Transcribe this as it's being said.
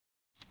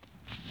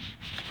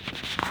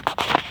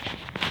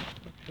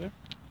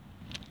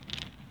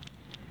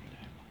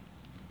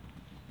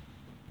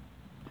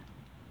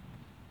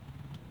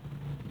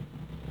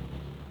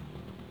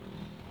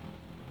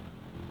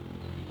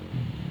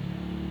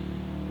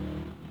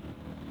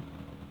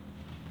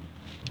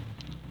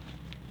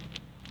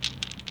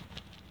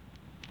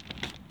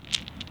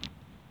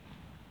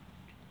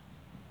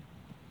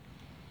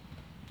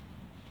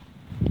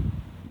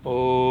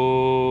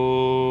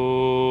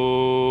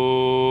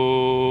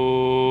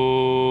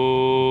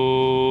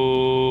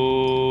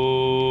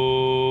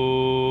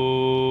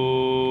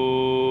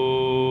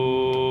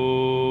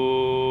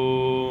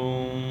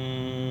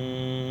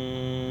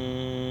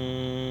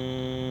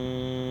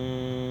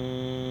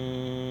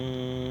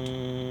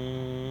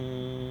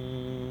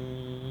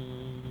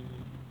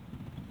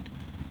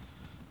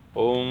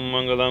Om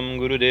Mangalam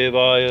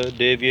Gurudevaya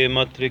Devye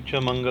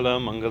Matriksha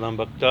Mangalam Mangalam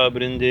Bhakta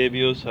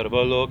Brindevyo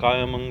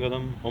Sarvalokaya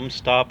Mangalam Om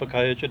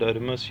Stapakaya Cha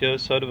Dharmasya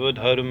Sarva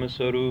Dharma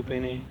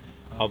Sarupine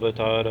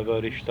Avatara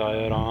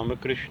Varishtaya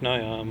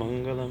Ramakrishnaya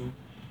Mangalam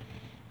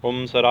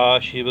Om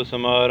Sarashiva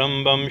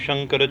Samarambam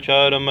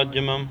Shankarachara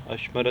Madhyamam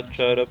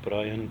Ashmarachara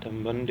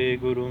Prayantam Vande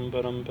Gurum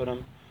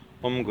Paramparam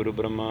Om Guru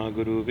Brahma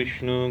Guru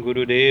Vishnu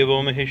Guru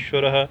Devo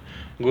Maheshwaraha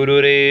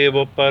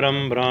Gururevo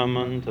Param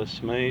Brahman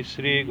Tasmai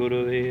Sri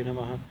Guruve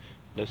Namaha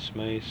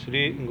Tasmai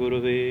Sri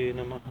Guruve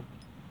Namaha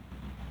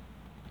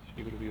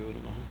Sri Guruvyo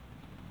Namaha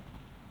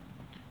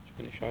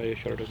Ganeshaya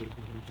Sharada Guru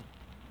Namaha.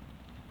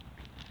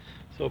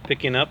 So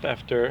picking up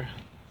after,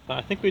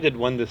 I think we did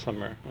one this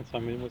summer. Was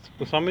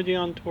Swamiji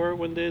on tour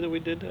one day that we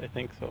did? I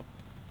think so.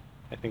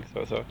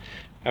 So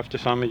after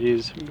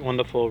Swamiji's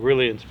wonderful,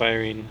 really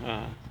inspiring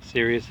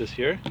series this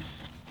year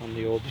on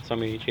the old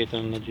Swami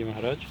Chaitanya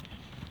Maharaj,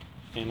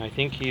 and I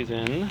think he's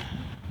in,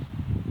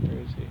 where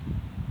is he?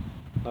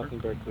 Not in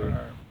Berkeley,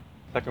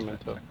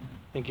 Sacramento. I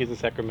think he's in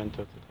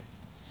Sacramento today.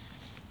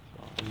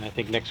 So, and I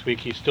think next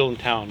week he's still in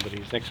town, but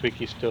next week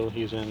he's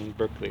in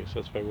Berkeley.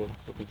 So that's why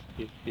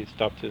he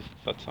stopped his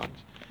satsangs.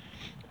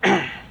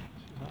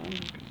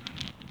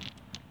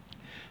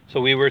 So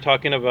we were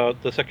talking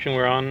about, the section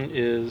we're on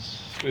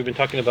we've been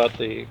talking about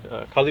the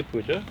Kali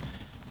Puja,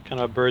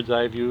 kind of a bird's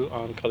eye view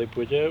on Kali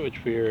Puja,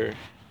 which we're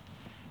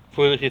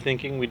foolishly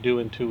thinking we do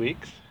in 2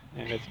 weeks.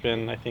 And it's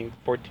been, I think,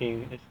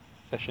 14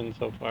 sessions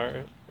so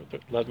far,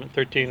 11,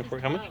 13, or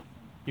 14, how much?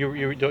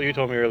 You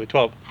told me earlier,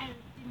 12.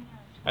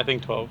 I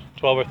think 12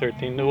 or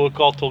 13. We'll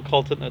call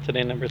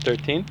today number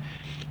 13.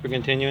 We're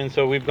continuing.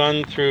 So we've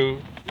gone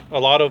through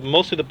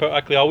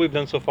actually all we've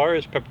done so far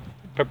is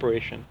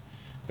preparation.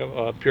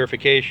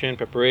 Purification,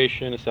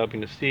 preparation,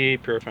 establishing the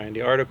seed, purifying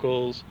the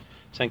articles,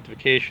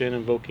 sanctification,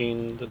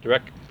 invoking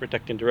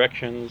protecting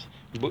directions,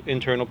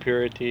 internal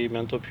purity,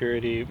 mental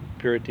purity,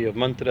 purity of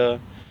mantra,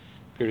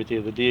 purity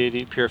of the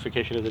deity,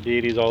 purification of the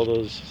deities, all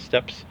those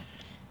steps.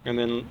 And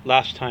then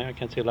last time, I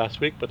can't say last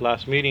week, but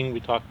last meeting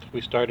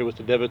we started with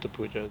the Devata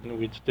Puja, and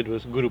we did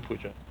was Guru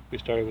Puja. We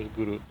started with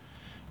Guru,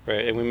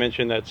 right? And we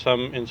mentioned that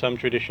in some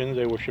traditions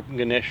they worship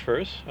Ganesh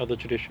first, other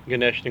tradition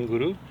Ganesh and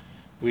Guru.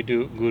 We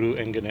do Guru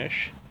and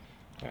Ganesh,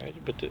 right?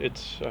 But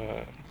it's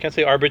can't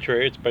say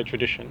arbitrary. It's by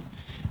tradition.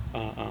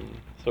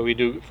 So we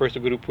do first the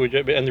Guru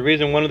Puja, and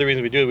one of the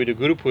reasons we do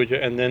Guru Puja,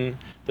 and then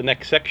the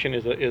next section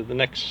is the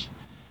next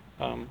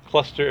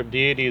cluster of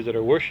deities that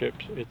are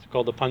worshipped. It's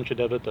called the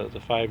Panchadevatas,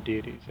 the 5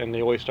 deities, and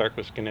they always start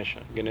with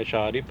Ganesha. Ganesha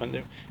Adi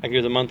Pandit. I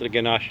give the mantra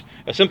Ganesh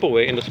a simple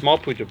way in the small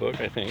puja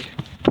book, I think.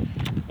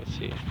 Let's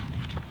see.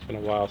 It's been a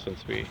while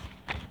since we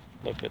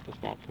looked at the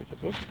small puja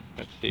book.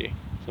 Let's see.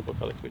 Simple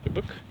Kali Puja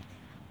book.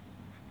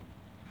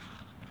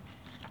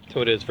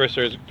 So it is. First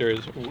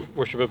there's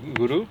worship of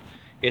Guru.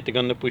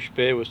 Etaganda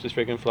Pushpe was this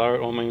fragrant flower,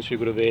 Om Ain Sri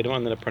Guru Vedam,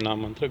 and then a Pranam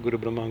mantra, Guru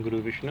Brahma,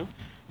 Guru Vishnu.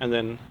 And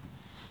then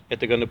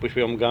Etaganda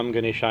Pushpe Om Gam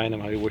Ganeshaya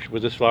Namaha. You worship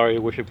with this flower,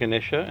 you worship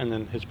Ganesha, and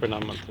then his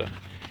Pranam mantra.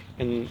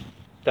 And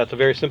that's a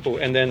very simple.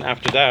 And then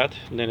after that,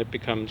 then it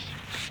becomes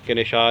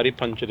Ganeshari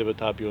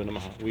Panchadevatabhyo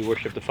Namaha. We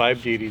worship the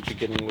 5 deities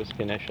beginning with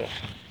Ganesha.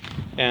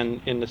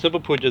 And in the simple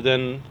puja,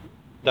 then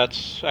that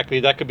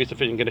could be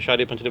sufficient.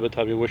 Ganeshari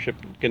Panchadevatabhyo, worship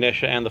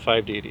Ganesha and the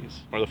 5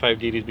 deities, or the 5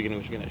 deities beginning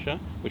with Ganesha,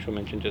 which we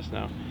mentioned just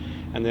now.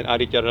 And then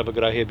Aditya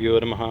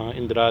Ravagrahebhyo Namaha,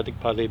 Indradik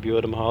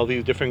Palebhyo Namaha, all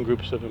these different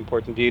groups of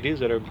important deities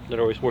that are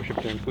always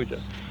worshipped during puja.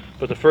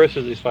 But the first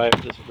is these 5,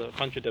 this is the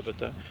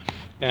Panchadevata.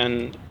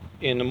 And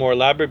in a more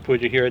elaborate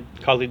puja here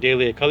at Kali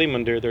Daily at Kali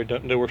Mandir,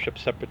 they're worshipped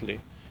separately.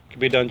 It can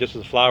be done just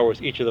as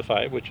flowers, each of the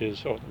 5, which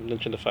is,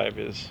 mention the 5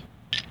 is,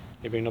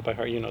 maybe you know by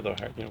heart, you know the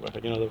heart, you know by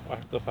heart, you know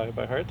the 5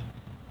 by heart,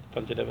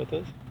 the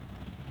Panchadevatas?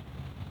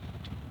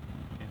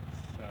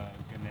 It's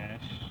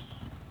Ganesh,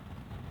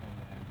 and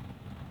then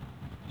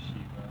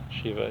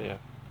Shiva, yeah.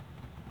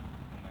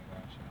 Oh my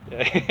gosh.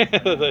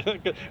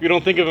 Yeah. You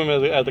don't think of them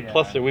as a Yeah.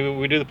 cluster.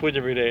 We do the puja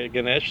every day.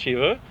 Ganesh,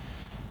 Shiva,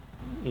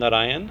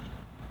 Narayan,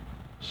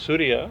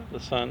 Surya, the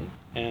sun,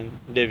 and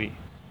Devi,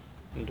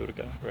 and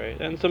Durga, right?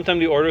 And sometimes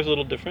the order is a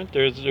little different.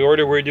 The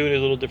order we're doing is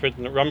a little different.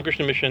 In the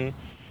Ramakrishna Mission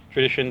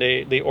tradition,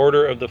 the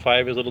order of the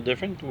 5 is a little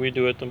different. We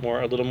do it a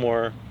little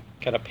more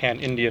kind of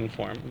pan-Indian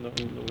form.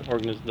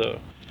 The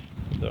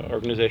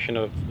organization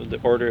of the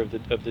order of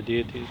the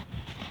deities.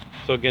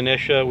 So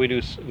Ganesha, we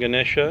do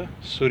Ganesha,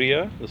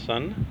 Surya, the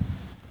sun,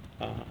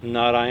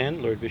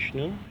 Narayan, Lord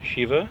Vishnu,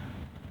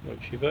 Lord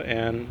Shiva,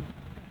 and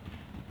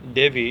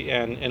Devi.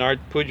 And in our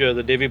puja,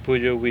 the Devi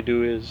puja we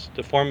do is,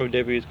 the form of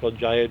Devi is called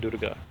Jaya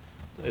Durga.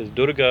 Is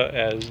Durga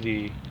as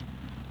the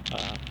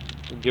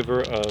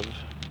giver of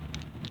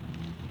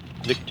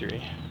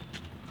victory.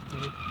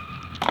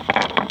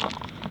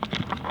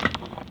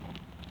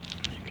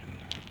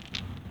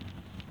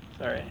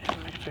 Sorry,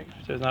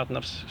 if there's not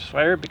enough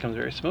fire, it becomes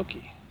very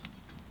smoky.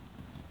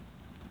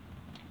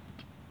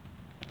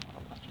 I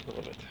lost a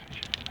little bit.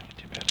 Not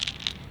too bad.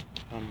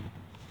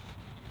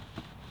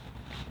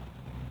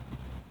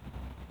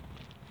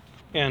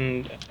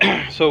 and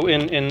so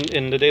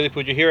in the daily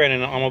puja here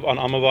and on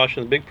Amavash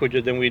and the big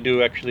puja, then we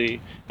do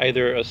actually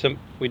either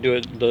we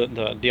do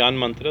the Dhyan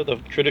mantra, the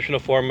traditional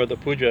form of the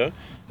puja.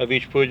 Of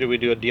each puja, we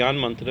do a Dhyan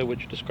mantra,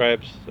 which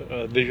describes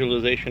a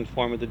visualization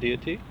form of the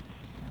deity,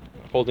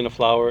 holding a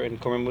flower in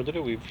Kurma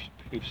mudra.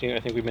 We've seen. I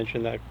think we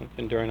mentioned that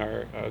during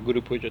our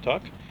Guru Puja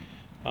talk.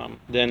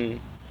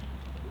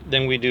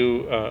 Then we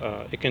do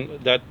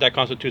that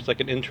constitutes like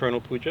an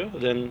internal puja.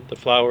 Then the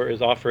flower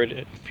is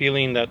offered,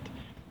 feeling that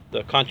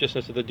the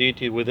consciousness of the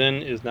deity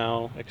within is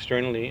now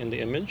externally in the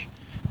image,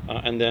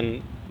 and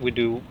then we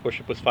do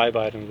worship with 5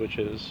 items, which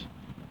is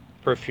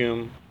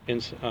perfume,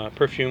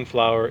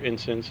 flower,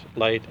 incense,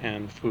 light,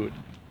 and food.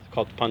 It's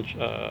called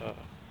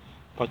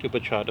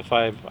Panchupachara, the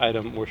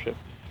 5-item worship.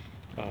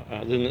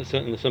 In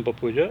the simple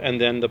puja, and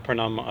then the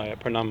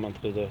pranam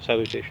mantra, the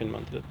salutation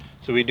mantra.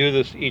 So we do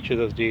this each of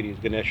those deities: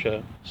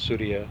 Ganesha,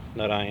 Surya,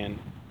 Narayan,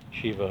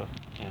 Shiva,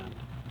 and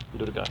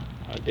Durga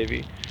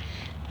Devi.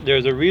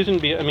 There's a reason.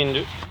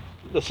 The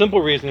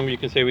simple reason you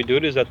can say we do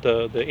it is that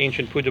the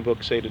ancient puja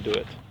books say to do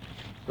it,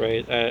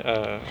 right?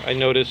 I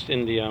noticed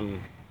in the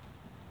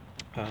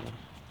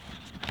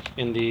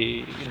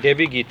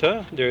Devi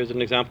Gita, there is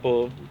an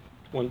example.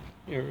 One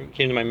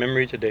came to my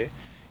memory today.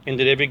 In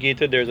the Devi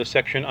Gita, there's a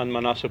section on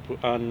Manasa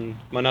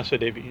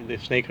Devi, the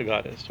snake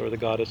goddess, or the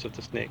goddess of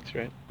the snakes,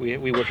 right?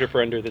 We worship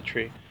her under the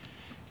tree.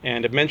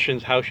 And it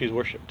mentions how she's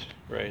worshipped,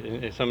 right?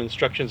 And some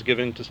instructions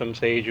given to some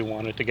sage who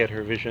wanted to get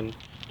her vision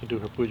to do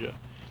her puja.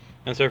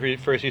 And so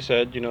first he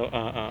said,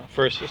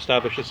 first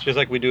establish, it's just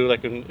like we do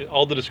like in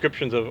all the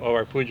descriptions of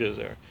our pujas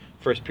there.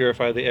 First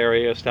purify the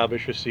area,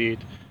 establish your seat,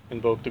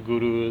 invoke the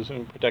gurus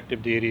and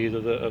protective deities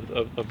of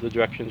the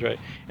directions, right?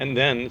 And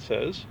then it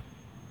says,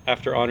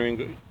 after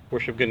honoring,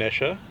 worship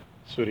Ganesha,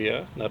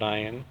 Surya,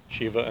 Narayan,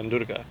 Shiva, and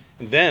Durga.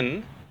 And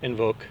then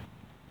invoke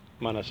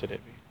Manasa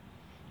Devi.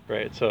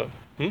 Right? So,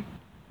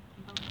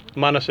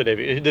 Manasa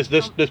Devi.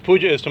 This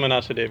puja is to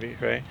Manasa Devi,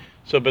 right?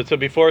 So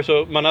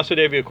Manasa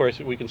Devi, of course,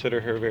 we consider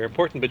her very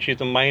important, but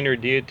she's a minor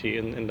deity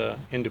in the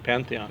Hindu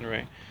pantheon,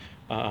 right?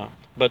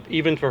 But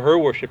even for her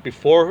worship,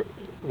 before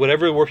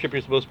whatever worship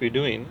you're supposed to be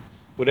doing,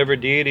 whatever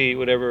deity,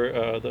 whatever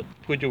the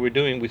puja we're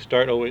doing, we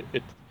start always.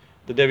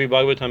 The Devi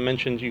Bhagavatam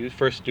mentions you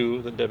first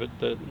do the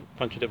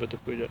Panchadevata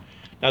Puja.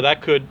 Now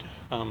that could,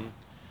 a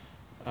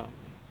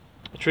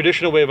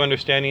traditional way of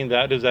understanding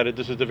that is that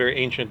this is the very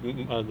ancient,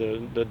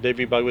 the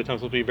Devi Bhagavatam is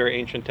supposed to be a very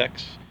ancient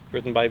text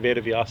written by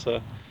Veda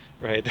Vyasa,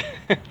 right?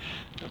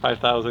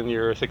 5,000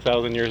 years,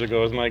 6,000 years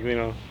ago, it's like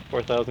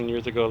 4,000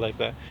 years ago, like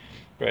that,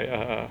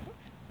 right?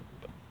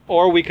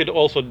 Or we could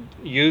also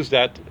use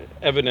that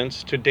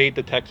evidence to date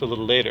the text a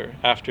little later,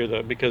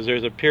 because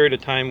there's a period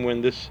of time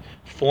when this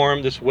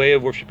way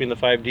of worshiping the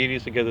 5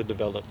 deities together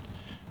developed,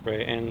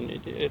 right? And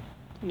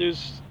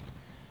it's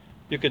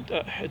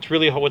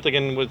really, once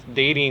again, with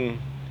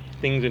dating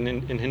things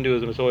in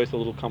Hinduism, it's always a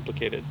little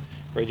complicated,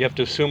 right? You have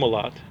to assume a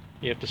lot.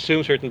 You have to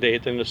assume certain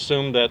dates and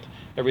assume that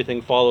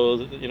everything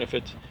follows. If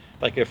it's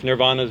like if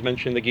Nirvana is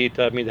mentioned in the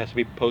Gita, it means it has to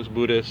be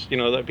post-Buddhist.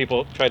 That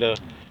people try to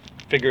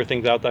figure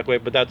things out that way,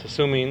 but that's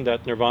assuming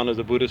that Nirvana is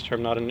a Buddhist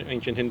term, not an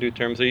ancient Hindu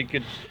term. So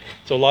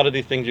a lot of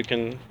these things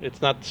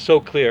it's not so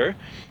clear,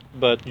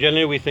 but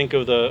generally we think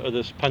of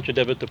this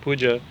Panchadevata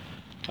Puja.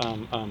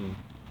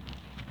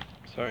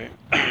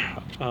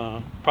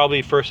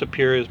 Probably first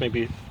appears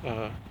maybe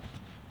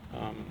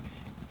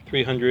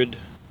 300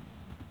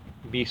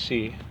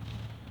 BC.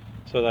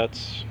 So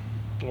that's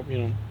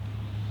it's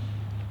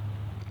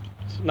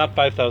not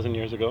 5,000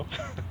 years ago,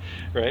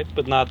 right?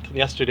 But not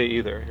yesterday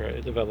either. Right?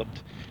 It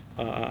developed.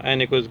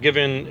 And it was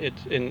given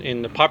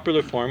in the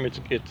popular form. It's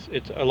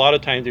a lot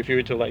of times if you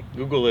were to like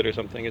Google it or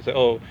something, it's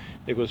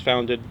it was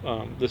founded.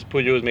 This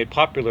puja was made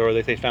popular, or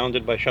they say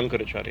founded by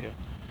Shankaracharya,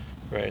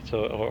 right?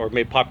 So or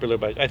made popular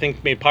by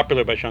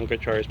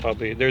Shankaracharya is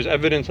probably, there's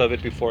evidence of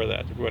it before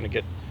that. If we want to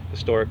get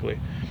historically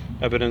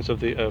evidence of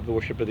the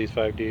worship of these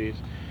 5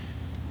 deities,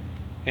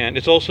 and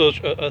it's also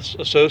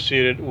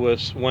associated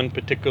with one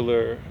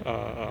particular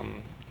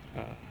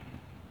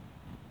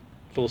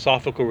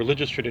philosophical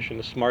religious tradition,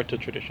 the Smarta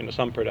tradition, the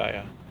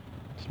Sampradaya.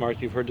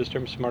 You've heard this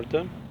term, Smarta?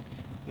 I'm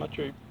not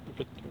sure if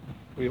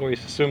we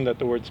always assume that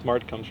the word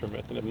smart comes from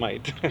it, and it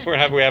might.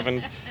 we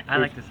haven't. I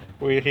like to say.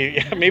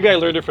 Maybe I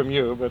learned it from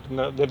you, but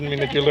that doesn't mean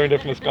that you learned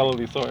it from a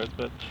scholarly source.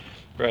 But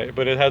right,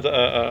 but it has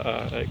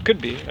it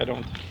could be. I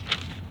don't.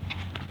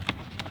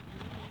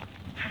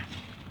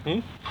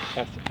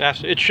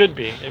 It should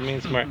be. It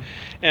means smart,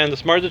 and the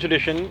Smarta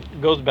tradition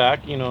goes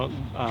back,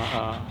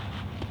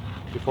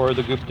 before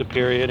the Gupta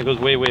period. It goes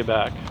way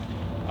back.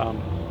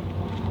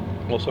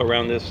 Also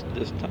around this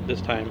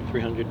time,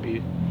 300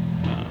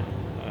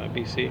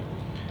 BC,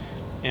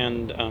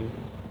 and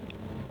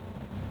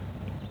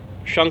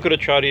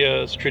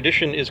Shankaracharya's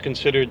tradition is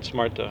considered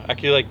Smarta.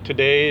 Actually, like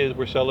today,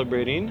 we're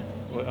celebrating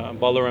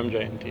Balaram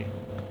Jayanti,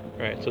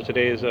 right? So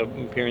today is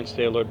appearance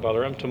day of Lord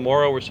Balaram.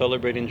 Tomorrow, we're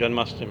celebrating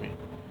Janmashtami,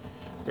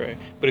 right?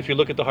 But if you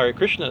look at the Hare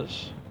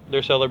Krishnas,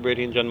 they're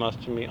celebrating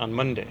Janmashtami on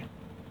Monday,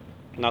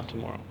 not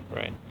tomorrow,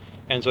 right?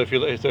 And so if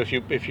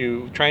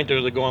you trying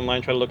to go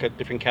online, try to look at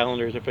different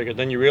calendars and figure,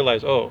 then you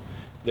realize, oh,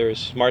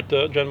 there's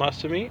Smarta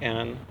Janmashtami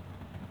and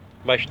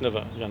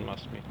Vaishnava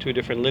Janmashtami, two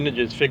different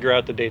lineages. Figure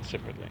out the dates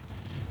differently,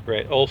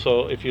 right?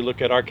 Also, if you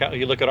look at our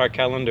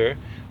calendar,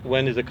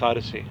 when is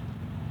Ekadasi?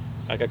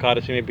 Like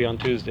Ekadasi may be on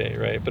Tuesday,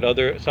 right?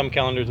 But some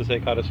calendars will say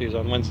Ekadasi is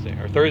on Wednesday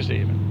or Thursday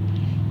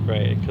even,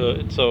 right?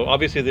 So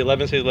obviously the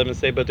 11th day is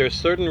 11th day, but there's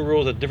certain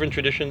rules that different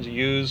traditions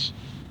use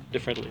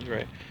differently,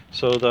 right?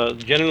 So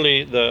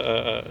generally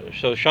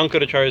so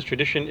Shankaracharya's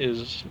tradition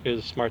is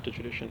Smarta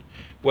tradition.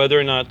 Whether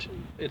or not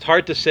it's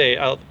hard to say,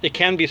 it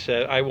can be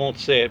said. I won't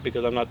say it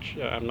because I'm not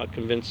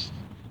convinced.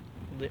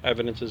 The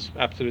evidence is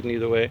absolute in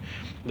either way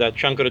that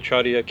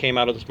Shankaracharya came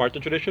out of the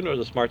Smarta tradition or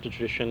the Smarta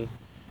tradition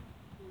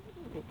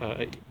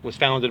was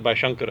founded by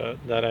Shankara.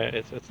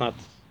 It's not,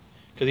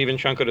 because even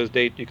Shankara's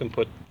date you can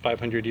put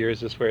 500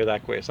 years this way or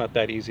that way. It's not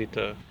that easy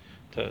to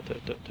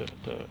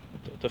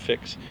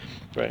fix,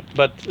 right?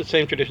 But the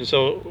same tradition.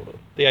 So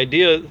the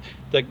idea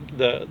that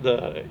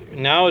the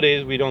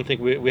nowadays we don't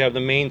think we have the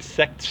main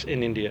sects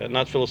in India,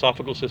 not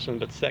philosophical system,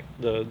 but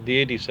the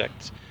deity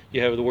sects. You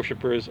have the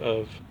worshippers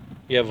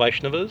you have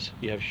Vaishnavas,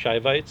 you have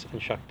Shaivites,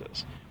 and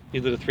Shaktas.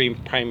 These are the three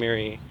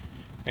primary.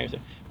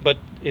 But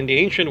in the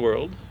ancient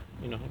world,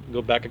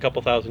 go back a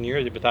couple thousand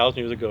years, even 1,000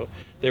 years ago,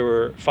 there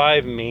were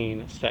 5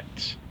 main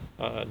sects,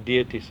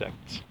 deity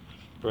sects,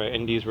 right?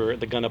 And these were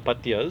the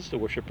Ganapatyas, the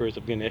worshippers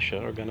of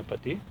Ganesha or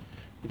Ganapati,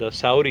 the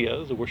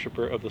Sauryas, the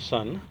worshipper of the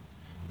sun,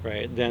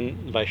 right?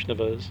 Then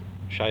Vaishnavas,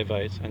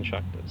 Shaivites, and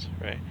Shaktas,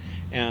 right?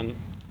 And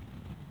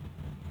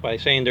by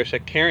saying they're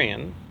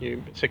sectarian,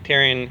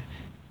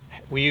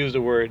 we use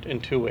the word in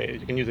 2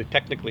 ways. You can use it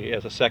technically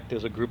as a sect,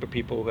 as a group of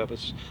people who have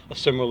a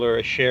similar,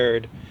 a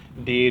shared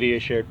deity, a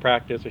shared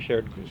practice, a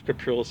shared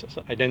scriptural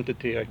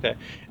identity, like that.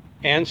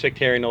 And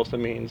sectarian also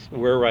means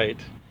we're right,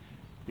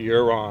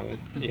 you're wrong.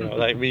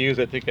 Like we use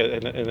it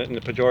in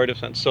a pejorative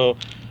sense. So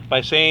by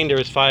saying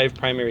there's 5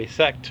 primary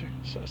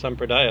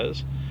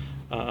sampradayas,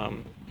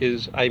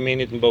 I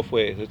mean it in both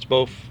ways. It's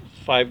both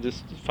five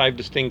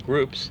distinct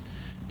groups.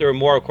 There are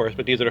more, of course,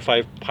 but these are the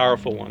 5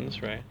 powerful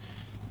ones, right?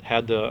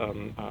 Had the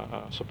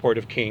support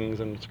of kings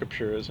and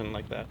scriptures and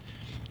like that.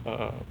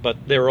 But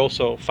they were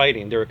also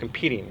fighting. They were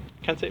competing.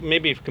 Can't say,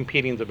 maybe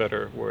competing is a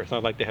better word. It's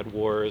not like they had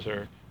wars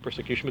or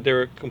persecution, but they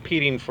were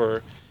competing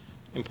for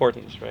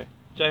importance, right?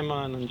 Jai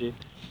Ma Anandji.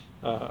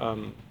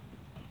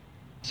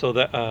 So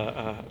that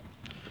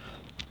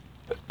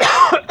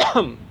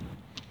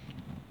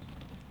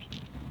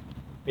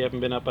we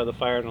haven't been up by the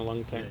fire in a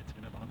long time. Yeah, it's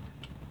been a long time.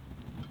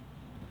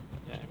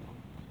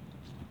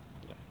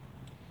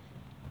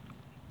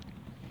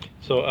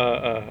 So,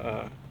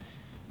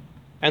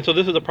 and so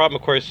this is the problem,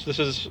 of course.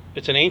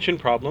 It's an ancient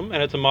problem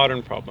and it's a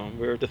modern problem.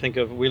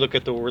 We look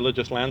at the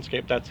religious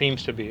landscape, that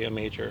seems to be a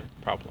major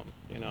problem,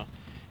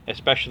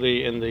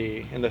 especially in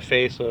the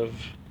face of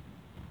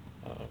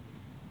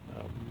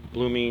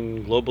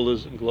blooming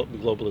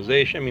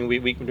globalization. I mean,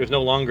 there's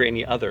no longer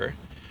any other,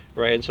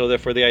 right? And so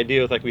therefore the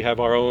idea is like we have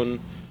our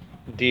own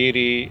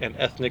deity and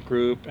ethnic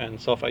group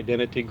and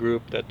self-identity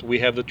group, that we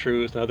have the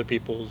truth and other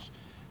people's,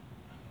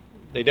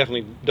 they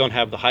definitely don't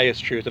have the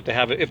highest truth. If they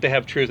have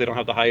truth, they don't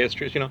have the highest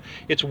truth.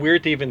 It's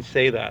weird to even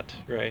say that,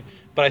 right?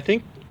 But I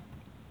think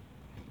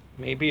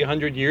maybe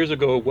 100 years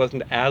ago it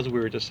wasn't as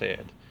weird to say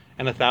it,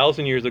 and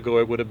 1,000 years ago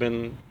it would have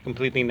been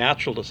completely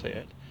natural to say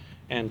it,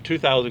 and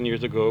 2,000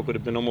 years ago it would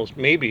have been almost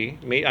maybe.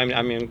 We have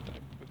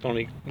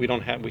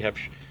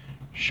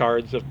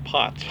shards of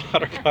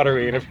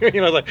pottery,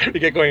 and like we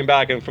get going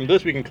back, and from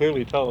this we can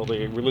clearly tell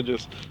the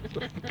religious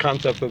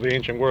concepts of the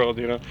ancient world.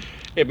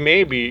 It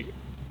may be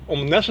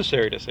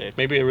necessary to say it.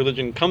 Maybe a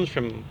religion comes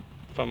from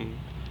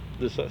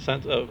this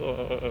sense of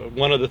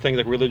one of the things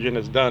that religion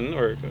has done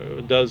or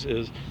does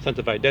is sense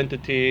of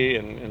identity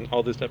and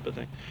all this type of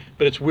thing.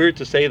 But it's weird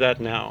to say that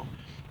now,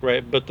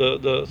 right? But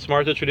the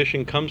Smarta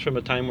tradition comes from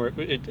a time where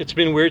it's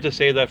been weird to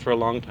say that for a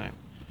long time,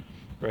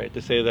 right?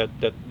 To say that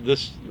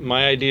this,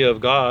 my idea of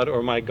God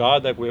or my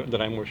God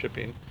that I'm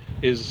worshiping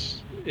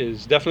is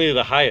definitely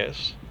the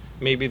highest,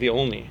 maybe the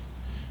only,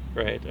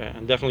 right?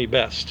 And definitely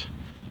best.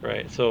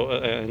 Right,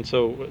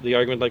 so the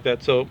argument like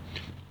that. So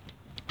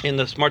in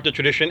the Smarta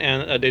tradition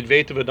and the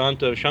Advaita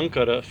Vedanta of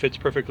Shankara fits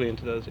perfectly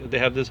into this. They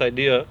have this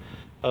idea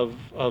of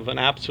an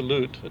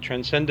absolute, a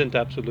transcendent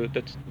absolute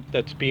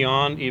that's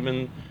beyond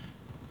even.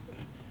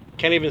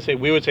 Can't even say,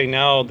 we would say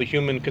now the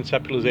human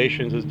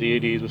conceptualizations as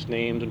deities with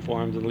names and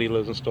forms and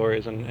leelas and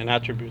stories and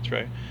attributes,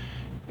 right?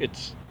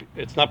 It's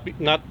not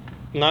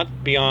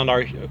beyond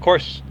our. Of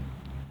course,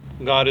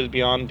 God is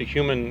beyond the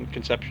human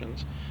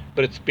conceptions,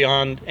 but it's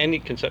beyond any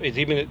concept. It's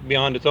even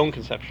beyond its own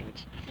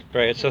conceptions,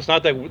 right? So it's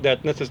not that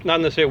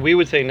not necessarily. We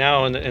would say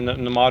now in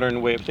the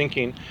modern way of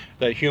thinking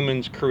that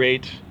humans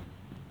create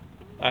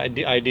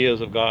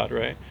ideas of God,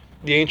 right?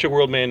 The ancient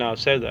world may not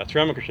have said that.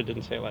 Sri Ramakrishna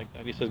didn't say it like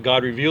that. He says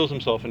God reveals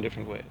himself in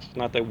different ways.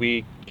 Not that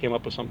we came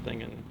up with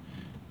something and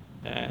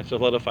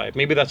solidified.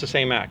 Maybe that's the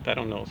same act. I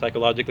don't know.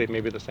 Psychologically, it may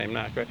be the same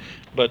act, right?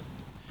 But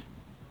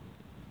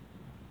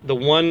the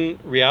one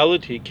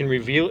reality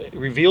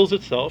reveals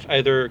itself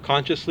either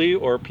consciously,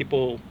 or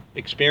people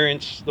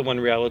experience the one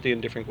reality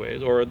in different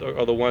ways, or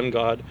the one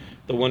God,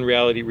 the one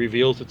reality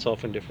reveals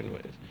itself in different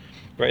ways,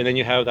 right? And then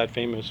you have that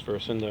famous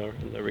verse in the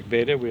Rig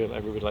Veda,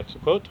 everybody likes to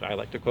quote. I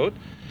like to quote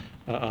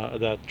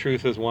that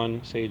truth is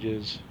one,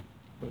 sages.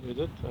 What is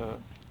it?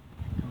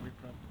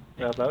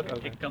 Out loud.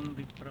 Okay. Ekam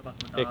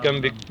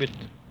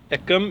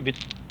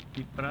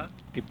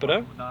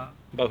Vipra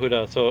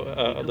Bahuda. So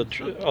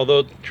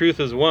although truth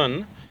is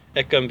one,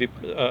 Ekam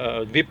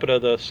Vipra,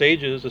 the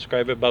sages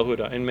describe it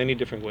Bahuda in many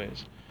different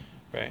ways,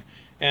 right?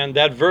 And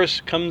that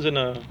verse comes in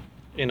a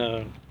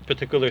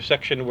particular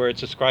section where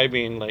it's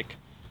describing, like,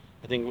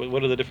 I think,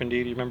 what are the different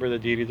deities? Remember the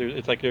deities?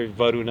 It's like there's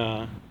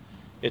Varuna.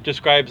 It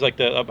describes like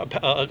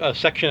a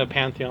section of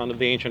pantheon, of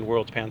the ancient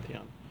world's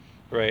pantheon,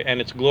 right?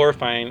 And it's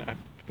glorifying.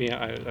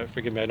 I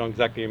forgive me, I don't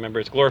exactly remember.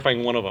 It's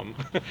glorifying one of them,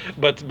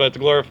 but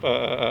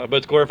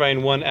it's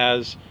glorifying one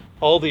as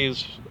all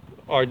these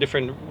are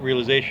different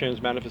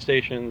realizations,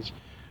 manifestations,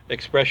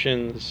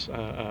 expressions,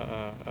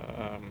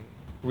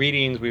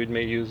 readings we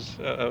may use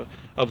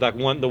of that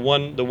one. The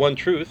one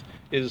truth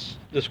is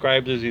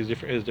described as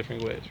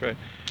different ways, right?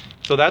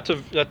 So that's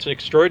an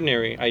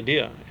extraordinary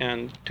idea,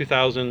 and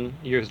 2,000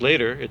 years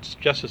later, it's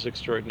just as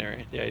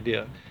extraordinary, the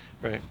idea,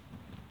 right?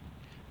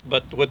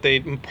 But what they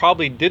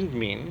probably didn't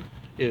mean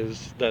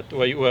is that,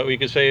 well, we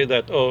could say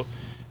that,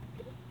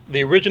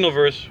 the original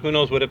verse, who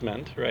knows what it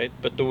meant, right?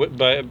 But with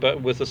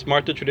the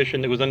Smarta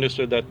tradition, it was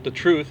understood that the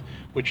truth,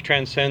 which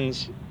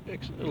transcends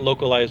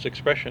localized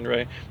expression,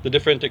 right? The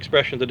different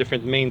expressions, the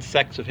different main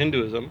sects of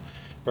Hinduism,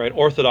 right?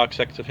 Orthodox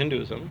sects of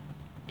Hinduism,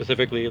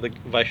 specifically the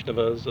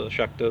Vaishnavas, the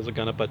Shaktas, the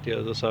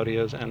Ganapatyas, the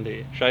Sauryas, and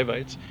the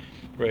Shaivites,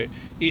 right?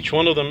 Each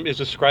one of them is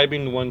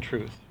describing one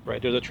truth,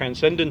 right? There's a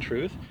transcendent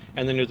truth,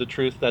 and then there's a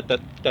truth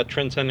that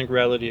transcendent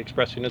reality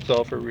expressing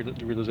itself, or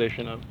the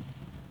realization of.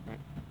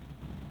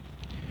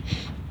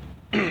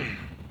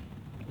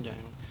 Yeah.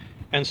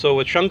 And so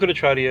what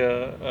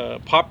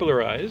Shankaracharya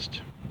popularized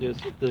is,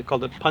 they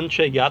call it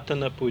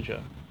Panchayatana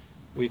Puja.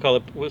 We call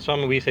it, we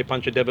say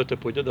Panchadevata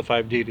Puja, the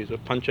 5 deities,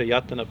 but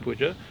Panchayatana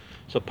Puja.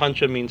 So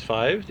Pancha means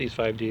 5, these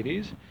 5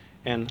 deities,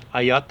 and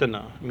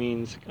Ayatana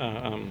means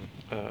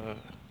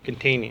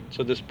containing.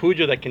 So this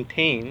puja that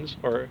contains,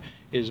 or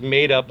is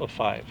made up of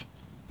 5.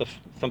 So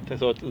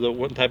it's the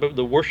one type of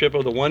the worship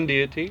of the one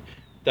deity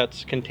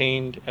that's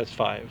contained as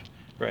 5,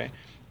 right?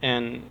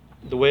 And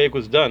the way it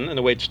was done, and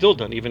the way it's still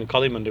done, even in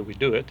Kali Mandir we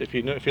do it. If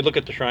you look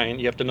at the shrine,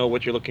 you have to know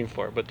what you're looking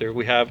for. But there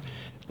we have,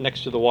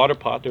 next to the water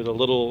pot, there's a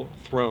little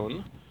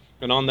throne,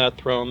 and on that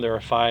throne there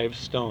are 5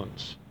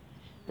 stones,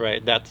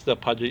 right? That's the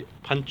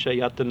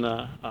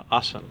Panchayatana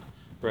asan,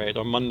 right,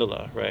 or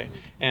mandala, right?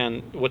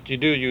 And what you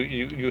do,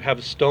 you have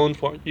a stone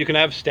form. You can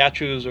have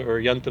statues or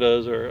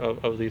yantras or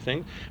of these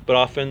things, but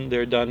often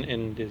they're done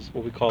in this,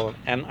 what we call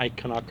an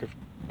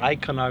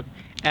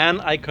iconographic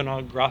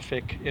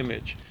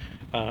image.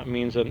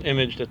 Means an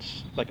image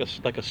that's like a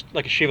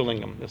Shiva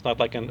lingam. It's not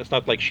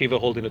like Shiva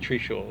holding a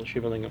Trishul,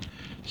 Shiva lingam.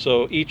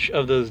 So each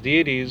of those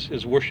deities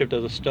is worshipped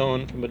as a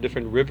stone from a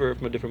different river,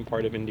 from a different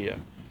part of India,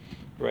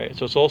 right?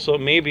 So it's also,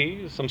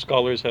 maybe some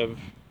scholars have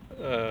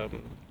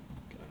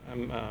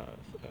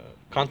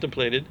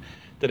contemplated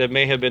that it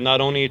may have been not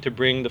only to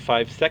bring the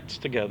 5 sects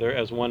together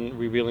as one,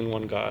 revealing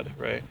one God,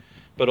 right,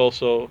 but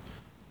also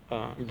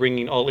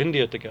bringing all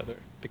India together,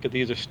 because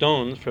these are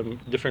stones from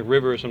different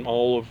rivers and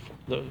all of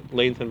the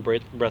length and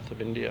breadth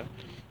of India,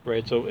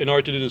 right? So in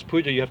order to do this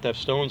puja, you have to have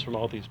stones from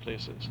all these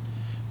places,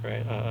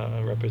 right,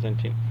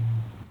 representing.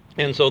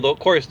 And so, of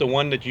course, the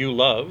one that you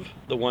love,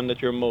 the one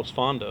that you're most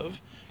fond of,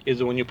 is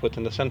the one you put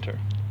in the center.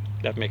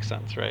 That makes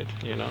sense, right?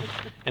 In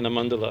a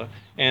mandala.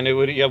 And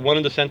you have one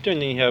in the center,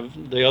 and then you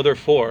have the other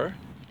 4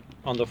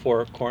 on the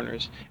 4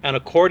 corners, and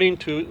according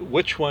to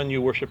which one you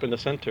worship in the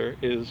center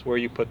is where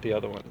you put the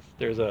other ones.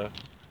 There's a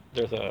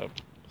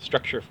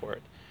structure for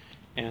it,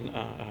 and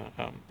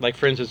like,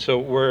 for instance, so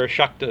we're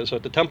Shaktas. So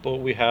at the temple,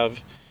 we have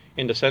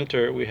in the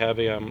center we have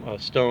a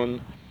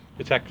stone.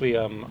 It's actually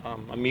a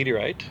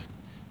meteorite,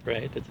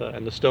 right?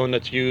 And the stone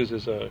that's used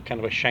is a kind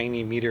of a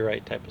shiny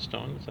meteorite type of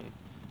stone. It's an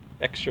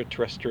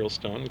extraterrestrial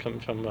stone,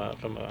 comes from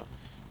a.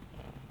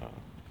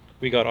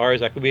 We got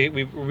ours. Actually,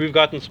 we've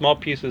gotten small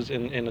pieces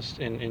in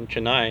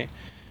Chennai,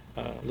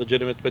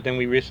 legitimate. But then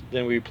we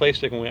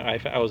replaced it when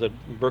I was at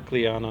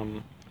Berkeley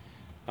on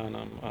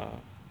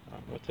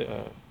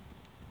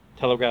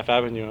Telegraph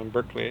Avenue in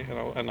Berkeley,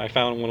 and I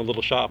found one of the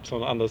little shops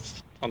on the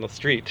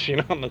street,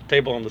 on the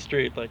table on the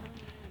street, like,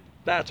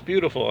 that's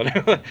beautiful,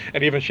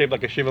 and even shaped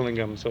like a Shiva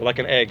lingam, so like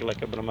an egg,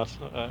 like a Brahmas.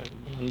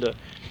 So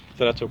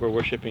that's what we're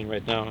worshiping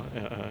right now.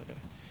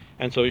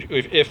 And so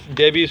if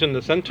Devi's in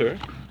the center,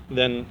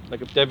 then,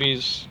 like, if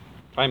Devi's,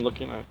 I'm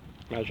looking at,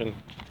 imagine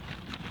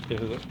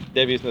if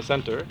Devi's in the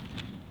center,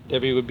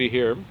 Devi would be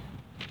here.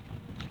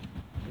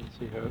 Let's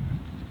see how.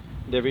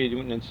 Devi,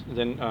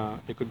 then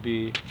it could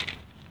be,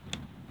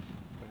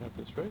 I have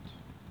this right?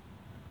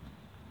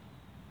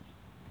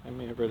 I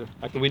may have read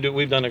it.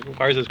 We've done it,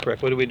 ours is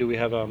correct. What do? We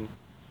have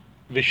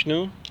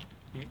Vishnu,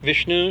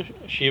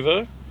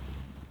 Shiva,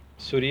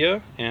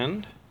 Surya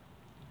and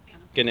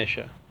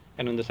Ganesha,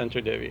 and in the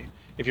center Devi.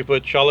 If you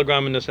put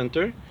Shalagram in the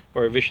center,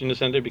 or Vishnu in the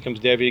center, it becomes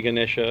Devi,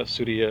 Ganesha,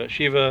 Surya,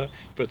 Shiva.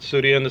 Put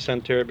Surya in the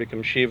center, it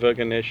becomes Shiva,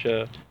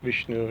 Ganesha,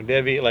 Vishnu,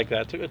 Devi, like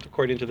that. It's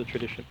according to the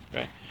tradition,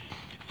 right?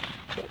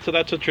 So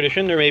that's a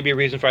tradition. There may be a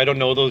reason for. I don't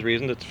know those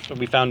reasons.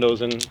 We found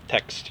those in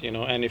text,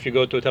 And if you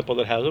go to a temple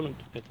that has them,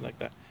 it's like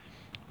that.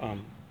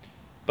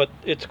 But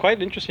it's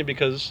quite interesting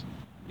because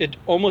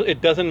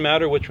it doesn't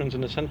matter which one's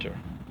in the center,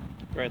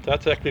 right?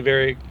 That's actually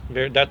very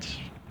that's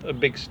a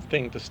big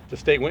thing to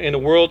state in a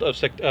world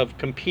of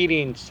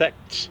competing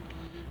sects,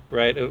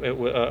 right?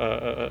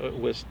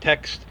 With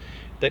text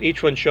that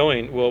each one's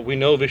showing. Well, we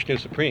know Vishnu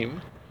is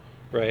supreme,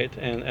 right?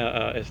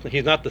 And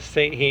he's not the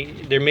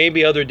same. There may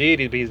be other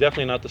deities, but he's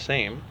definitely not the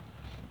same,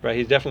 right?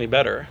 He's definitely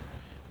better,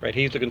 right?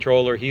 He's the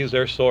controller. He's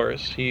their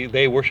source.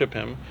 They worship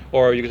him.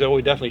 Or you can say,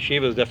 oh, definitely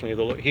Shiva is definitely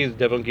the Lord. He's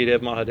Devangidev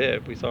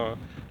Mahadev. We saw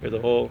there's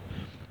a whole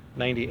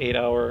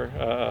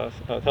 98-hour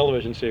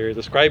television series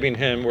describing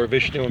him, where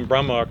Vishnu and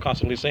Brahma are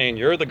constantly saying,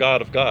 "You're the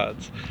god of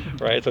gods,"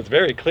 right? So it's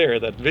very clear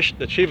that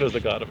Shiva is the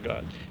god of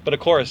gods. But of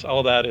course,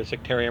 all that is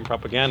sectarian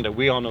propaganda.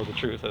 We all know the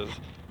truth as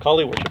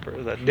Kali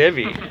worshippers. That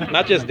Devi,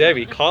 not just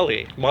Devi,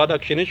 Kali, Mada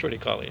Kshinishwari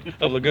Kali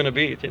of Laguna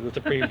Beach, the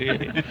supreme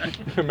deity,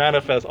 who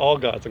manifests all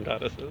gods and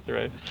goddesses,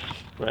 right?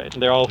 Right.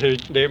 And they're all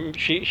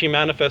she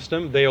manifests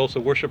them. They also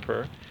worship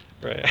her,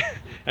 right?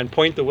 And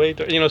point the way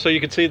to So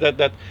you can see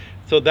that.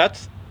 So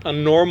that's a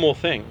normal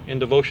thing in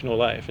devotional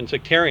life, in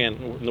sectarian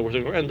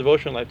and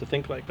devotional life, to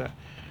think like that.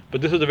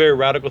 But this is a very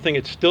radical thing.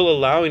 It's still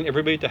allowing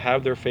everybody to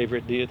have their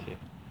favorite deity,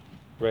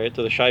 right?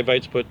 So the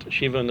Shaivites put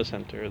Shiva in the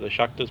center, the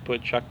Shaktas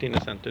put Shakti in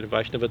the center, the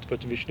Vaishnavas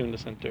put Vishnu in the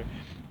center.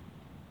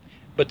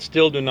 But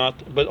still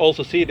but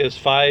also see it as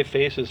 5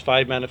 faces,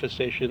 5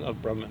 manifestations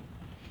of Brahman,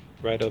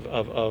 right?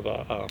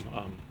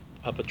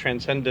 Of a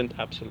transcendent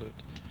absolute,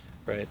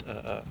 right?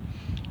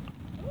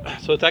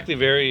 So it's actually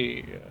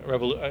very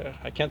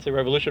I can't say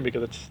revolution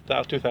because it's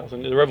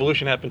 2000. The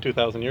revolution happened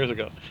 2,000 years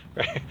ago,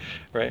 right?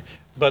 Right.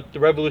 But the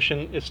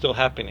revolution is still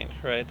happening,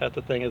 right? That's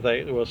the thing.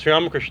 Sri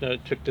Ramakrishna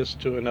took this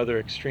to another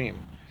extreme,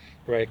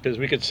 right? Because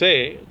we could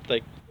say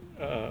that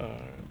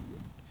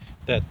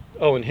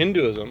in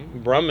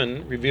Hinduism,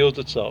 Brahman reveals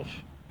itself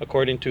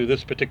according to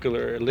this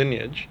particular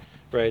lineage,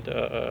 right?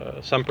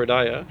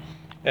 Sampradaya,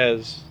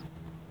 as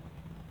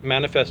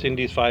manifesting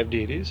these 5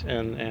 deities,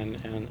 and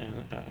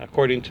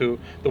according to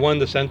the one in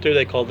the center,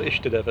 they call the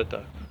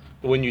Ishtadevata.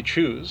 The one you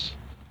choose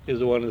is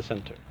the one in the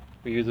center.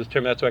 We use this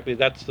term.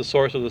 That's the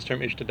source of this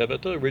term.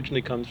 Ishtadevata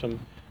originally comes from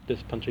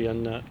this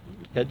Panchayana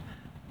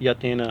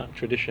Yatena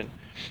tradition,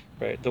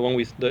 right? The one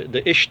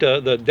the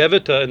Ishta, the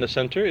Devata in the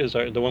center is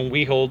the one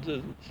we hold.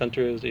 The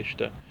center is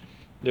Ishta.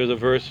 There's a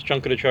verse.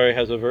 Shankaracharya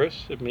has a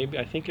verse.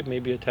 I think it may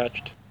be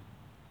attached.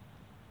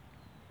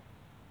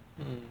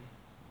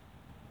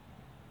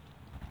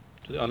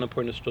 To the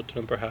Annapurna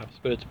Stotram, perhaps,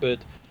 but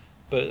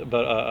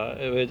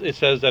it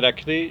says that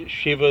actually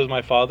Shiva is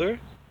my father,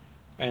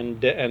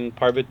 and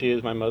Parvati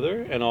is my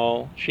mother, and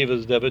all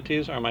Shiva's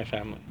devotees are my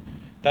family.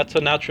 That's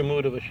a natural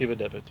mood of a Shiva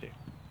devotee,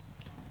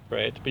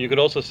 right? But you could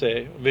also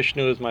say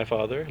Vishnu is my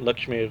father,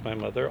 Lakshmi is my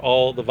mother,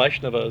 all the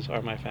Vaishnavas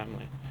are my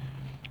family,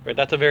 right?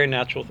 That's a very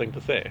natural thing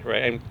to say,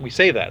 right? And we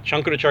say that.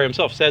 Shankaracharya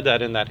himself said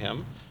that in that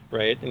hymn,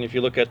 right? And if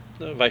you look at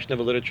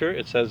Vaishnava literature,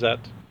 it says that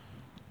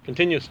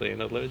continuously.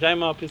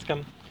 Jaima, please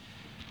come.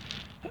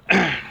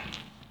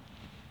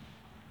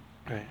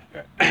 Right.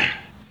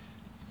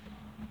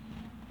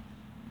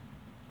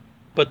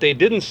 But they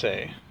didn't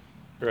say,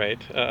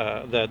 right,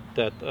 that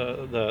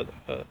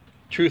the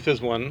truth is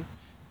one,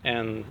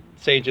 and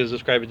sages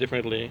describe it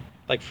differently.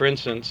 Like, for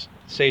instance,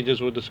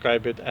 sages would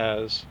describe it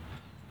as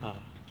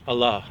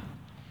Allah,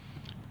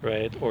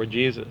 right, or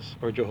Jesus,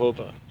 or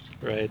Jehovah,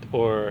 right,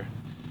 or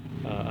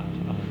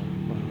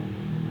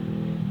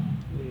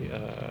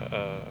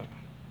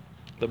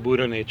the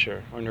Buddha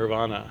nature, or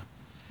Nirvana.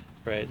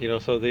 Right,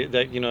 so as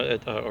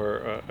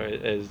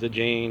the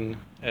Jain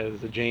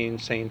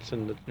saints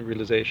and the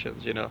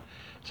realizations,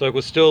 So it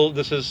was still,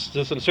 this is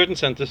in a certain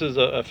sense, this is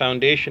a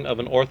foundation of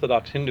an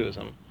orthodox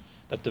Hinduism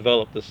that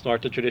developed. The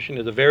Smarta tradition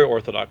is a very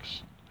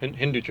orthodox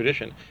Hindu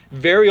tradition,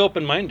 very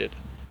open-minded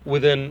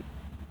within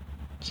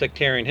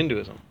sectarian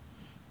Hinduism,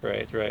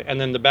 right. And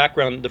then the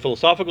background, the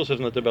philosophical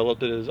system that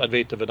developed it is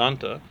Advaita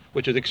Vedanta,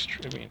 which is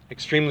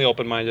extremely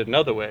open-minded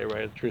another way,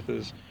 right. The truth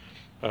is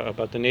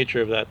about the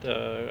nature of that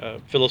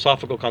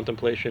philosophical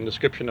contemplation,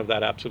 description of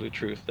that absolute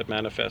truth that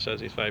manifests as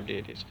these 5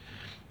 deities,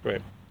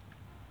 right.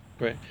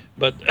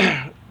 But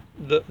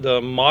the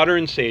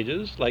modern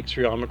sages, like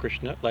Sri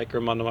Ramakrishna, like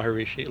Ramana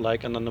Maharishi,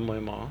 like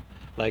Anandamoy Ma,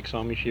 like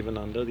Swami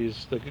Shivananda,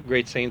 the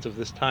great saints of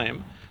this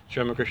time,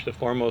 Sri Ramakrishna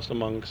foremost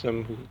amongst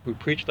them who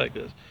preached like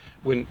this,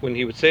 when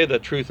he would say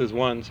that truth is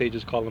one,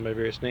 sages call him by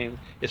various names.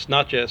 It's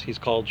not just he's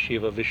called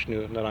Shiva,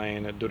 Vishnu,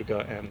 Narayana,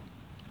 Durga,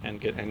 and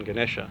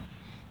Ganesha.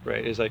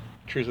 Right, it's like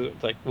truth,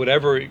 like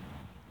whatever. I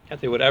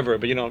can't say whatever,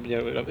 but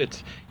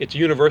it's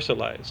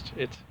universalized.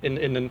 It's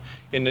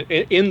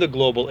in the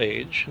global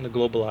age, in the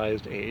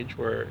globalized age,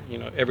 where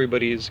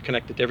everybody's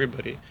connected to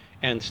everybody,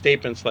 and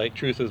statements like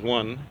 "truth is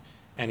one"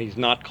 and he's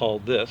not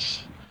called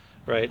this,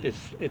 right?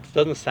 It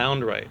doesn't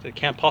sound right. It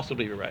can't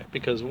possibly be right,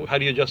 because how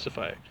do you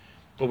justify it?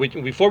 Well,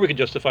 before we could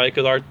justify it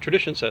because our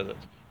tradition says it.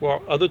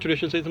 Well, other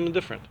traditions say something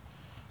different.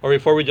 Or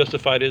before we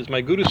justified it is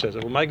my guru says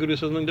it. Well, my guru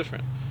says something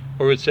different.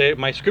 Or we'd say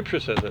my scripture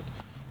says it.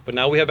 But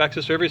now we have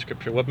access to every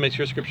scripture. What makes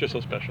your scripture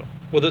so special?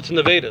 Well, it's in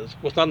the Vedas.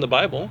 Well, it's not in the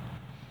Bible.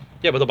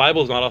 Yeah, but the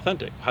Bible is not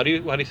authentic. How do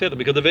you say that?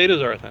 Because the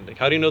Vedas are authentic.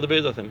 How do you know the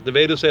Vedas are authentic? The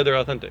Vedas say they're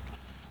authentic.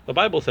 The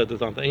Bible says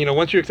it's authentic. You know,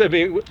 once you accept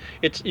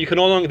it, you can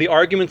no longer, the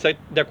arguments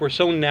that were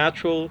so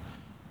natural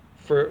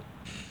for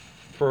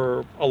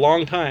a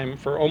long time,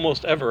 for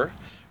almost ever,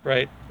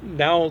 right?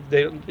 Now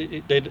they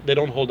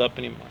don't hold up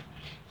anymore,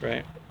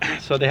 right?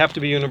 So they have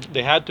to be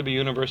they had to be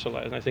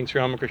universalized. And I think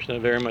Sri Ramakrishna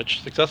very much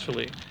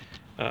successfully.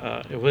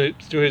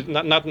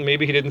 Not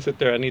maybe he didn't sit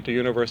there. I need to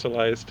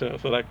universalize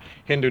so that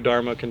Hindu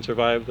Dharma can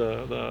survive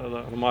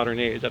the modern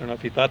age. I don't know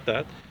if he thought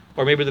that,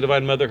 or maybe the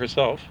Divine Mother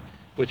herself,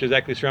 which is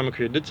actually Sri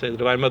Ramakrishna did say. The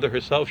Divine Mother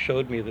herself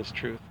showed me this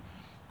truth,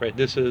 right?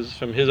 This is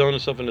from his own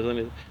self and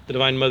the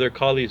Divine Mother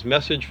Kali's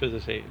message for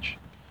this age,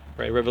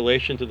 right?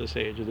 Revelation to this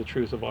age is the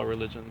truth of all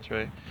religions,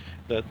 right?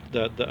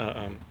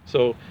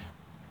 So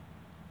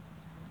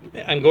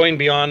I'm going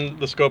beyond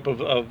the scope of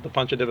the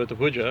Panchadevata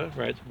Puja,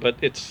 right? But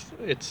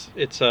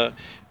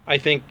I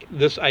think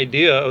this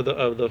idea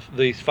of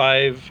these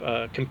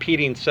five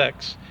competing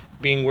sects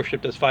being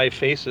worshipped as five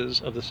faces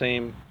of the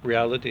same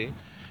reality,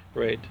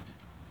 right?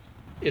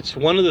 It's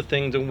one of the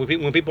things that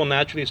when people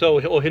naturally say,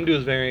 "Oh, Hindu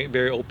is very,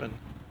 very open,"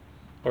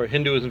 or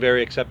Hinduism is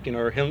very accepting,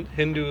 or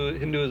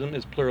Hinduism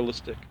is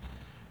pluralistic,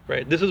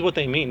 right? This is what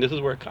they mean. I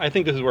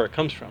think this is where it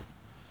comes from,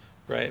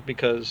 right?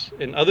 Because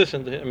in other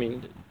sense, I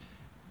mean.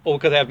 Oh,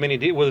 because they have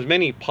there's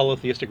many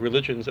polytheistic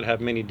religions that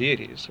have many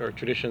deities or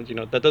traditions. You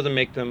know, that doesn't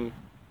make them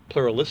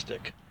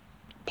pluralistic.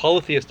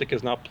 Polytheistic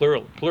is not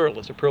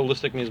pluralistic.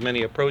 Pluralistic means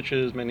many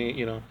approaches, many,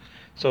 you know.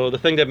 So the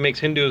thing that makes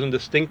Hinduism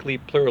distinctly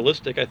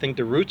pluralistic, I think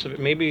the roots of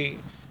it maybe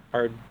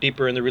are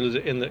deeper in the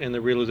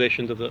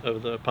realizations of the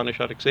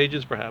Upanishadic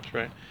sages, perhaps,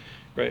 right?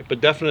 Right.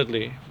 But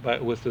definitely,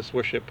 with this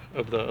worship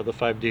of the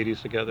five deities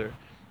together,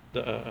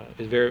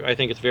 is very. I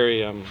think it's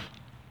very.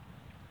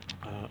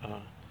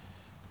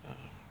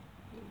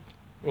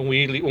 When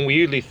we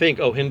usually think,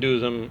 oh,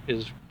 Hinduism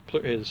is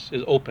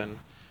open,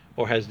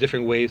 or has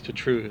different ways to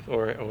truth,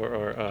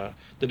 or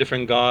the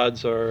different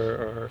gods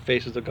or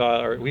faces of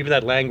God, or even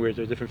that language,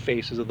 there's different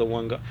faces of the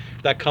one God.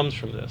 That comes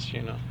from this,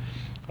 you know.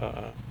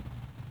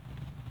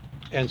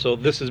 And so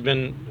this has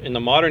been in the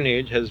modern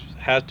age has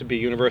had to be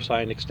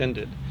universalized and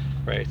extended,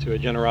 right, to a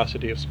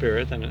generosity of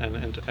spirit and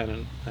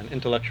an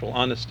intellectual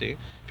honesty.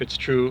 If it's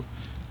true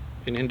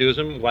in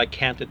Hinduism, why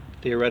can't it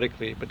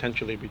theoretically,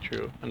 potentially be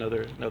true in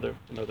other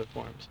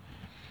forms?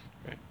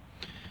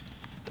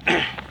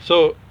 Right.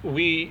 So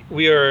we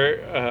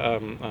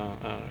are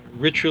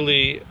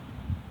ritually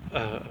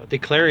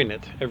declaring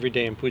it every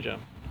day in puja.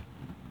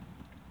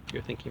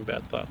 You're thinking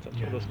bad thoughts. That's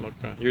what the smoke.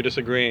 You're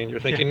disagreeing. You're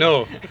thinking,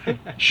 no,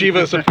 Shiva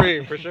is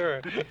supreme for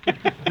sure.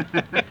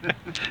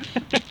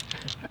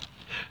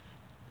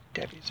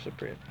 Devi's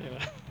supreme. You know.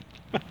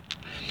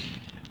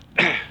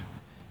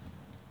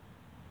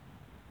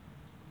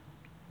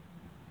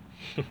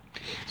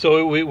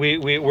 So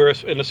we're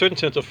in a certain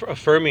sense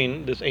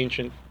affirming this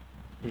ancient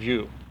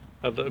view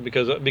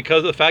because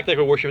the fact that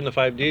we're worshiping the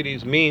five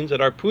deities means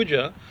that our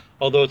puja,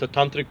 although it's a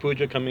tantric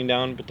puja coming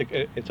down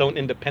its own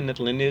independent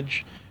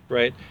lineage,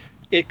 right?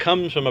 It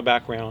comes from a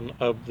background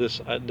of this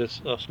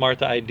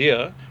smarta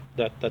idea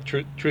that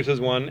truth is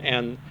one,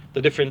 and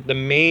the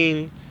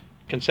main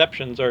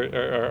conceptions are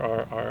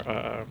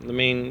the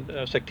main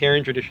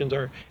sectarian traditions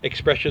are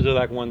expressions of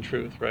that one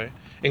truth, right?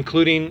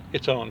 Including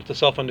its own. It's a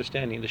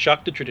self-understanding. The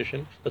Shakta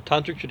tradition, the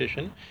Tantric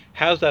tradition,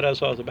 has that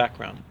as a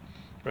background,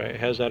 right? It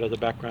has that as a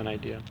background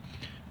idea,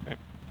 right?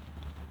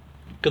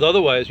 Because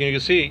otherwise, you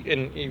see,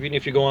 and even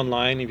if you go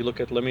online, if you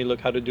look at, let me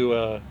look how to do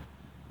a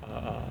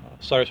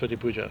Saraswati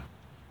Puja,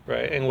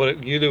 right? And what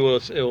it will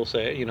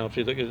say, if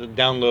you look at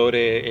download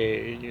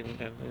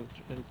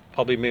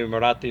probably maybe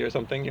Marathi or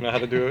something, how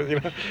to do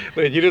it,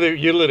 But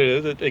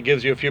it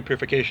gives you a few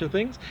purification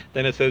things.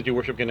 Then it says you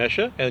worship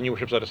Ganesha and then you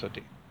worship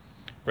Saraswati,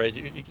 right?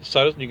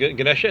 You get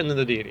Ganesha and then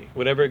the deity.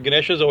 Whatever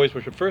Ganesha is always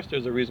worshipped first.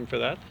 There's a reason for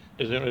that.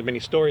 There's many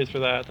stories for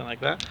that and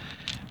like that.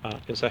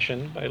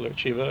 Concession by Lord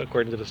Shiva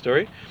according to the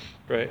story,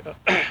 right?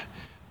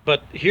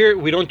 But here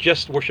we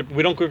don't worship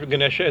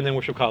Ganesha and then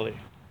worship Kali.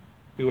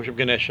 We worship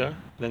Ganesha,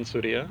 then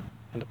Surya,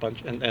 and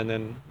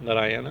then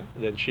Narayana,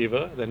 then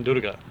Shiva, then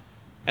Durga,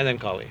 and then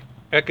Kali.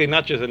 Actually,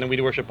 not just, and then we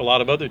worship a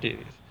lot of other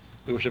deities.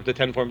 We worship the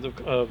 10 forms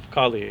of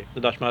Kali,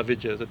 the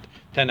Dashmavidyas, the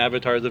 10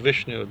 avatars of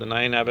Vishnu, the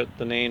 9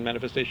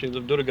 manifestations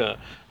of Durga,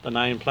 the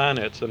 9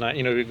 planets,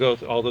 we go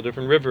through all the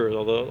different rivers,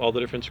 all the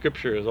different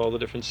scriptures, all the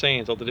different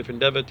saints, all the different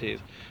devotees,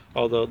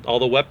 all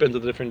the weapons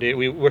of the different deities.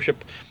 We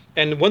worship,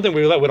 and one thing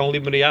we don't leave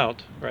anybody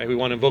out, right? We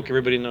want to invoke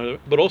everybody,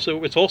 but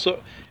also it's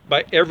also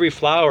by every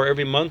flower,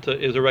 every mantra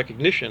is a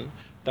recognition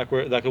that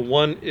the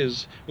one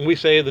is. When we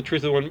say the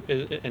truth of the one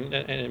and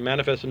it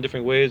manifests in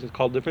different ways, it's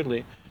called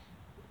differently.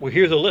 Well,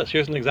 here's a list.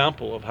 Here's an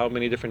example of how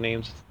many different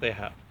names they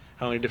have,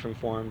 how many different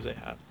forms they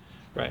have,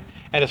 right?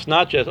 And it's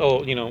not just,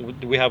 oh,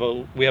 we have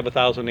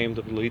 1,000 names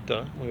of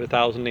Lalita, we have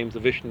 1,000 names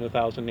of Vishnu,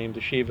 1,000 names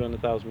of Shiva, and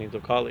 1,000 names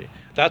of Kali.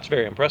 That's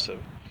very impressive,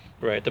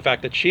 right? The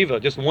fact that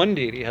Shiva, just one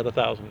deity, has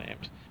 1,000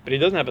 names, but he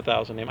doesn't have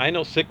 1,000 names. I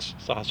know 6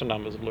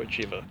 Sahasranamas of Lord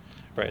Shiva,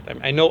 right?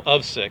 I know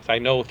of 6. I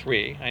know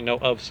 3. I know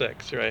of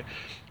 6, right?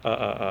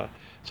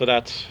 So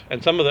that's,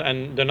 and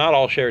they're not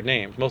all shared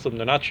names. Most of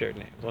them are not shared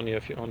names.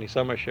 Only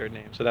some are shared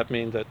names. So that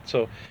means that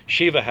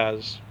Shiva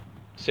has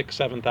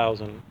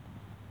 6,000-7,000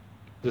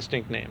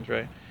 distinct names,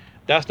 right?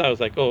 That's not, it's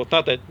like, oh, it's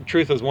not that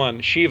truth is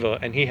one Shiva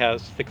and he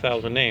has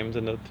 6,000 names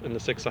in the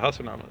 6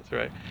 Sahasranamas,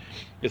 right?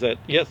 Is that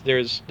yes,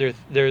 there's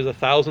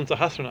 1,000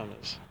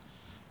 Sahasranamas,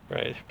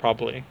 right?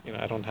 Probably,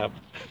 I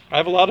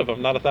have a lot of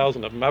them, not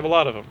 1,000 of them. I have a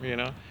lot of them,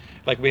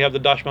 Like we have the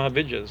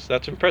Dashmahavidyas.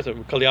 That's impressive.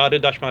 Kalyada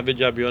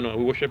Dashmahavidya Abhyona.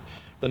 We worship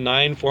the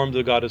 9 forms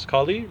of goddess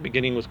Kali.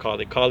 Beginning was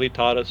Kali. Kali,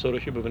 Tara,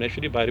 Soroshi,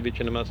 Bhuvaneshwari, Bhairavi,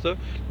 Chinnamasta,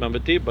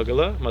 Mamvati,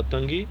 Bagala,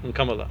 Matangi, and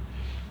Kamala.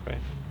 Right?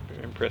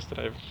 Very impressed that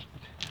I've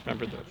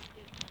remembered those.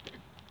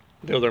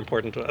 Those are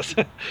important to us.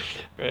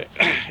 Right?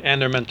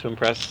 And they're meant to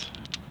impress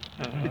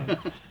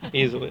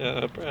easily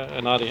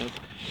an audience.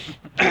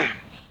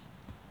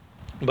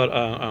 But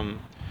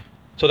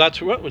so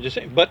that's what we're just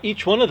saying. But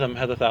each one of them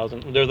has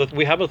 1,000.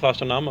 We have a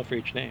Sahasranama for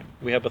each name.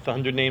 We have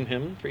 100 name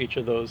hymn for each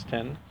of those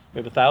 10. We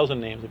have 1,000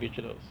 names of each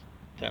of those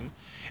 10.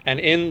 And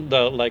in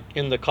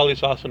the Kali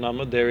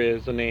Sahasranama, there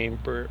is a name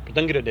for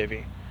Pratangita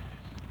Devi.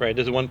 Right?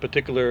 There's one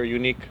particular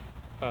unique,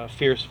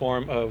 fierce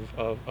form of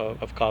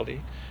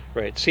Kali.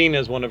 Right? Seen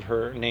as one of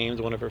her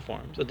names, one of her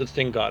forms, a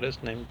distinct goddess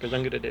named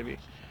Pratangita Devi.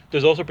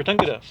 There's also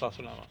Pratangita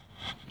Sahasranama.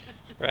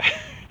 Right?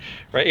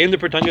 Right? In the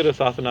Pratangita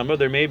Sahasranama,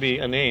 there may be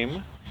a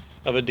name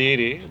of a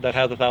deity that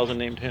has 1,000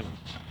 named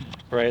hymns,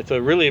 right? So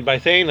really, by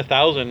saying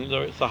 1,000,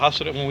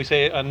 Sahasra, when we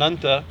say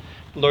Ananta,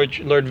 the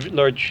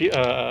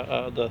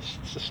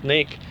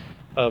snake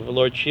of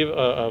Lord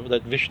Shiva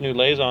that Vishnu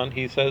lays on,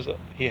 he says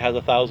he has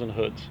 1,000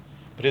 hoods,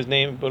 but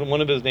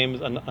one of his names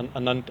is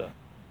Ananta,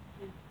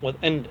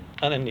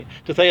 unending.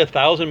 To say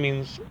 1,000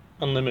 means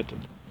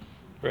unlimited,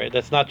 right?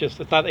 It's not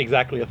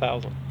exactly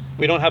 1,000.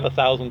 We don't have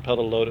 1,000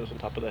 petal lotus on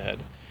top of the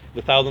head.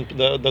 The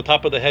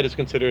top of the head is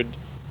considered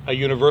a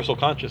universal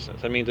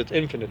consciousness. That means it's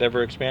infinite,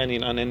 ever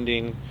expanding,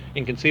 unending,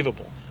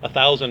 inconceivable.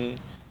 1,000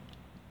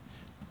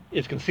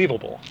 is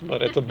conceivable,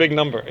 but it's a big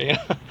number.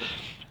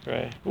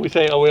 Right? We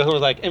say, it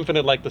was like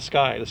infinite, like the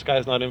sky. The sky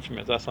is not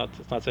infinite. It's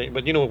not saying,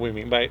 but you know what we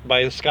mean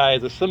by the sky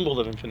is a symbol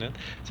of infinite.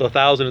 So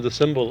 1,000 is a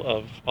symbol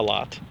of a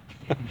lot.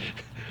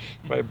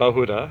 Right?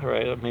 Bahuda,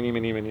 right? Many,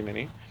 many, many,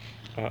 many.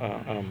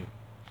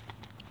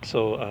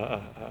 So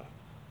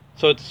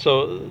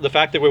the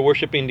fact that we're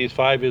worshiping these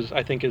 5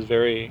 I think is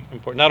very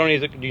important. Not only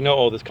is it,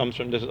 this comes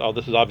from this is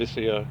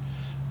obviously a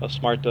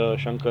Smarta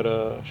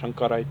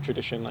Shankarite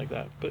tradition like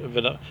that, but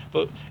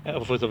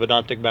with a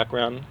Vedantic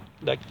background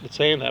that's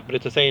saying that, but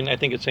it's saying, I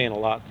think it's saying a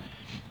lot,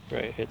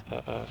 right?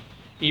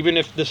 Even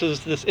if this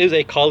is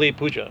a Kali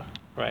puja,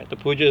 right? The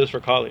puja is for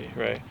Kali,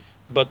 right?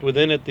 But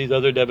within it, these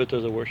other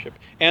devatas are worship,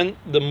 and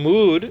the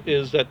mood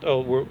is that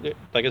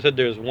like I said,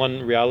 there's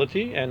one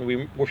reality, and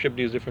we worship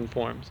these different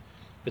forms.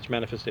 Its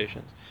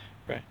manifestations,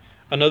 right?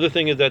 Another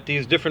thing is that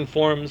these different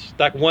forms,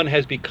 that one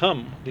has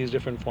become these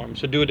different forms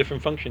to do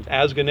different functions.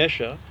 As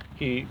Ganesha,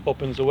 he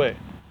opens the way.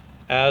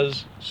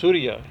 As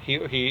Surya, he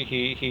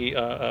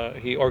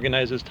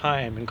organizes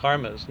time and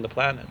karmas and the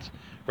planets,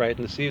 right,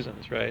 and the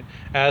seasons, right?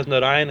 As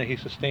Narayana, he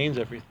sustains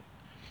everything,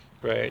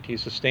 right?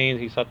 He's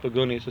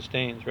Sattva-guna, he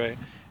sustains, right?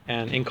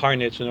 And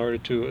incarnates in order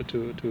to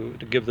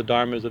give the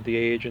dharmas of the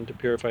age and to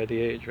purify the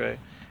age, right?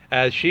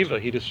 As Shiva,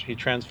 he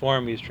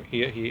transforms,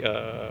 he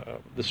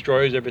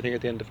destroys everything at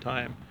the end of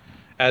time.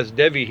 As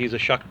Devi, he's a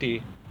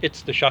Shakti.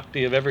 It's the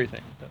Shakti of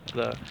everything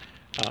that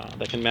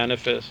can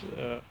manifest,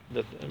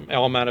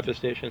 all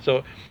manifestation.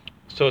 So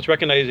it's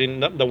recognizing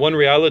the one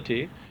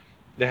reality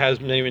that has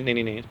many,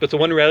 many names, but it's the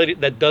one reality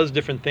that does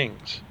different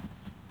things,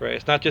 right?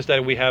 It's not just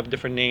that we have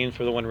different names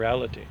for the one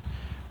reality.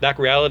 That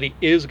reality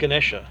is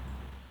Ganesha.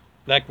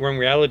 That one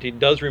reality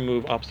does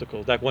remove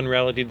obstacles. That one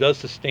reality does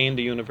sustain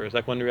the universe.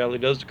 That one reality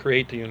does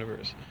create the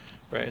universe,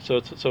 right?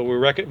 So we're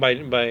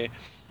by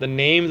the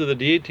names of the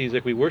deities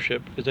that we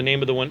worship is the name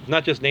of the one.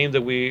 Not just names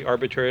that we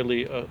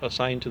arbitrarily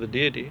assign to the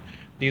deity.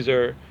 These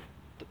are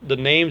the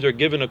names are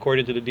given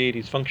according to the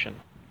deity's function,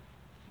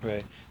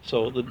 right?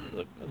 So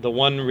the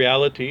one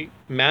reality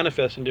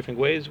manifests in different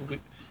ways.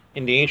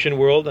 In the ancient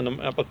world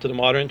and up to the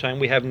modern time,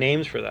 we have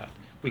names for that.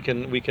 We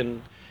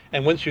can.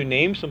 And once you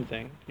name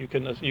something, you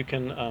can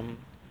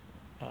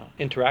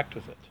interact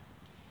with it,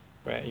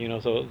 right?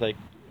 So like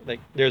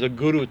there's a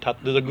guru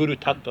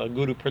tattva, a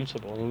guru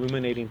principle, an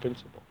illuminating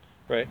principle,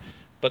 right?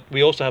 But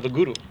we also have a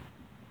guru,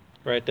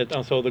 right?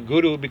 So the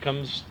guru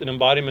becomes an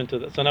embodiment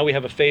of that. So now we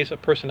have a face, a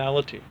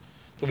personality,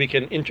 so we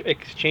can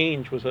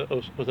exchange with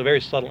a very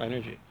subtle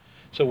energy.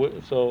 Some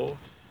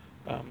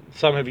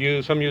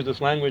use this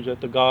language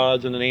that the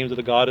gods and the names of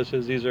the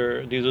goddesses, these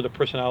are the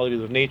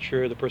personalities of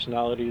nature, the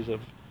personalities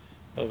of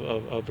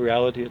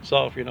reality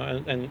itself,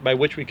 and by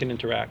which we can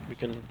interact. We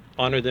can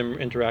honor them,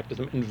 interact with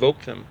them,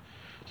 invoke them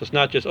So it's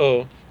not just,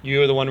 oh,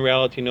 you're the one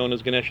reality known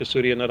as Ganesha,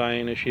 Surya,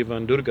 Narayana, Shiva,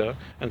 and Durga,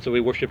 and so we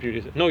worship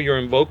you. No, you're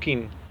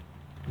invoking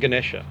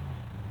Ganesha.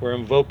 We're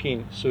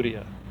invoking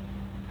Surya.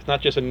 It's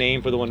not just a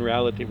name for the one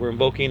reality. We're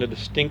invoking a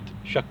distinct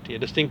Shakti, a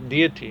distinct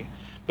deity.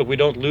 But we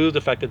don't lose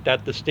the fact that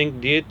that distinct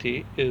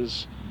deity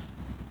is,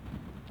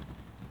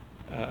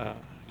 I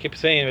keep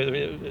saying,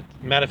 a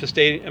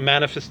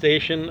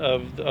manifestation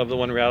of the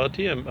one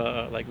reality,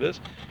 like this.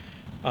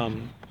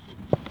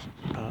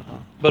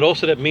 But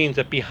also that means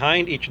that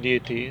behind each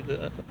deity,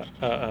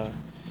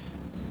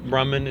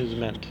 Brahman is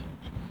meant,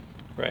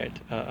 right?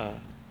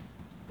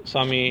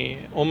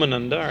 Swami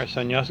Omananda, our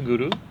sannyas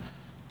guru,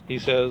 he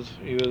says,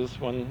 he was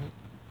one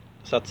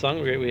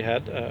satsang we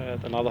had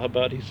at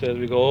Allahabad. He says,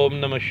 we go Om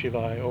Namah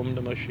Shivaya, Om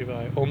Namah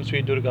Shivaya, Om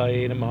Sri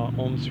Durgaye Namaha,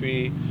 Om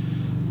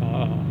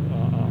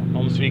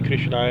Sri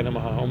Krishnaya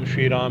Namaha, Om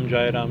Sri Ram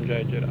Jai Ram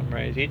Jai Jai Ram,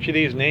 right? Each of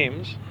these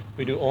names,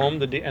 we do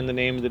Om and the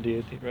name of the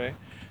deity, right?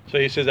 So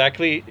he says,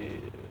 actually,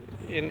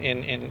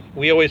 in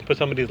we always put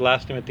somebody's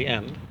last name at the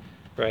end,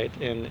 right?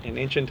 In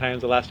ancient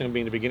times, the last name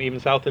being the beginning. Even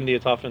South India,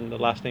 it's often the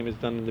last name is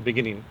done in the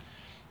beginning.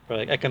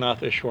 Right? Like Ekanath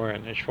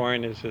Ishwaran.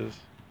 Ishwaran is his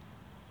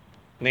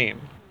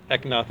name.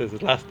 Ekanath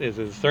is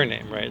his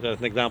surname, right? That's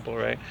an example,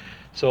 right?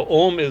 So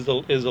Om is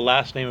the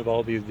last name of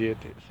all these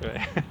deities,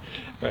 right?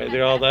 Right?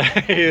 They're all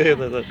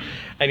the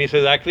and he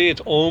says actually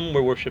it's Om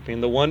we're worshiping,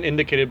 the one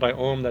indicated by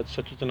Om, that's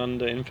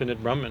Satchitananda,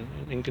 infinite Brahman,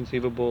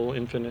 inconceivable,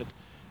 infinite,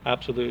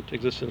 absolute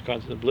existence,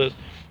 constant bliss.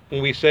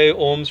 When we say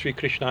Om Sri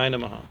Krishnaya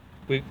Namaha,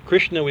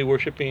 Krishna we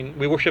worship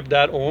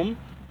that Om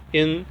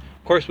in,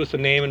 of course, with the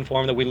name and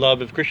form that we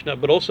love of Krishna,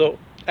 but also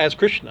as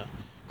Krishna.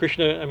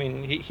 Krishna, I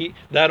mean, he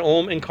that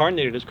Om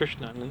incarnated as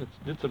Krishna. I mean, it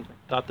did something.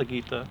 Tata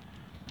Gita,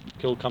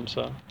 killed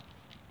Kamsa,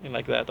 and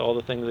like that. All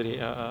the things that he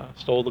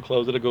stole the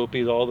clothes of the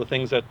gopis, all the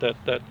things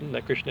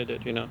that Krishna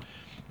did, you know.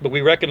 But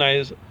we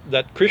recognize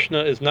that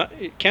Krishna is not.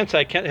 Have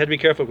to be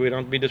careful. We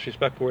don't be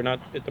disrespectful. We're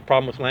not. It's the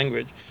problem with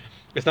language.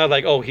 It's not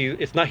like, oh,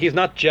 he's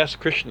not just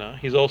Krishna.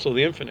 He's also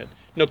the infinite.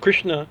 No,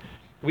 Krishna,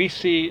 we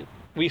see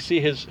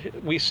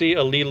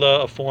a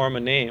lila, a form, a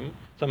name,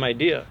 some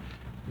idea,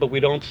 but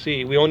we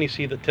only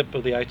see the tip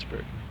of the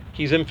iceberg.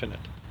 He's infinite,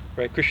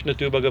 right? Krishna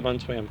tu Bhagavan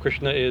Swayam.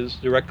 Krishna is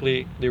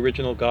directly the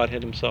original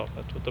Godhead himself.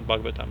 That's what the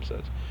Bhagavatam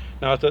says.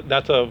 Now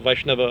that's a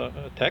Vaishnava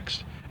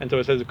text, and so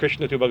it says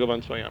Krishna tu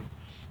Bhagavan Swayam,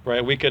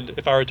 right? We could,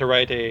 if I were to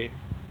write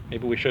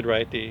maybe we should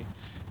write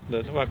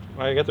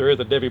I guess there is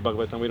a Devi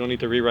Bhagavatam. We don't need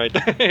to rewrite.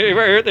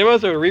 There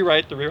was a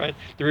rewritten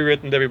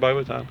Devi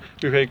Bhagavatam.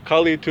 We say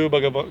Kali tu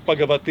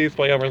Bhagavati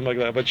Swayam or something like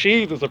that. But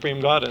she's the supreme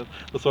goddess,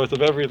 the source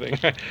of everything,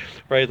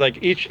 right? Like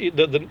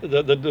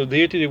the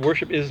deity we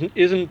worship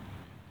isn't.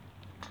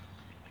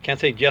 I can't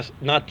say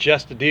not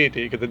just the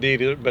deity, because the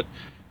deity, but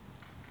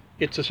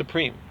it's the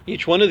supreme.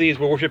 Each one of these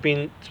we're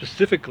worshiping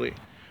specifically,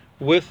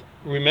 with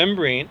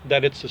remembering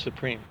that it's the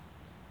supreme.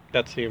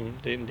 That's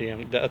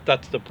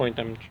that's the point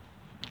I'm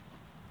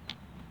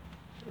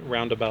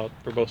roundabout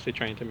verbosely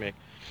trying to make,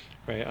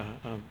 right?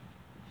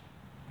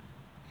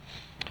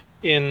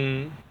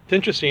 It's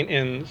interesting,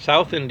 in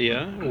South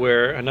India,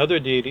 where another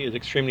deity is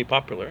extremely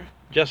popular,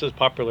 just as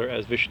popular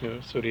as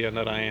Vishnu, Surya,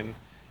 Narayan,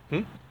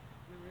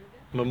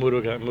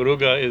 Muruga.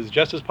 Muruga is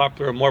just as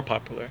popular or more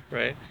popular,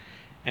 right?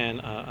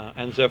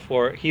 And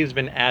therefore he's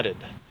been added.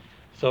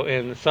 So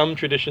in some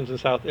traditions in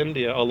South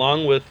India,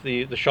 along with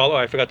the shala,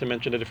 I forgot to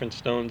mention the different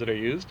stones that are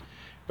used,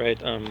 right?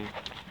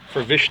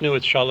 For Vishnu,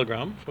 it's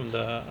shalagram from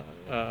the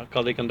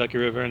Kali Gandaki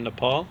River in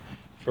Nepal.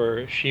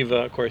 For Shiva,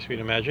 of course, we'd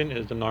imagine,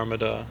 is the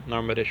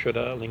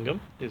Narmadeshwara lingam,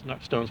 these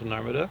stones from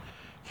Narmada.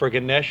 For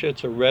Ganesha,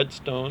 it's a red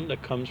stone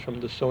that comes from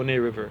the Sone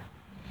River,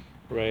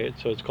 right?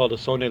 So it's called a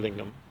Sone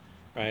lingam,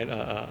 right?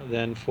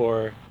 Then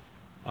for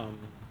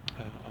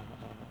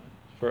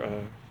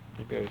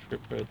maybe I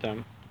should put it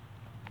down.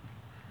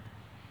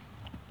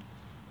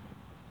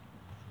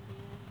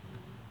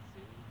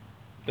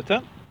 What's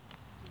that?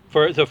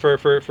 For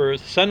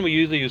sun, we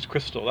usually use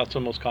crystal. That's the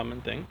most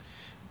common thing.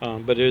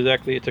 But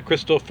it's a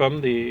crystal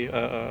from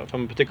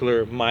a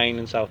particular mine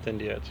in South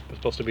India. It's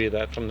supposed to be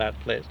that from that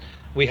place.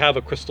 We have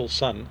a crystal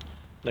sun,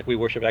 like we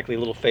worship. Actually, a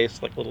little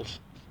face, like little,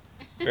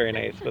 very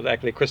nice. But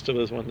actually, a crystal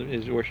is one that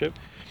is worship.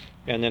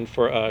 And then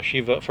for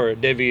Shiva, for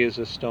Devi is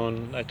a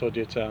stone. I told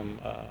you it's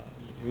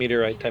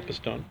meteorite type of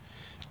stone,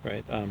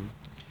 right?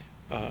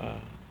 Why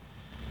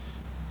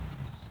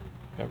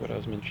I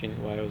was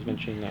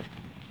mentioning that.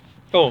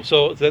 Oh,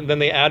 so then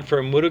they add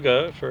for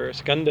Muruga, for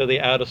Skanda, they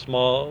add a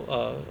small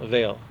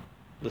veil.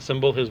 The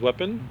symbol, his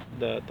weapon,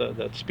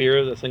 that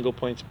spear, the single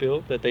point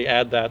spear, that they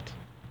add that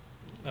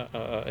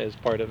as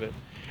part of it.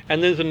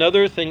 And there's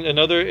another thing, and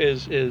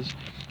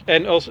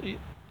also, you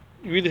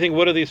really think,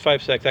 what are these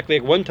five sects? Actually,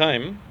 at one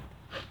time,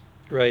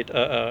 right,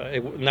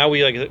 now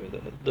we,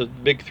 the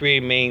big three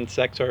main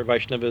sects are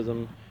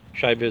Vaishnavism,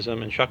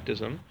 Shaivism, and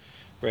Shaktism,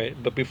 right?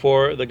 But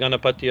before, the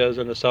Ganapatyas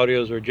and the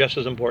Sauryas were just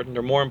as important,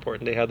 or more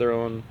important. They had their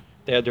own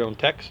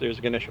texts. There's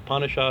Ganesha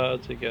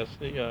Upanishads, I guess,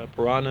 the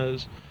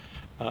Puranas,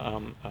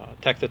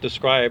 texts that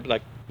describe,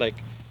 like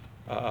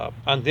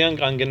On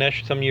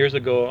Ganesh some years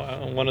ago,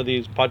 on one of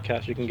these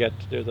podcasts you can get,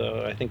 there's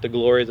I think the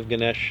glories of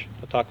Ganesh,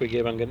 a talk we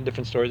gave on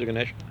different stories of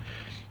Ganesh,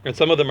 and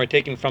some of them are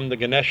taken from the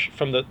Ganesh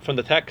from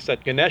the text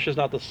that Ganesh is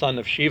not the son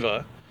of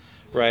Shiva,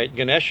 right?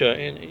 Ganesha,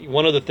 and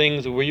one of the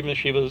things where even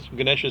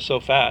Ganesh is so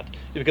fat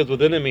is because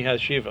within him he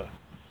has Shiva,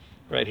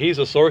 right? He's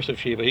the source of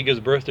Shiva. He gives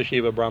birth to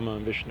Shiva, Brahma,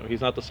 and Vishnu.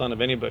 He's not the son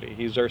of anybody.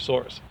 He's their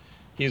source.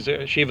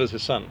 Shiva's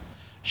his son.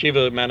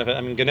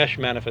 Ganesh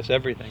manifests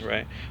everything,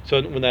 right?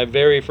 So when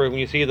when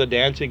you see the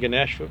dancing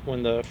Ganesh,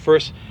 when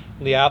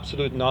the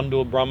absolute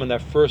non-dual Brahman,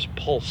 that first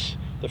pulse,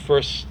 the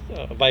first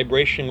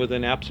vibration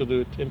within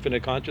absolute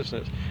infinite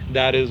consciousness,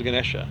 that is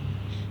Ganesha,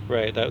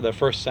 right? The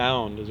first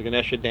sound is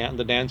Ganesha.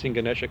 The dancing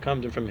Ganesha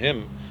comes, and from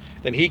him,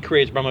 then he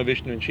creates Brahma,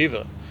 Vishnu, and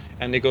Shiva,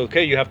 and they go,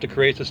 okay, you have to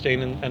create, sustain,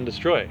 and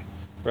destroy,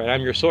 right?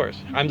 I'm your source.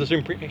 I'm the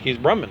supreme. He's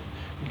Brahman.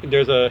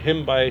 There's a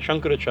hymn by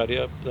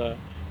Shankaracharya, the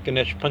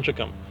Ganesh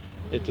Panchakam.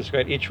 It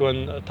describes each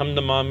one, Tam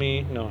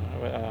Namami,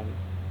 I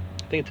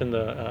think it's in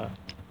the,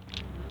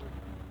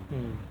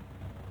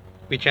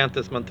 we chant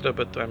this mantra,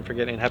 but I'm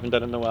forgetting, haven't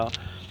done it in a while.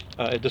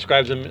 It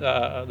describes him,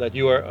 that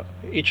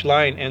each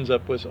line ends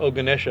up with, O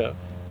Ganesha,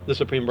 the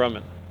Supreme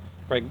Brahman.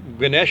 Right?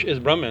 Ganesh is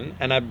Brahman,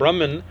 and a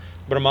Brahman,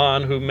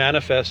 who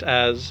manifests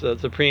as the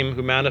Supreme,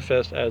 who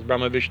manifests as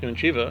Brahma, Vishnu, and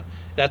Shiva,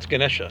 that's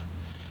Ganesha.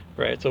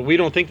 Right? So we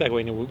don't think that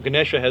way.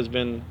 Ganesha has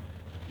been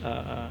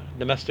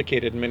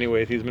domesticated in many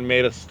ways. He's been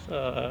made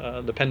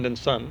a dependent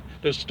son.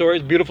 There's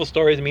stories, beautiful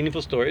stories,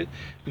 meaningful stories,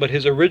 but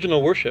his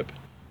original worship,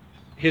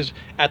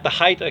 at the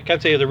height, I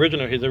can't say his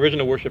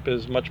original worship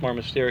is much more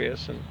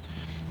mysterious, and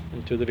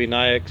to the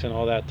Vinayaks and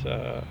all that,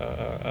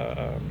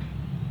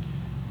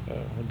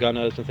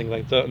 Ganas and things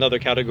like that, another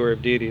category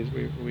of deities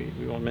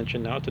we won't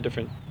mention now. It's a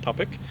different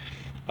topic.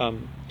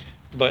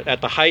 But at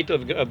the height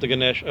of the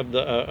Ganesh, of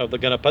the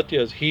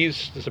Ganapatyas,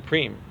 he's the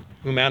supreme,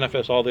 who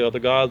manifests all the other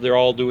gods. They're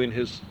all doing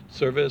his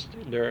service.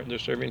 They're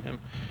serving him,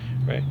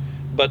 right?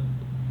 But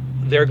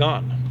they're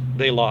gone.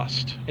 They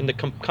lost in the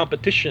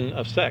competition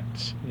of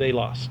sects. They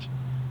lost,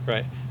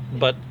 right?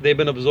 But they've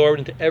been absorbed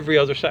into every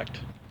other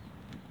sect,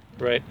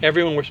 right?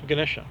 Everyone worships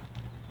Ganesha.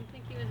 You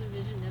think he was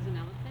envisioned as an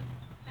elephant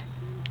back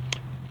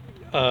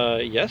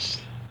then?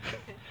 Yes.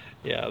 Okay.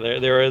 Yeah,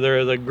 there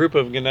is a group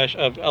of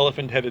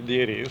elephant-headed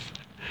deities.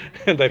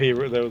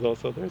 There was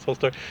also there's whole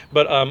story,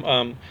 but so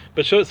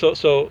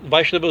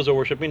Vaishnavas are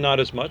worshiping, not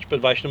as much, but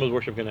Vaishnavas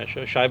worship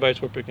Ganesha,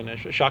 Shaivites worship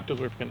Ganesha, Shaktas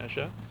worship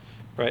Ganesha,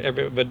 right?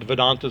 But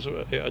Vedantas,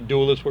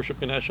 dualists worship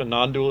Ganesha,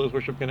 non-dualists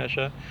worship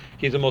Ganesha.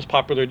 He's the most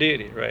popular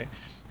deity, right?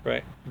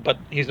 But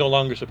he's no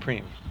longer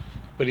supreme,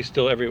 but he's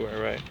still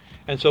everywhere, right?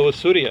 And so with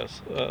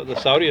Suryas, the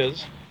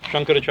Sauryas,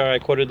 Shankaracharya, I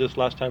quoted this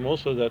last time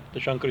also, that the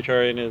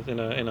Shankaracharya is in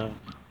a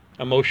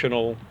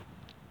emotional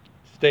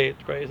state,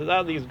 right? He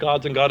says, these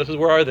gods and goddesses,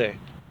 where are they?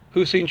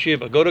 Who's seen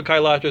Shiva? Go to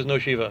Kailash, there's no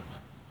Shiva,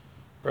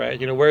 right?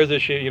 Where is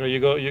this Shiva?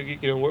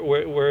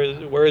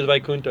 Where is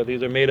Vaikuntha?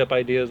 These are made up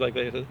ideas like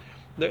that.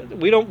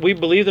 We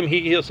believe them.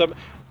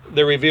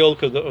 They're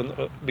revealed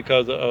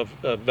because of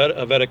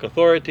Vedic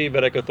authority.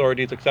 Vedic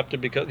authority is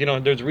accepted because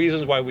there's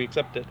reasons why we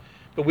accept it,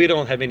 but we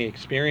don't have any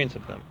experience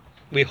of them.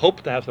 We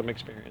hope to have some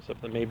experience of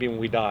them, maybe when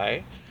we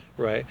die,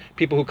 right?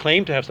 People who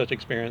claim to have such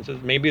experiences,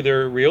 maybe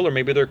they're real, or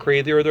maybe they're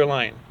crazy, or they're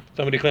lying.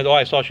 Somebody claims,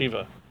 I saw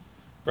Shiva,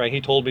 right?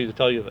 He told me to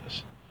tell you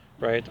this,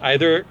 right?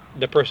 Either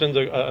the person's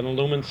an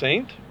illumined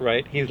saint,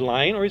 right? He's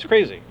lying, or he's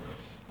crazy.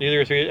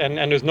 Either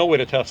and there's no way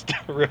to test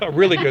a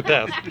really good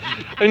test.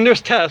 I mean,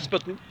 there's tests,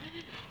 but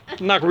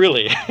not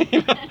really.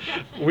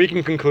 We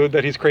can conclude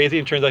that he's crazy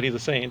and turns out he's a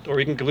saint, or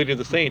we can conclude he's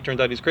a saint, turns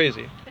out he's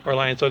crazy or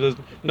lying. So there's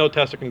no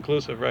tests are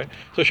conclusive, right?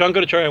 So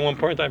Shankaracharya at one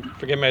point,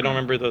 forgive me, I don't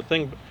remember the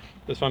thing, but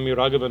the Swami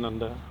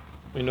Raghavananda,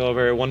 we know a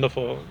very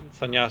wonderful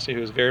sannyasi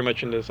who's very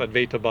much in this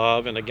Advaita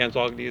Bhav and against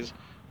all these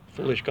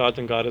foolish gods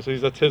and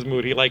goddesses. That's his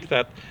mood. He likes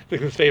that. This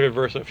is his favorite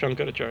verse of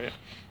Shankaracharya,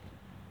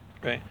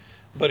 right?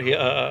 But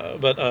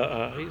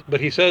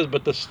he says,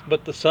 but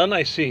the sun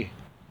I see,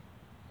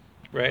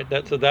 right?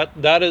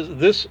 That is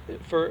this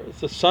for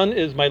the sun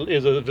is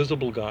a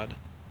visible god.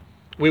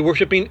 We're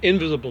worshiping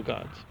invisible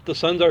gods. The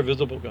sun's our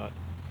visible god,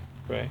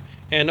 right?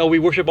 And we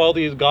worship all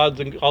these gods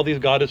and all these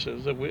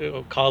goddesses,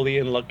 Kali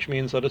and Lakshmi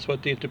and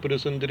Saraswati and Tripura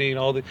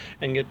Sundari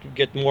and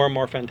get more and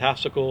more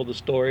fantastical, the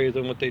stories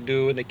and what they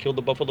do, and they killed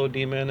the buffalo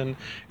demon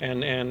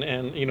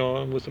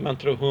and with the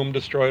mantra Hum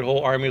destroyed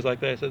whole armies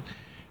like that. I said,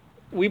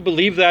 we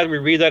believe that, we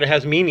read that it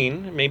has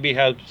meaning, maybe it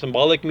has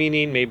symbolic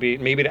meaning, maybe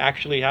it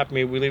actually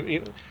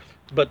happened,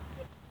 but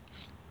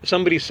if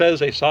somebody says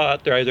they saw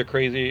it, they're either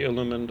crazy,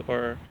 illumined,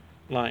 or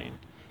lying.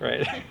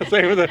 Right.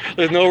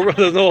 There's no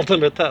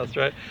ultimate test,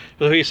 right?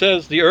 So he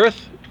says, the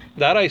earth,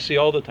 that I see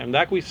all the time,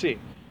 that we see.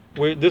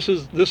 This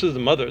is the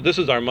mother. This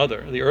is our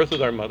mother. The earth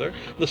is our mother.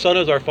 The sun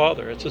is our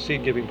father. It's the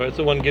seed giving, but it's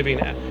the one giving,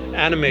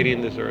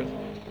 animating this earth.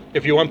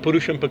 If you want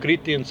Purusham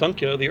Prakriti in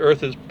Sankhya, the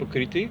earth is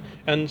Prakriti,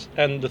 and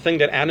the thing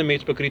that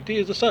animates Prakriti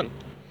is the sun,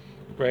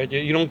 right?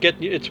 You don't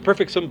get, it's a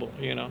perfect symbol,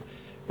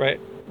 right?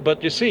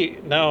 But you see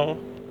now,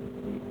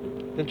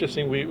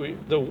 interesting.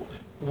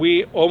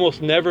 We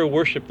almost never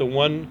worship the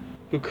one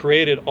who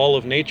created all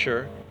of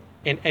nature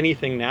in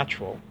anything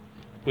natural.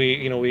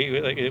 We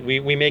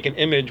make an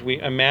image,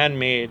 a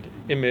man-made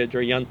image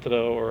or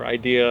yantra or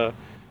idea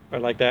or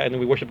like that, and then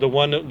we worship the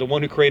one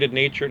who created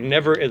nature.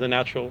 Never is a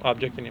natural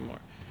object anymore.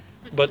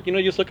 But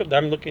you just look at.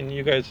 I'm looking.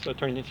 You guys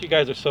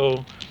are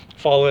so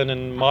fallen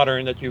and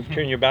modern that you've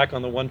turned your back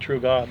on the one true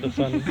God, the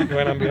sun,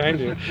 right on behind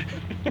you.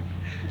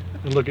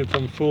 And look at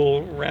some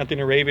fool ranting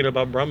and raving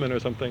about Brahman or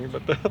something,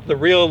 but the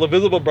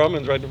visible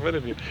Brahman's right in front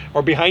of you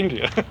or behind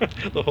you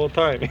the whole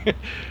time,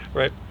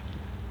 right?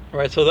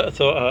 Right.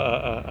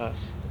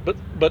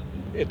 But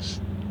it's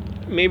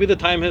maybe the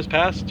time has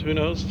passed. Who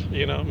knows?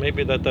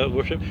 Maybe that the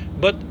worship,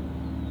 but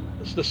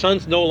the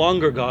sun's no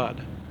longer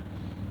God,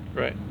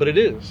 right? But it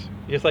is.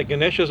 Just like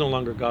Ganesha is no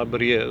longer God,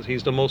 but he is.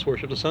 He's the most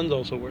worshipped. The sun's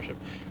also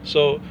worshipped.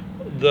 So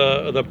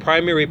the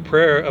primary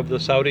prayer of the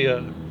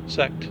Saudiya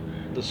sect,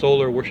 the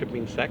solar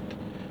worshipping sect,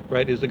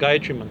 right, is the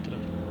Gayatri Mantra,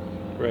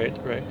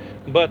 right.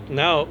 But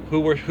now,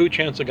 who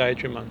chants the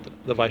Gayatri Mantra?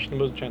 The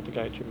Vaishnavas chant the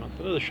Gayatri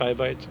Mantra. The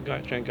Shaivites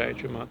chant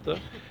Gayatri Mantra.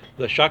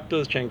 The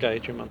Shaktas chant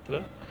Gayatri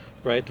Mantra,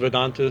 right?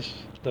 Vedantas,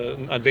 the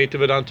Advaita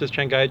Vedantas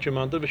chant Gayatri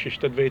Mantra. The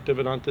Vishishtadvaita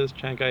Vedantas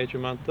chant Gayatri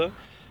Mantra.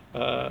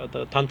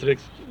 The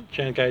Tantrics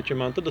chant Gayatri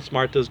Mantra. The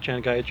Smartas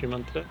chant Gayatri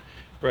Mantra.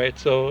 Right,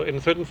 so in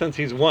a certain sense,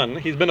 he's one.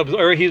 He's been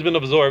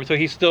absorbed. So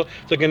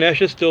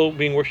Ganesha is still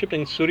being worshipped,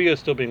 and Surya is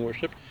still being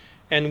worshipped,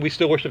 and we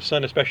still worship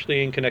sun,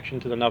 especially in connection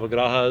to the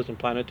Navagrahas and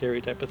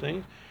planetary type of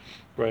things,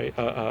 right?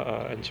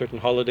 And certain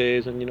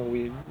holidays, and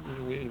we.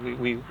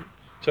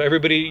 So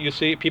everybody, you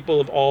see,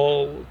 people of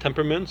all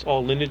temperaments,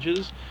 all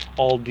lineages,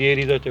 all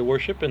deities that they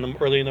worship.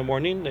 Early in the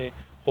morning, they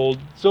hold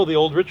still the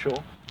old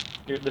ritual.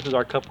 This is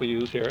our cup we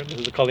use here. This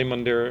is the Kali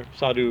Mandir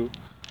Sadhu.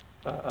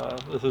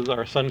 This is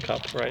our sun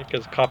cup, right?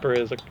 Because copper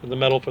is the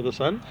metal for the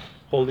sun.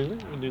 Holding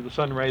it, the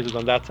sun rises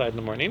on that side in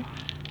the morning.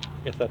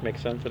 If that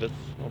makes sense, that it's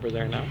over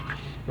there now,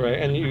 right?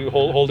 And you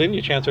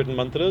you chant certain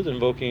mantras,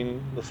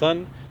 invoking the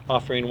sun,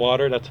 offering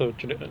water.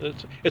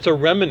 It's a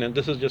remnant.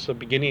 This is just a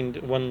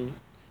beginning.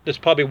 This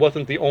probably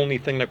wasn't the only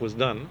thing that was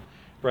done,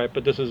 right?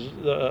 But this is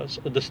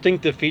a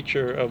distinctive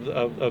feature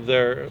of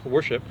their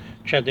worship,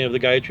 chanting of the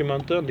Gayatri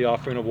Mantra and the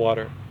offering of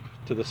water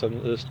to the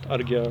sun. This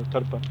Argya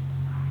Tarpa.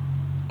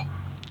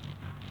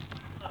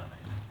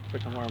 For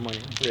tomorrow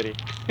morning, ready.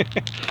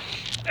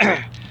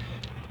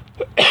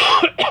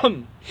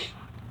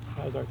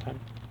 How's our time?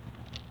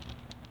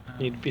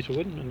 Need a piece of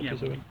wood? And a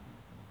piece of wood.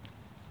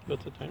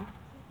 What's the time?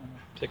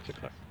 6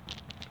 o'clock.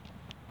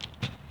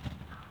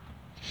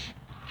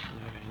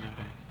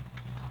 Okay.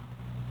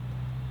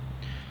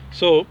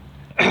 So,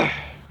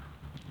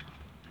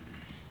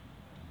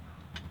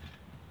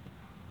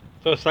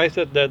 so it's nice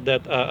that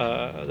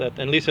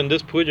at least in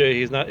this puja,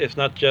 it's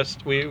not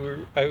just we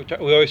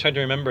always try to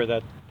remember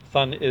that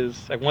sun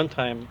is at one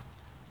time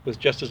was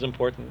just as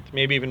important,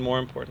 maybe even more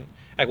important.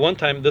 At one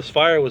time, this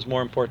fire was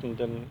more important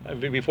than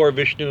before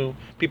Vishnu.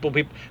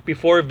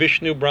 Before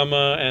Vishnu,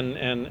 Brahma,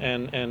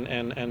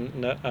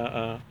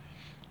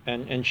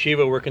 and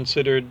Shiva were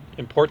considered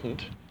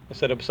important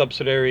instead of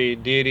subsidiary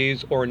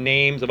deities or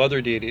names of other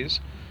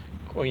deities.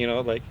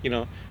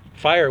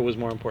 Fire was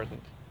more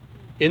important.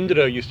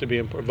 Indra used to be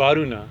important.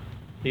 Varuna.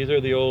 These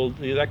are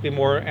actually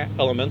more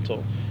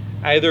elemental.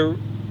 Either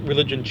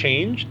religion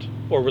changed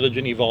or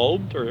religion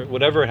evolved or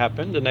whatever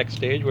happened, the next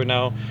stage where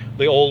now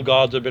the old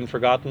gods have been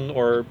forgotten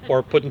or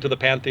put into the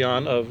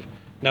pantheon of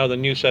now the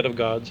new set of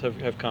gods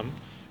have come,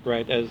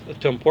 right, as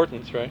to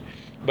importance, right?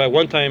 By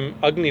one time,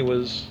 Agni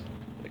was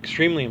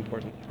extremely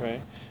important,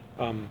 right?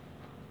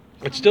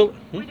 But still...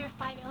 Were there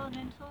 5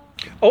 elementals?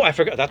 Oh, I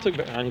forgot.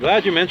 I'm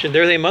glad you mentioned.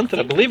 There's a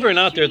mantra. Believe it or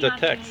not, there's a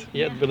text.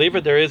 Yeah, believe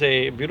it, there is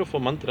a beautiful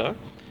mantra.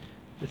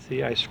 Let's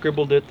see, I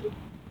scribbled it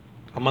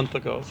a month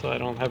ago, so I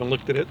haven't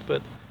looked at it,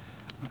 but...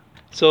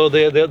 So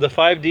the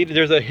 5 deities,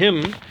 there's a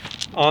hymn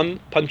on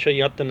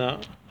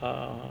Panchayatana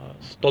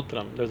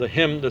Stotram. There's a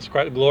hymn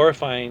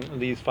glorifying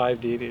these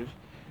 5 deities,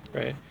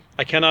 right?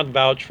 I cannot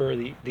vouch for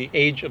the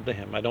age of the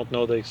hymn. I don't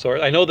know the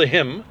source. I know the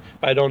hymn,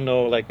 but I don't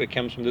know like it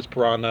comes from this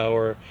Purana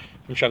or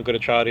from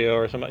Shankaracharya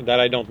or something like that.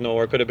 I don't know,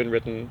 or it could have been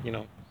written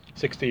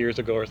 60 years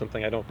ago or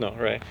something. I don't know,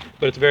 right?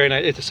 But it's very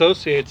nice. It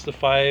associates the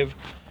 5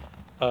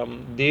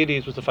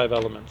 deities with the 5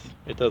 elements.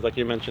 It does, like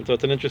you mentioned. So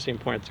it's an interesting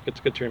point.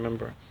 It's good to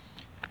remember.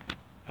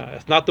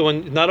 It's not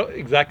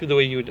exactly the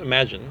way you would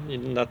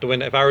imagine. Not the way.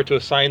 If I were to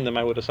assign them,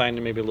 I would assign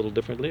them maybe a little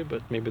differently,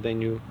 but maybe they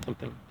knew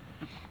something.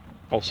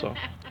 Also,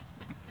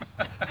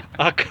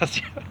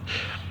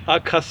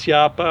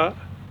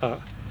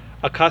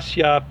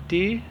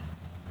 Akasyapti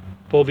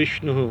po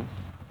Vishnu,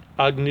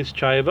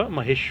 Agnischaiva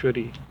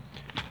Maheshwari.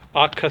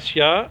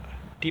 Akasya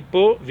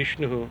tipo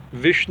Vishnu.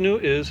 Vishnu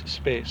is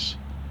space.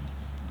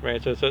 Right,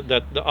 so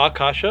that the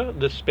Akasha,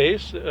 the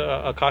space,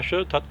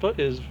 Akasha Tattva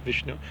is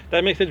Vishnu.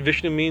 That makes it,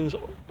 Vishnu means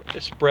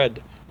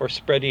spread, or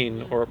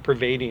spreading, or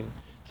pervading.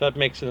 So that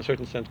makes, in a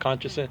certain sense,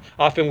 consciousness.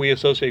 Often we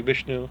associate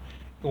Vishnu,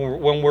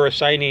 when we're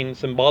assigning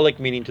symbolic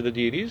meaning to the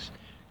deities,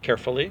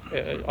 carefully.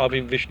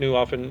 Vishnu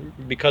often,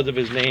 because of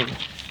his name,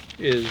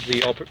 is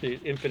the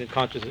infinite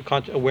consciousness,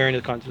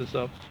 awareness consciousness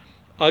of.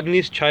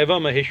 Agnis Chaiva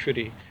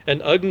Maheshwari.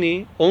 And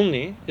Agni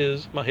only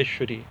is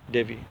Maheshwari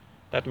Devi.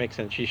 That makes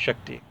sense. She's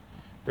Shakti,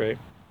 right?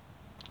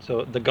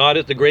 So the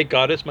goddess, the great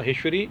goddess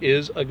Maheshwari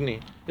is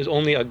Agni, is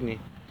only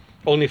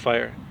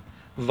fire.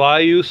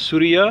 Vayu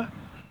Surya,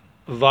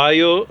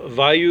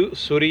 Vayu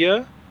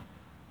Surya,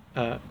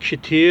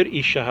 Kshitir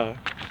Ishaha.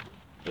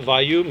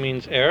 Vayu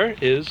means air,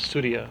 is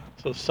Surya.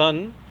 So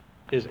sun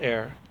is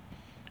air,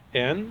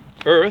 and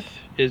earth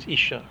is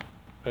Isha.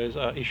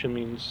 Isha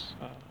means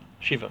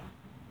Shiva.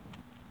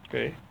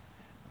 Okay.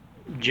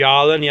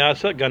 Jala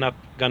Nyasa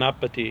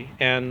Ganapati,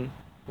 and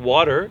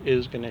water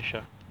is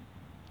Ganesha.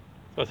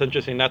 So it's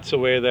interesting. That's the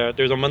way that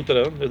there's a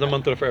mantra. There's a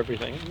mantra for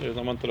everything. There's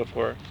a mantra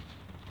for.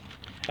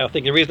 I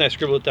think the reason I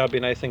scribbled it down would be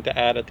a nice thing to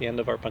add at the end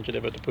of our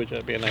Panchadevata Puja.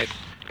 It'd be a nice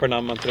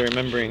pranam mantra,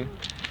 remembering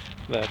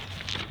that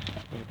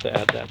we have to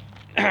add that.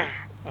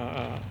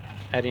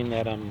 Adding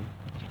that.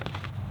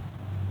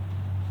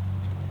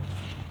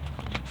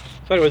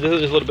 So anyway, this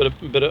is just a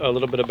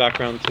little bit of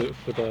background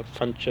for the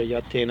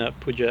Panchayatena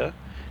Puja,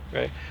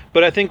 right?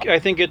 But I think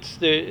it's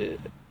the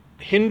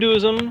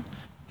Hinduism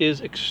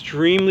is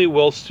extremely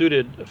well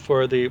suited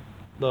for the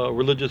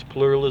religious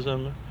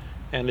pluralism,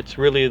 and it's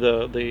really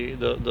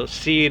the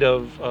seed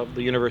of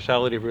the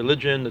universality of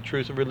religion, the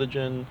truth of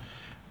religion,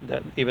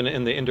 that even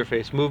in the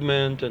interfaith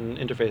movement and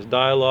interfaith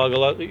dialogue, a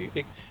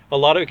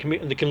lot of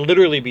it can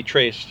literally be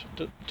traced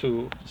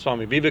to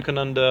Swami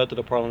Vivekananda, to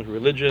the problems of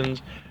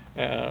religions.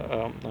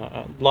 A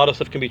lot of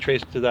stuff can be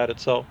traced to that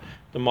itself,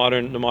 the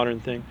modern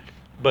thing,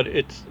 but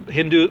it's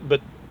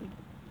But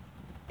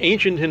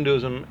ancient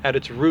Hinduism, at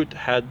its root,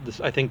 had this.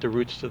 I think the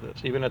roots to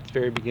this, even at the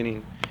very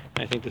beginning.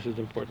 I think this is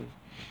important.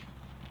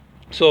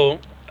 So,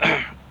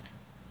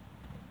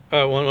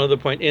 one other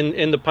point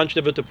in the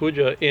Panchadevata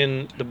Puja,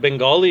 in the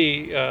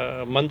Bengali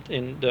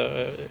in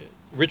the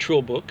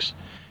ritual books,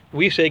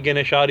 we say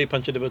Ganeshadi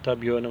Panchadevata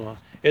Namah.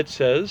 It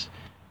says.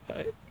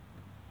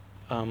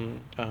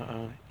 In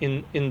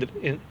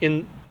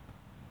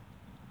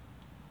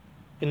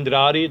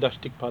Indrari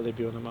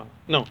Dashtikpalebhyo Namah.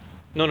 No.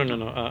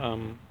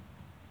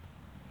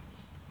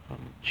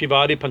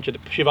 Shivari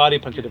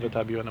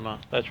Panchadevata Namah.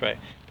 That's right.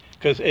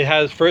 Because it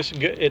has first,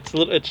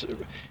 it's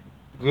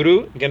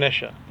Guru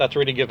Ganesha. That's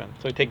already given.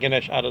 So we take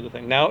Ganesh out of the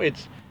thing. Now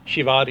it's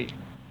Shivari,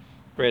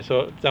 right?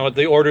 So now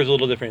the order is a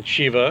little different.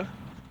 Shiva,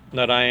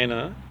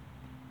 Narayana,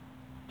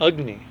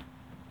 Agni.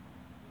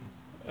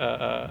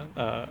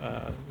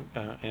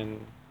 And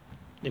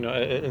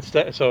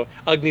instead, so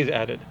Agni is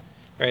added,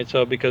 right?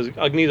 So because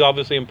Agni is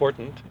obviously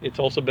important, it's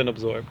also been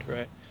absorbed,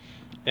 right?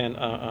 And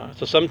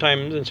so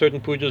sometimes in certain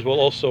pujas we'll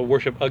also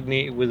worship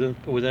Agni within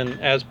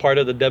as part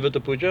of the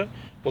Devata Puja.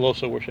 We'll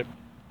also worship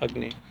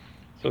Agni.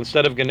 So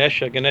instead of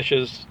Ganesha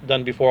is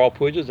done before all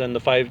pujas, and the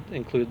 5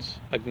 includes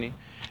Agni.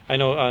 I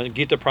know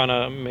Gita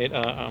Prana made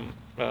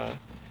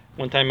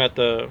one time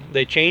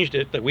they changed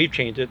it, that we've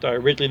changed it.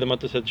 Originally the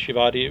mantra said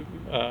Shivari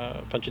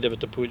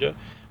Panchadevata Puja,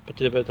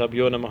 Panchadevata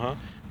Bhyo Namaha,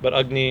 but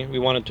Agni we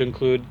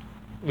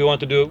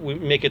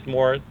make it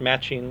more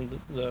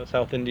matching the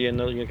South Indian,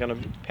 kind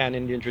of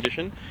pan-Indian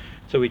tradition.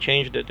 So we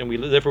changed it, and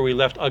therefore we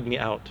left Agni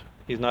out.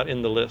 He's not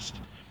in the list,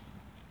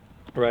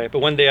 right? But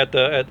one day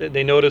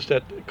they noticed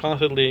that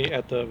constantly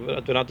at the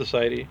Vedanta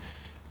Society,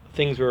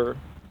 things were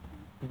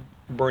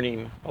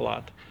burning a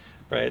lot.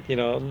 Right,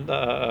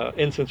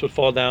 incense would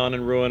fall down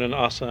and ruin an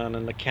asana,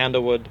 and the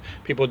candle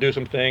people would do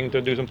something,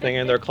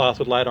 and their cloth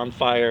would light on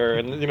fire,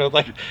 and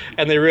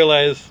and they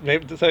realized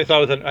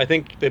I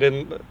think they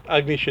didn't.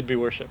 Agni should be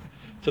worshipped,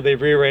 so they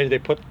rearranged.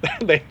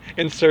 They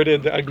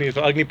inserted the Agni.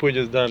 So Agni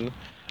Puja is done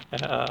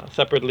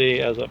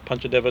separately as a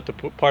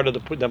Panchadevata part of the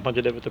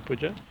Panchadevata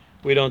Puja.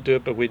 We don't do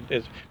it,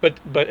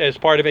 but as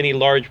part of any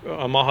large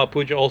Maha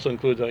Puja also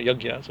includes a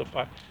Yajna. So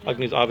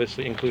Agni is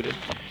obviously included.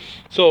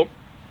 So.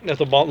 That's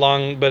a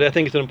long, but I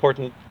think it's an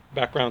important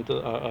background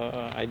to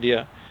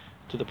idea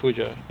to the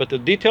puja. But the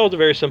details are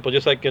very simple.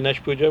 Just like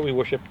Ganesh Puja, we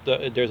worship.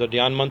 There's a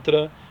Dhyan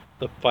mantra,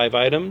 the 5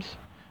 items,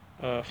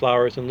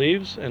 flowers and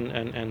leaves,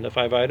 and the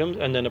 5 items,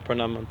 and then a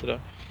pranam mantra.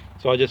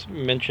 So I'll just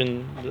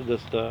mention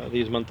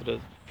these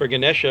mantras. For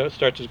Ganesha,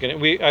 starts as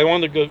Ganesha. I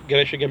wanted to go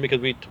Ganesha again because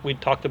we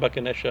talked about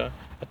Ganesha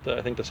at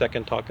I think the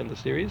second talk in the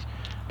series,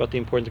 about the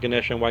importance of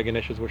Ganesha and why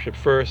Ganesha is worshipped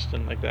first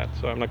and like that.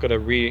 So I'm not going to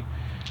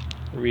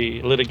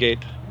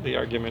re-litigate the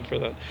argument for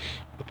that,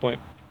 the point.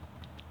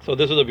 So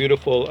this is a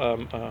beautiful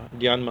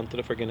Dhyan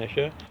mantra for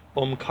Ganesha.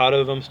 Om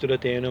Karavam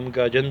Sturatenam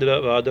Gajendra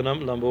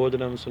Vadanam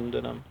Lambodhanam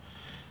Sundaram.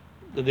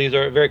 These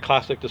are very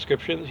classic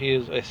descriptions. He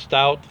is a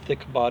stout,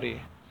 thick body,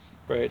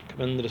 right?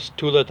 Kamendra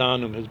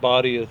Stulatanum. His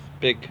body is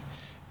big,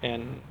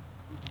 and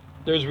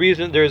there's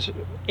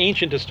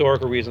ancient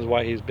historical reasons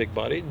why he's big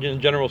bodied. In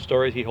general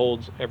stories, he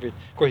holds of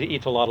course he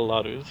eats a lot of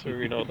ladus, so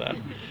we know that.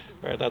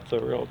 Right, that's the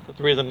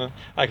reason.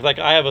 I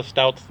have a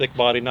stout, thick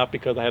body, not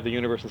because I have the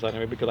universe inside of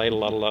me, because I eat a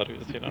lot of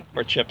ladus,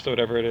 or chips, or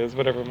whatever it is,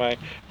 whatever my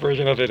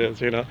version of it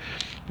is,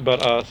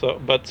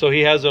 But so he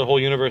has a whole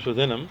universe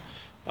within him.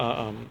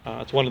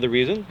 It's one of the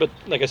reasons. But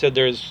like I said,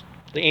 there's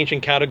the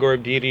ancient category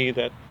of deity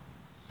that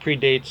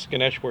predates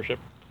Ganesh worship,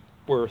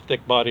 were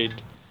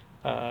thick-bodied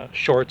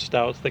short,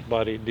 stout,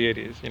 thick-bodied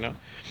deities, you know.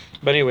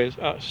 But anyways,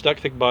 stuck,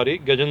 thick body,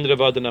 Gajendra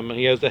Vadanam, and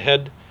he has the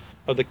head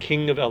of the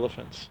king of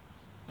elephants.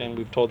 And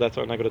we've told that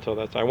story. I'm not going to tell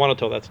that story. I want to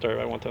tell that story,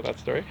 but I won't tell that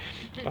story.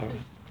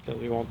 Because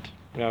we won't.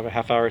 We have a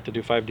half hour to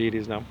do 5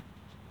 deities now.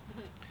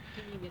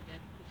 Can you get that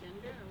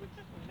Gajendra or which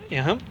story?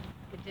 Yeah. Huh?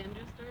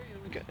 Gajendra story or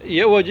which?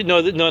 Yeah. Well,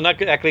 no,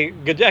 not actually.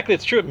 Actually,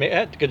 it's true.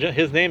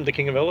 His name, the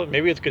king of elephants.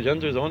 Maybe it's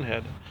Gajendra's own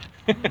head.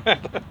 I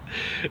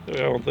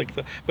don't think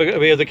so.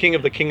 But he has the king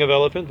of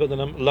elephants, but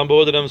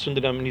Lambodhanam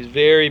Sundaram, and he's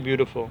very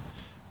beautiful.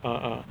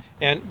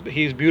 And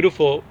he's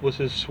beautiful with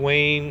his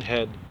swaying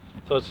head.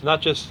 So it's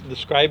not just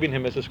describing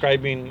him; it's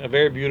describing a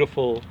very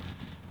beautiful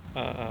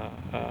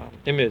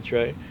image,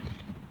 right?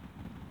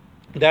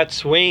 That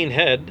swaying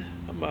head.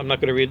 I'm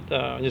not going to read.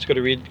 I'm just going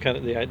to read kind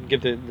of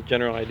give the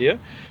general idea.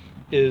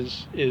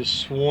 Is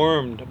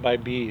swarmed by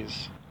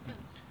bees.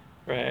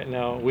 Right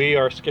now, we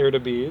are scared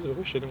of bees.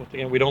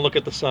 We don't look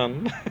at the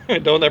sun.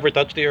 Don't ever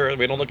touch the earth.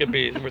 We don't look at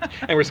bees,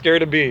 and we're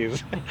scared of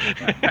bees.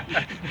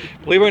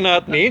 Believe it or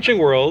not, in the ancient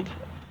world,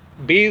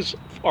 bees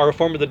are a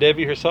form of the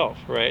Devi herself,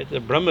 right? The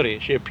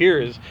Brahmari. She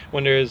appears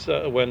when there's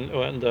when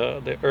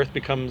the earth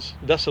becomes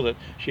desolate.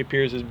 She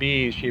appears as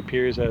bees. She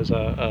appears as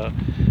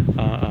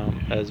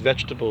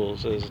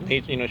vegetables, as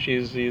nature. You know,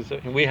 she's these.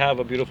 And we have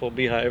a beautiful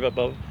beehive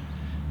above.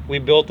 We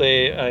built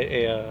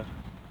we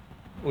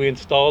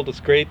installed this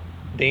great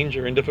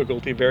danger and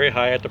difficulty very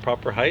high at the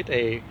proper height,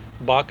 a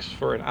box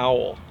for an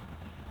owl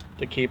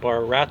to keep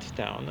our rats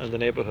down in the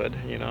neighborhood,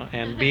 you know,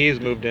 and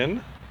bees moved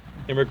in,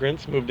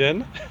 immigrants moved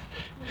in,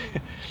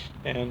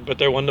 but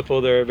they're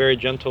wonderful. They're very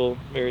gentle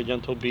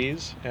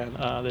bees, and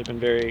they've been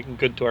very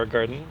good to our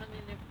garden. I mean,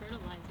 they're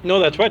fertilizing.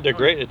 No, that's right. They're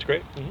great. It's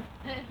great.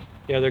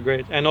 Yeah, they're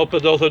great. And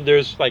also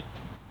there's like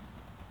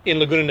in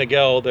Laguna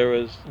Niguel, there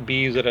was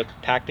bees that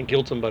attacked and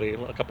killed somebody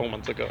a couple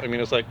months ago. I mean,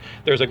 it's like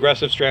there's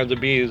aggressive strands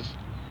of bees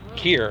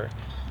here.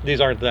 These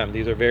aren't them.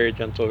 These are very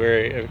gentle,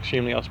 very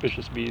extremely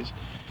auspicious bees.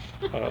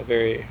 I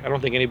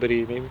don't think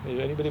anybody. Maybe has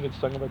anybody been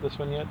stung about this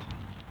one yet?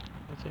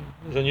 Let's see.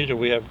 It's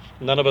unusual.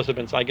 None of us have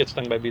been. I get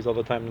stung by bees all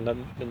the time, and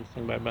none been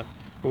stung by men.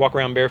 We walk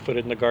around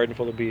barefooted in a garden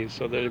full of bees,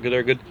 so they're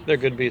good. They're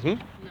good bees.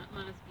 Not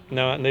honest bees.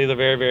 No, and these are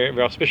very, very,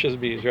 very auspicious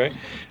bees, right?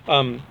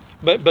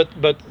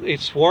 But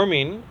it's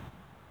swarming.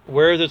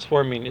 Where is it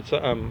swarming? It's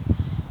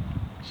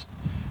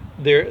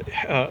they're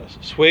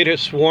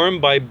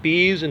swarmed by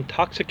bees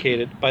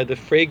intoxicated by the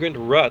fragrant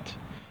rut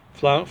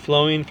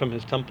flowing from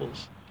his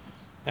temples.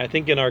 And I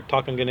think in our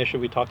talk on Ganesha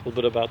we talked a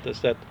little bit about this,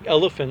 that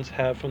elephants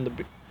have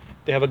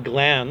they have a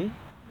gland,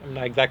 I'm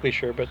not exactly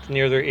sure, but it's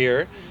near their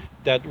ear,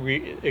 that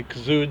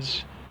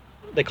exudes,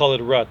 they call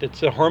it rut.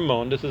 It's a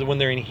hormone. This is when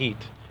they're in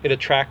heat. It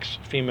attracts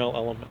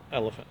female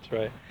elephants,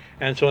 right?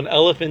 And so an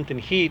elephant in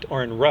heat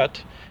or in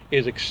rut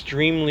is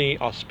extremely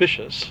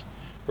auspicious,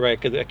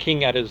 right? Because a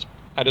king at his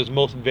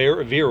most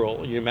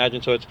virile, you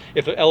imagine. So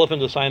if an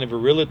elephant is a sign of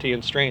virility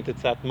and strength,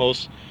 it's that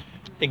most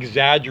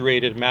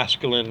exaggerated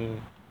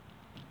masculine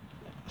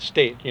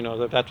state. You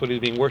know, that's what he's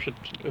being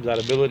worshipped, of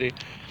that ability,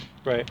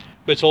 right?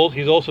 But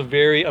he's also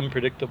very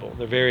unpredictable.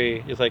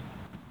 It's like,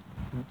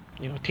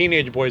 you know,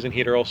 teenage boys in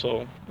heat are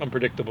also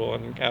unpredictable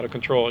and out of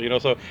control. You know,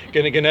 so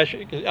Ganesh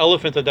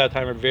elephants at that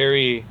time are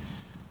very,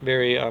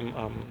 very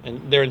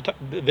and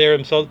they're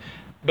themselves,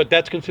 but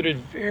that's considered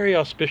very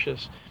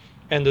auspicious.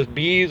 And the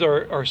bees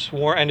are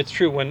swarm, and it's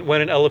true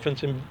when an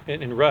elephant's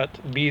in rut,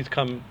 bees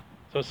come.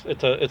 So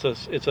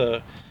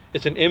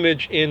it's an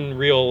image in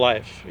real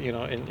life, you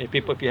know. And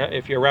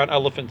if you're around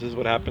elephants, this is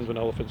what happens when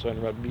elephants are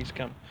in rut. Bees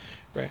come,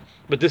 right?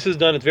 But this is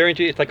done.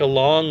 It's like a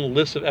long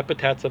list of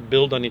epithets that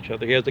build on each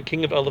other. He has the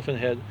king of elephant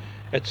head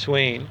at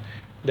Swain,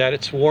 that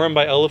it's swarmed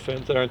by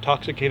elephants that are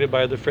intoxicated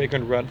by the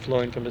fragrant rut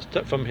flowing from his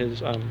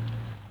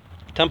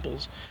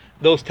temples.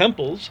 Those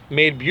temples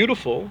made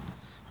beautiful,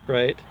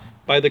 right,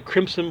 by the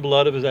crimson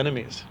blood of his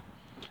enemies.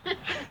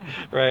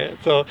 Right,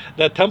 so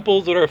the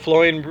temples that are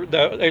flowing,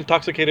 the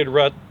intoxicated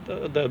rut,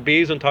 the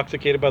bees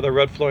intoxicated by the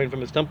rut flowing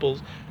from his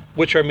temples,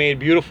 which are made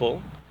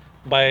beautiful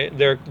by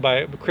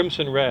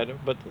crimson red.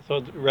 But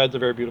so red's a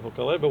very beautiful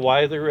color. But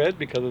why is it red?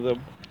 Because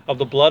of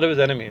the blood of his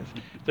enemies.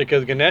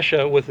 Because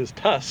Ganesha, with his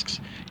tusks,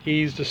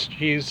 he's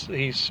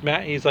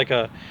like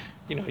a,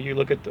 you know, you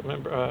look at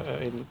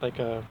in like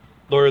a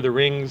Lord of the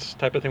Rings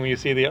type of thing when you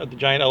see the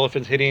giant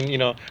elephants hitting, you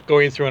know,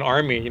 going through an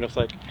army. You know, it's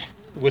like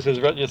with his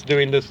just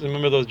doing this.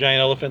 Remember those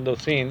giant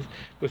those scenes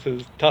with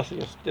his tusks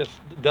just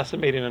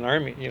decimating an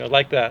army. You know,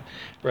 like that,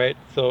 right?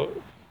 So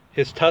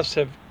his tusks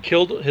have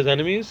killed his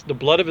enemies. The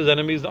blood of his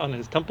enemies on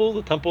his temples.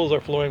 The temples are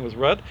flowing with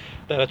rut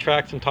that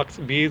attracts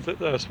bees that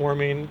are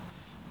swarming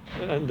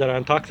and that are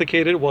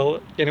intoxicated.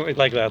 Well, anyway,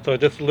 like that. So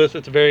this list,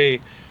 it's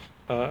very.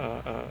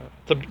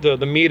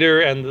 The meter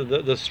and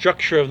the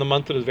structure of the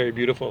mantra is very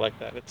beautiful like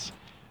that. It's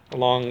a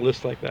long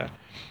list like that.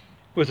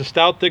 With a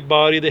stout, thick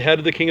body, the head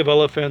of the king of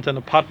elephants, and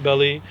a pot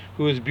belly,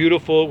 who is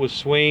beautiful with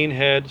swaying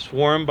head,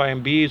 swarmed by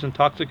bees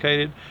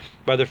intoxicated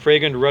by the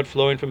fragrant rut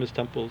flowing from his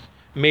temples,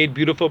 made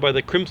beautiful by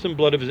the crimson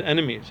blood of his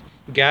enemies,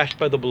 gashed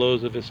by the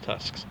blows of his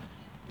tusks.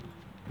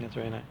 That's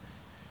very nice.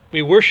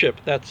 We worship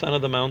that son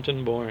of the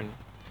mountain born.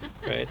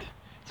 right?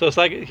 So it's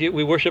like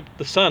we worship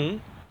the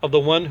son of the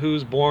one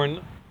who's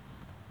born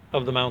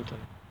of the mountain,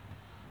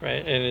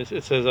 right? And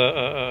it says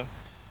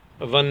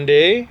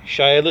Vande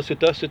Shaila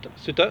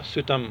Sutta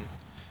Sutam,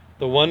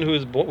 the one who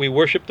is we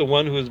worship the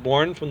one who is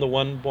born from the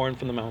one born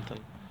from the mountain.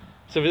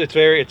 So it's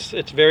very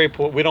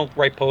we don't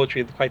write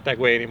poetry quite that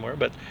way anymore,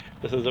 but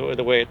this is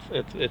the way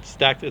it's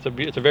stacked. It's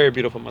a very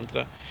beautiful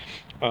mantra.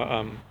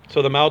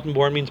 So the mountain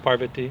born means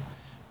Parvati,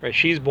 right?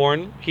 He's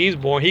born.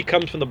 He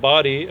comes from the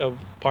body of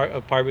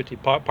Parvati.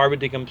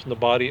 Parvati comes from the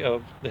body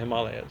of the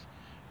Himalayas,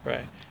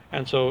 right?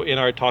 And so in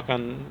our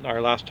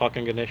last talk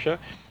on Ganesha,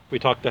 we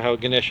talked about how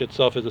Ganesha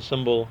itself is a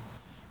symbol.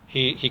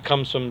 He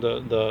comes from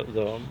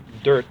the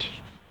dirt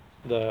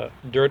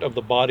of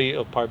the body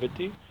of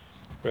Parvati,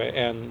 right?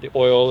 And the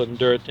oil and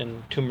dirt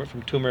and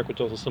from turmeric,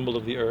 which is a symbol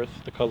of the earth,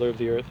 the color of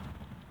the earth.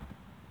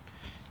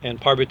 And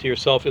Parvati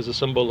herself is a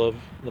symbol of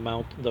the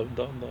mount.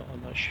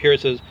 Here it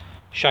says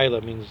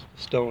Shaila means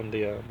stone,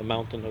 the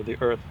mountain of the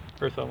earth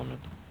element.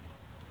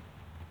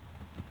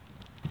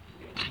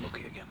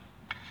 Smoky again.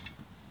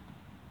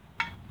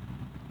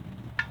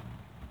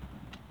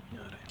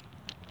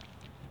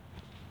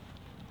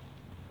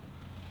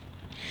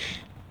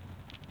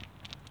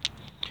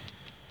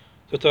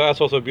 So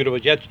that's also beautiful.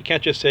 You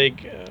can't just say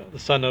the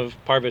son of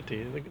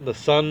Parvati. The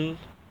son,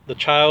 the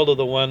child of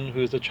the one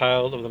who is the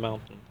child of the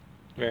mountain.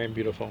 Very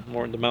beautiful.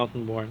 The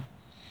mountain born.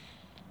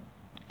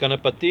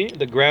 Ganapati,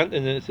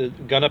 and then it says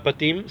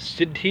Ganapatim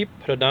Siddhi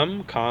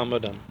Pradam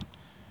Kamadam.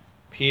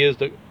 He is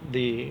the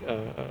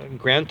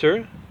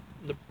granter,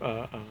 the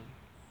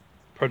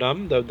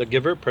Pradam, the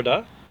giver,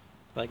 Prada,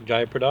 like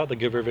Jaya Prada, the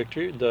giver of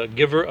victory, the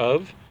giver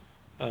of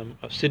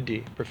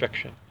Siddhi,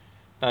 perfection.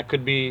 That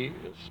could be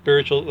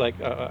spiritual, like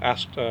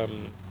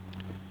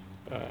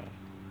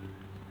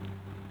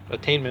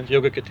attainments,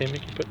 yogic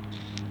attainment. You put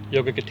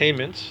yogic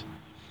attainments,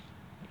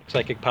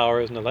 psychic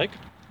powers, and the like.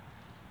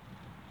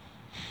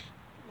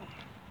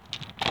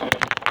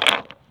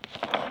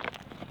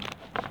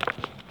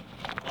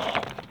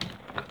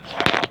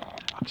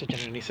 Oxygen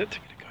underneath it.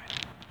 Get it going.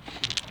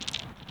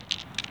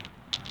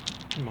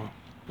 Come on.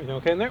 Everything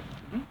okay in there?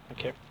 Mm-hmm.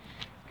 Okay.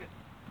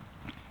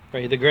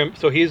 Right, the grim.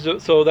 So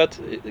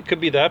it could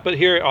be that, but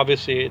here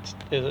obviously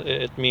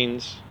it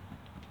means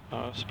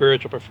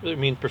spiritual. It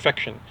means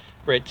perfection,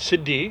 right?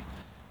 Siddhi.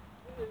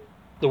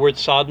 The word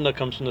sadhana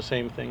comes from the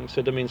same thing.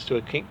 Siddha means to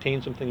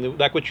attain something.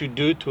 That what you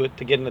do to it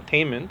to get an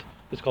attainment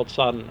is called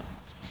sadhana,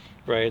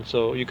 right?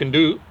 So you can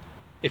do,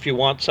 if you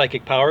want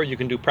psychic power, you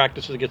can do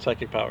practices to get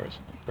psychic powers,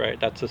 right?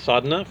 That's the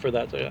sadhana for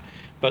that.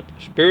 But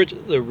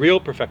the real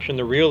perfection,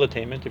 the real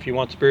attainment, if you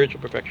want spiritual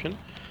perfection,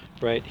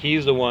 right?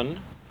 He's the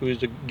one who is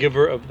the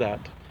giver of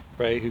that,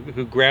 right?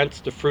 Who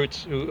grants the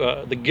fruits,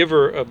 the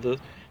giver of the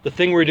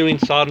thing we're doing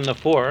sadhana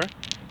for.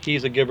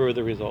 He's the giver of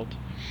the result,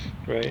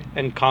 right?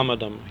 And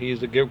kamadam, he's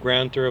the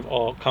granter of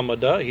all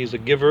kamada. He's the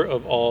giver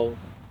of all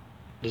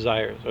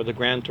desires, or the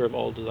granter of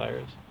all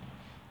desires.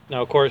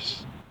 Now, of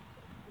course,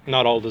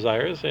 not all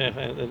desires.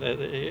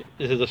 This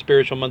is a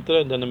spiritual mantra,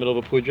 and then in the middle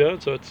of a puja,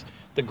 so it's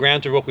the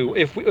granter of what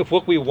if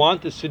what we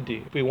want is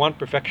siddhi, if we want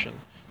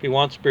perfection, if we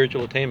want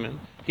spiritual attainment,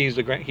 he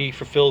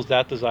fulfills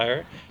that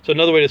desire. So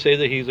another way to say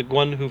that he's the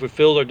one who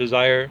fulfills our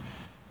desire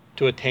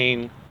to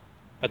attainment,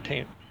 like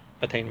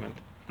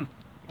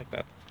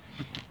that.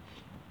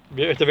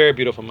 It's a very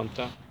beautiful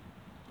mantra,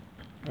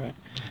 right?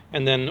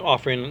 And then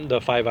offering the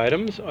 5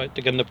 items.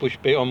 Ganna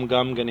pushpe om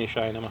gam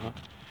ganeshaya namaha.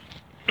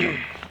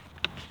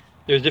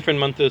 There's different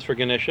mantras for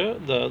Ganesha.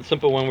 The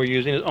simple one we're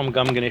using is Om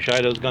Gam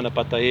Ganeshaya. There's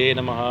Ganapataye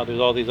Namaha. There's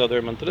all these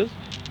other mantras.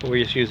 But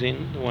we're just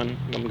using the one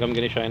Om Gam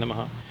Ganeshaya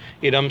Namaha.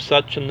 Idam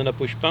Sat Chandana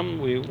Pushpam.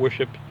 We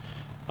worship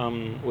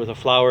with a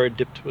flower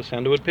dipped with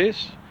sandalwood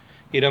paste.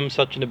 Idam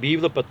Sat Chandana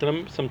Bivla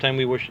Patram. Sometimes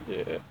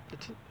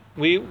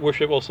we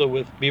worship also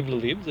with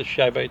Bivla leaves, the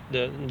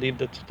leaf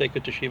that's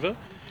taken to Shiva.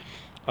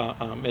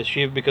 As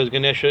Shiva, because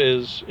Ganesha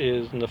is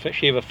in the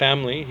Shiva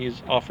family,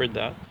 he's offered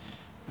that.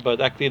 But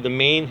actually,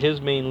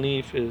 his main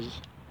leaf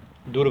is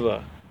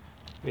Durva.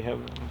 I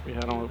don't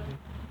know what to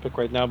pick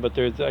right now, but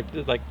there's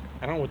like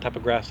I don't know what type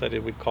of grass that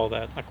we'd call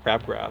that. Not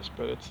crabgrass,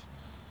 but it's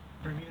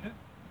Bermuda.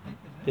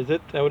 Is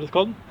it that what it's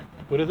called?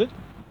 What is it?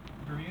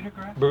 Bermuda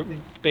grass.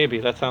 Maybe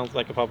that sounds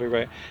like probably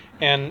right.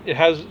 And it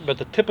has, but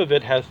the tip of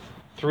it has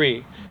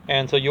 3,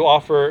 and so you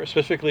offer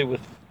specifically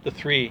with the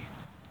 3,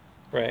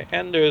 right?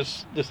 And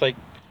there's this like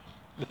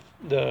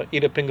the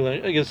Ida Pingala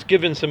is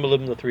given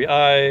symbolism: the 3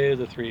 eyes,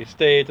 the 3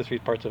 states, the 3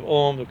 parts of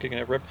Om, the 3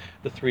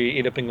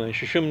 Ida Pingala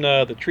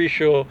Shushumna, the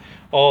Trisho,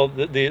 all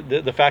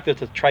the fact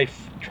that it's a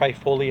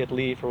trifoliate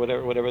leaf or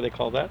whatever they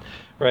call that,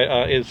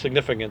 right, is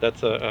significant.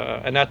 That's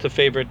and that's a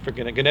favorite for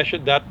Ganesha.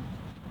 That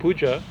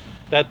puja,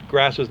 that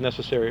grass is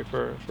necessary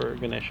for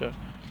Ganesha.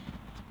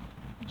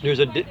 There's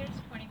 21.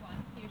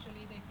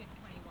 Usually they pick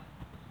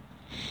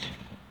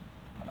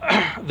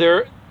 21.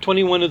 There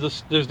 21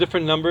 is there's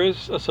different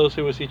numbers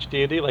associated with each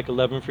deity, like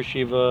 11 for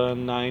Shiva,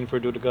 9 for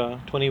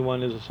Durga.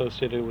 21 is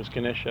associated with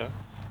Ganesha.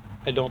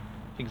 I don't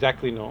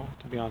exactly know,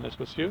 to be honest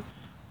with you.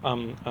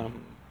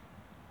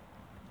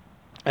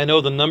 I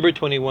know the number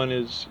 21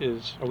 is.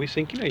 Are we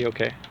sinking? Are you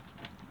okay?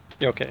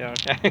 You're okay. Yeah,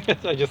 okay.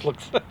 I just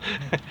looked.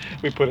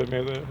 We put it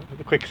near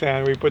the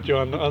quicksand. We put you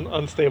on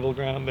unstable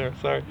ground there.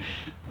 Sorry.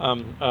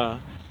 Um, uh,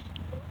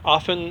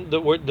 Often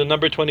the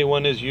number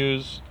 21 is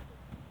used.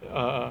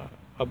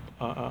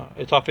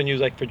 It's often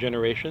used like for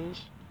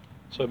generations,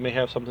 so it may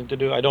have something to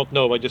do. I don't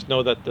know. I just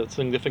know that the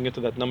significance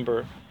of that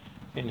number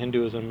in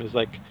Hinduism is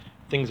like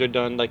things are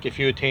done. Like if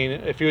you attain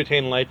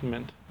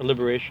enlightenment or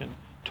liberation,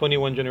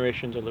 21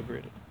 generations are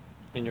liberated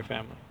in your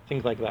family.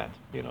 Things like that.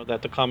 You know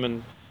that the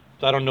common.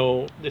 I don't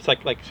know. It's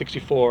like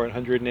 64 and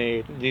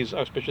 108. These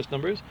auspicious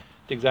numbers.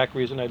 The exact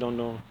reason I don't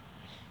know,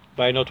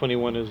 but I know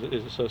 21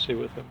 is associated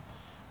with them.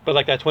 But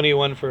like that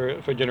 21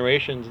 for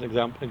generations, an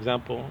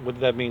example, what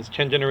that means,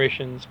 10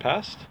 generations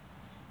past,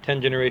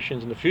 10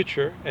 generations in the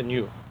future, and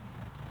you,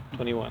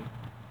 21,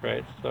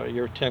 right? So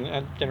your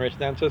 10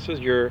 generation ancestors,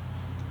 your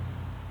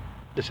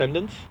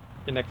descendants,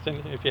 your next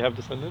generation, if you have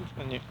descendants,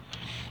 and you.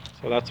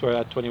 So that's where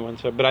that 21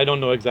 is. But I don't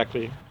know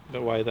exactly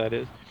why that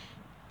is.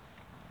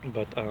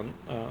 But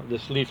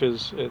this leaf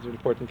is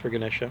important for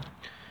Ganesha.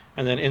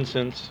 And then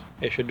incense,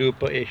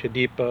 Eshadupa,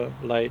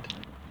 Eshadeepa, light,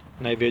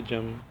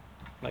 Naivedyam,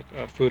 like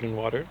food and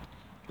water,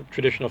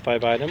 traditional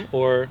 5 item,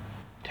 or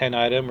 10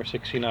 item, or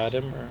 16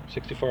 item, or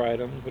 64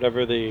 items,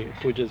 whatever the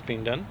puja is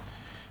being done.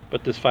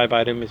 But this 5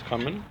 item is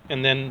common.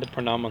 And then the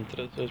pranam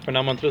mantras. Those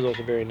pranam mantras are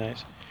also very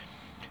nice.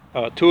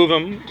 Two of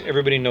them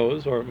everybody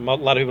knows, or a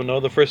lot of people know.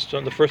 The first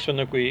one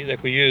that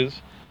we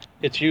use,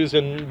 it's used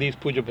in these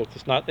puja books.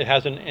 It's not. It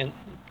hasn't.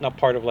 Not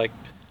part of like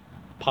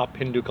pop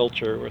Hindu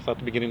culture, or it's not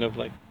the beginning of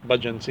like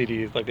bhajan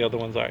CDs like the other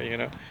ones are. You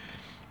know.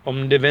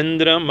 Om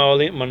Devendra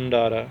Mauli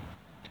Mandara.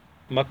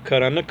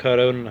 Makkarana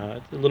Karuna.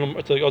 It's a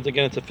little.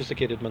 Again, it's a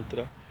sophisticated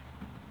mantra.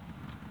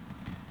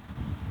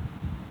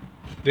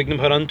 Vignam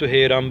Harantu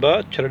He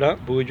Ramba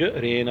Charada Puja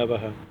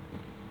Renavaha.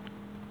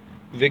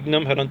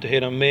 Vignam Harantu He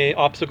Ramba. May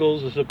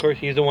obstacles. Of course,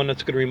 he's the one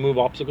that's going to remove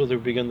obstacles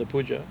that begin the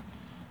puja.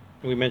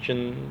 We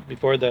mentioned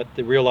before that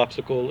the real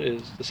obstacle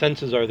is the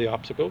senses are the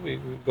obstacle.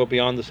 We go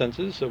beyond the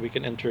senses so we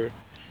can enter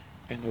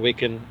and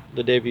awaken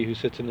the Devi who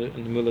sits in the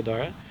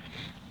Muladhara,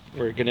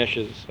 where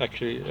Ganeshas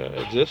actually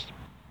exist.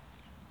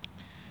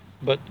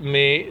 But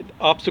may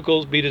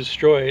obstacles be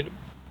destroyed,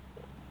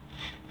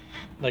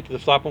 like the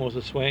Slapam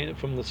was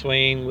from the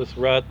swain with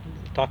rut,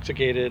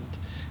 intoxicated,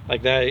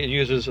 like that. It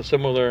uses a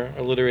similar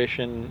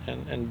alliteration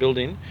and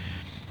building.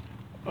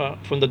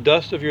 From the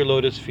dust of your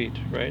lotus feet,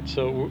 right?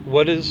 So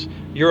what is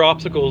your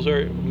obstacles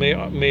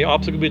may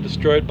obstacles be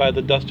destroyed by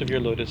the dust of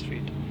your lotus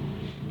feet,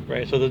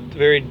 right? So the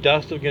very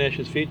dust of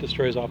Ganesha's feet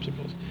destroys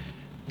obstacles.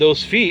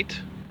 Those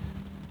feet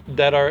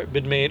that are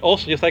been made,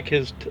 also just like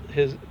his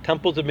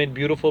temples are made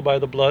beautiful by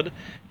the blood,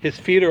 his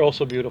feet are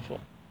also beautiful.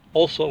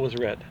 Also was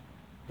red.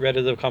 Red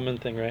is a common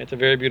thing, right? It's a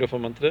very beautiful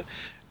mantra,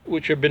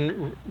 which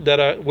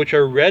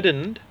are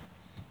reddened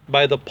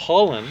by the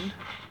pollen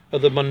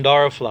of the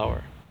mandara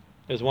flower.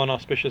 There's one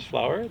auspicious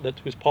flower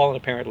whose pollen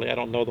apparently, I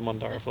don't know the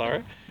mandara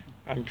flower.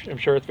 I'm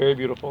sure it's very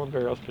beautiful and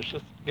very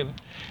auspicious.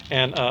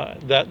 And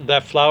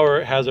that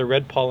flower has a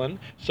red pollen.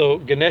 So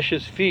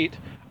Ganesha's feet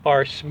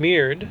are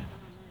smeared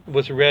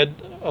with red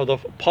of the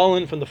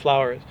pollen from the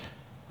flowers.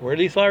 Where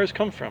do these flowers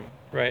come from?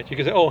 Right? You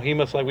can say, oh, he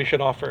must we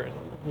should offer.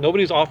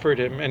 Nobody's offered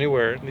him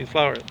anywhere these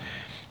flowers.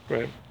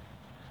 Right?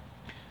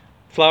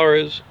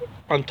 Flowers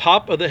on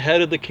top of the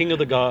head of the king of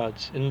the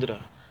gods,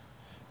 Indra.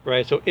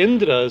 Right, so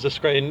Indra is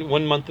described in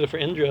one mantra for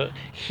Indra.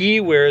 He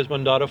wears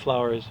mandara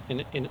flowers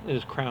in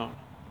his crown,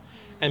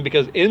 and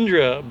because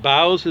Indra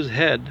bows his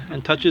head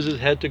and touches his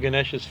head to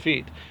Ganesha's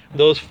feet,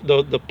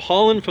 the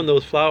pollen from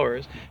those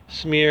flowers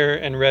smear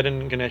and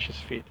redden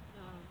Ganesha's feet.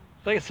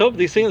 Like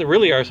these things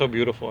really are so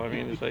beautiful. I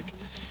mean, it's like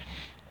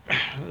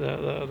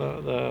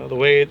the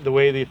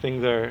way these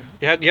things are.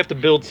 You have to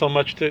build so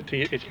much to. It could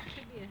be a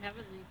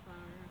heavenly flower.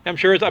 I'm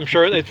sure it's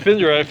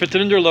Indra. If it's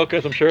an Indra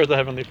locust, I'm sure it's a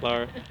heavenly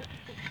flower.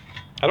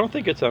 I don't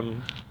think it's that,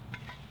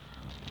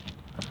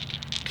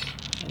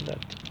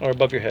 or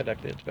above your head.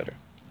 Actually, it's better.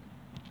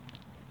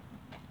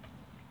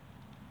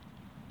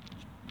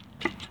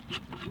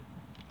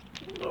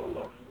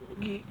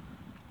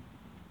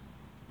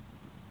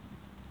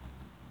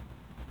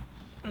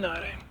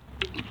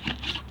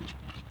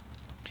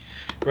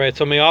 Right,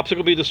 so may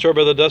obstacle be destroyed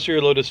by the dust of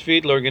your lotus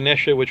feet, Lord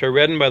Ganesha, which are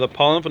reddened by the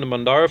pollen from the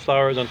mandara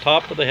flowers on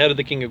top of the head of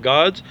the king of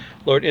gods,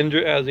 Lord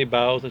Indra, as he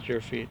bows at your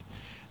feet.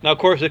 Now, of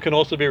course, it can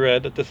also be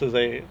read that this is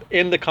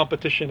in the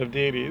competition of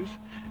deities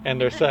and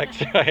their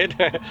sex, right?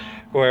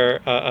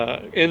 Where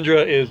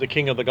Indra is the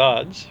king of the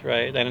gods,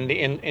 right? And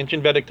in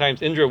ancient Vedic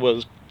times, Indra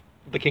was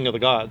the king of the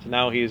gods.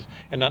 Nowadays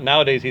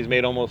he's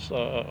made almost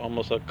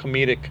a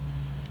comedic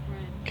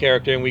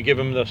character, and we give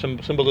him the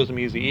symbolism.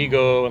 He's the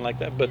ego and like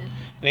that. But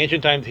in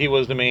ancient times, he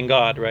was the main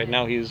god, right?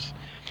 Now he's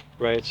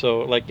right. So,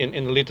 like in the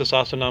Lalita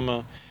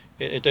Sahasranama.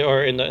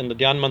 Or in the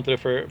Dhyan mantra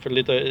for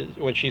Lita,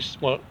 when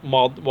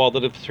while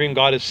the Supreme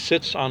Goddess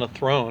sits on a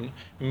throne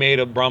made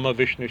of Brahma,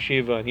 Vishnu,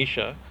 Shiva, and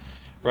Isha,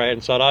 right,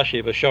 and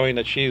Sadashiva, showing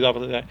that she's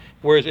obviously that.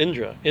 Where's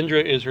Indra?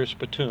 Indra is her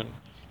spittoon.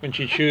 When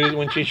she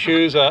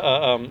chews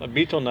a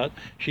betel nut,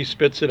 she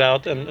spits it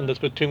out, and the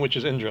spittoon, which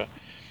is Indra.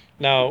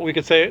 Now we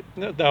could say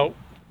now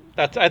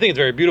that's I think it's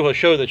very beautiful to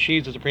show that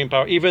she's the supreme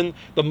power. Even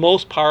the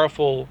most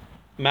powerful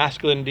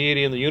masculine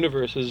deity in the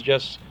universe is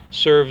just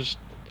serves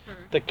Her.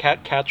 the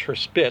cat catch her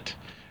spit,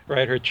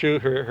 right? Her chew,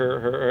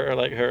 her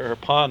like her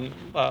pawn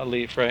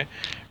leaf, right?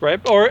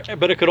 Or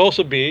but it could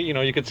also be,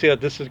 you could see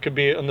that could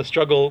be in the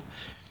struggle.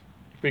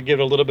 If we give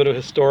a little bit of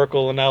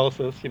historical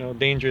analysis,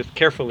 dangerous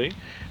carefully,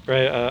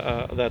 right?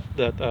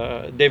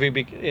 That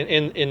Devi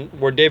in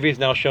where Devi is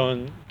now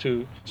shown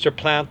to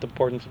supplant the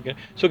importance of Ganesha.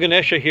 So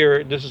Ganesha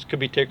here, could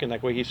be taken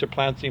that way. He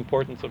supplants the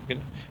importance of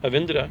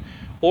Indra,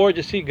 or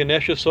just see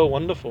Ganesha is so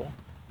wonderful,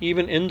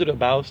 even Indra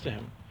bows to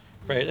him,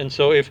 right? And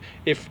so if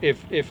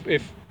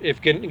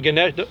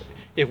Ganesha,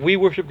 if we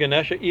worship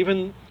Ganesha,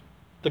 even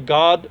the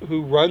God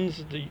who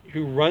runs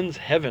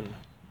heaven,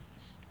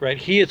 right?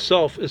 He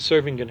itself is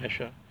serving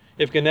Ganesha.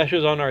 If Ganesha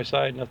is on our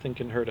side, nothing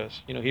can hurt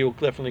us. He will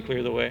definitely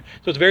clear the way.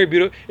 So it's very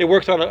beautiful. It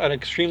works on an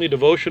extremely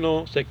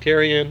devotional,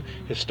 sectarian,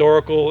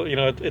 historical.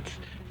 It's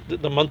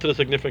the mantra is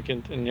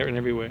significant in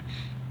every way.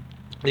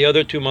 The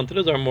other two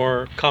mantras are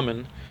more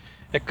common.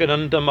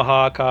 Ekkananta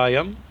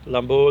Mahakayam,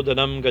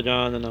 Lambodhanam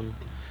Gajananam,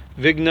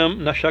 Vignam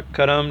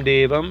Nashakkaram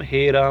Devam,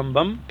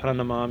 Herambam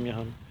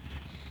Pranamamyaham.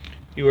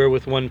 You are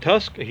with one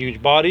tusk, a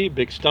huge body,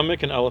 big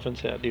stomach, and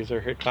elephant's head. These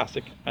are her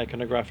classic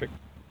iconographic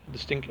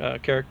distinct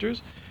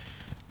characters.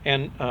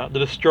 And the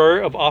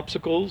destroyer of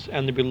obstacles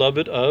and the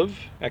beloved of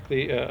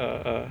actually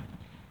Hera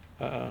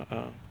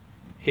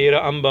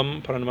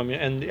Ambam Pranamamya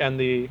and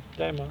the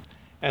Daima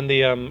and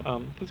the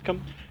please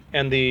come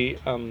and the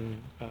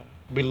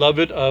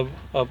beloved of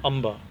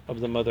Amba,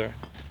 of the mother,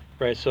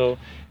 right? So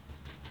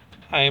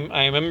I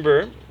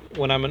remember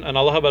when I'm in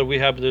Allahabad,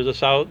 there's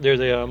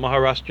a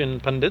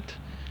Maharashtrian Pandit.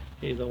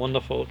 He's a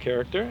wonderful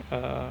character,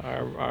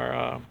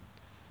 our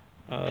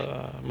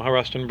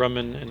Maharashtrian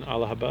Brahmin in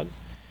Allahabad.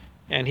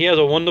 And he has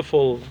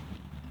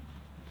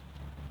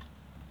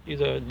he's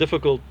a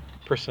difficult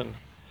person,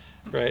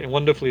 right? And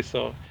wonderfully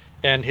so.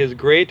 And his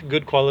great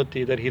good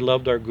quality that he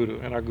loved our Guru,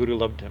 and our Guru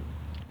loved him,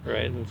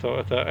 right? And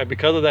so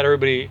because of that,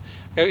 everybody,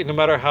 no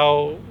matter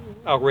how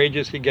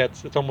outrageous he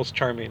gets, it's almost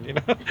charming,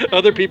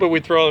 Other people, you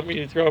throw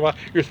him out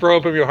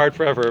from your heart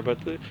forever, but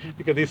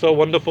because he's so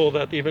wonderful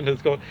that even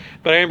his go.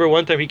 But I remember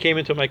one time he came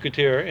into my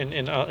kutir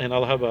in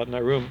Allahabad, in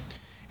our room,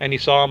 and he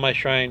saw my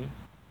shrine.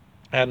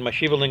 And my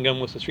Shiva Lingam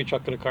with the Sri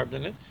Chakra carved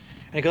in it.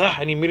 And he goes,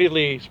 and he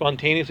immediately,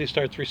 spontaneously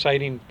starts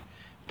reciting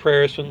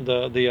prayers from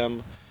the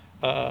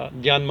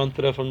Dhyan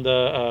Mantra from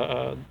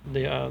the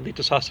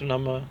Lita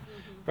Sahasranama,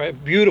 right?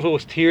 Beautiful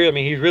with tears. I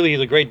mean, he's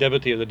a great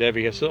devotee of the Devi.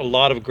 He has a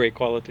lot of great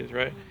qualities,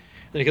 right?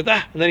 And he goes,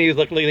 and then he was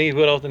like,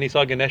 what else? And he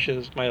saw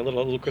Ganesha's, my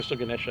little crystal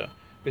Ganesha.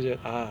 He said,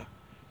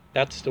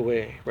 that's the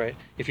way, right?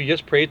 If you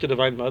just pray to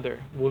Divine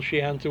Mother, will she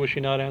answer, will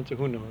she not answer?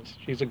 Who knows?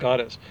 She's a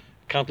goddess.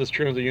 Countless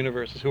trillions of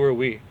universes. Who are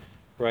we?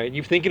 Right?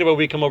 You're thinking about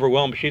we become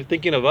overwhelmed, but she's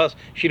thinking of us.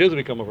 She doesn't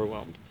become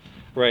overwhelmed,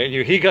 right?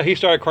 He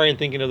started crying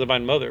thinking of the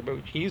Divine Mother,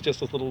 but he's just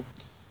this little,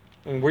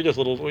 and we're just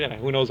little.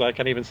 Who knows? I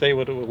can't even say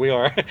what we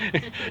are.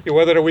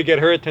 Whether we get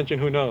her attention,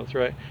 who knows,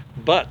 right?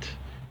 But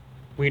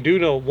we do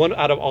know one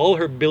out of all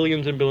her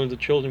billions and billions of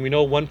children, we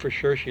know one for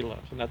sure she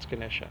loves, and that's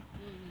Ganesha,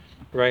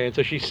 right? And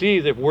so she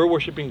sees if we're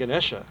worshiping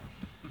Ganesha,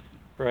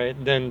 right,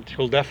 then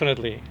she'll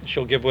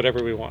give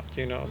whatever we want.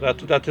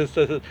 This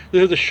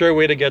is a sure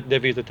way to get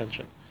Devi's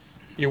attention.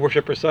 You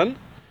worship her son,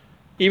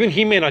 even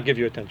he may not give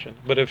you attention.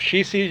 But if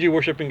she sees you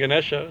worshiping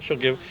Ganesha, she'll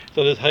give.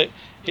 So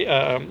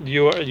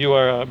you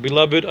are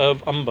beloved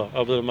of Amba,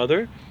 of the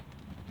mother.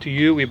 To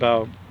you we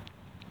bow.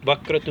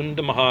 Vakratunda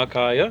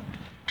Mahakaya,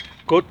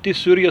 Koti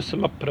Surya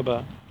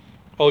Samaprabha.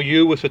 O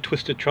you with a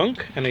twisted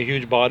trunk and a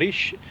huge body,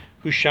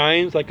 who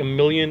shines like a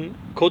million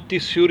Koti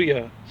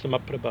Surya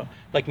Samaprabha,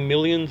 like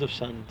millions of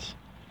suns.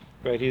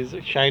 Right, he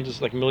shines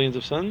like millions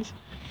of suns.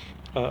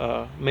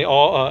 May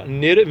all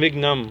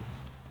Nirvignam,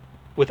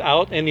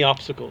 without any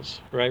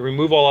obstacles, right?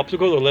 Remove all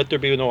obstacles, or let there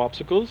be no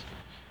obstacles.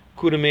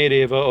 Kurame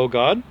Deva, O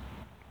God.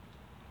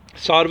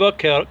 Sarva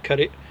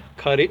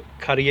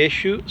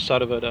Karyeshu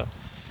Sarvada.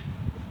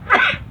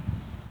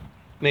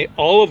 May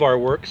all of our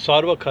work,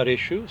 Sarva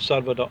Karyeshu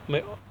Sarvada,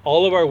 may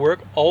all of our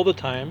work, all the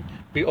time,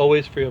 be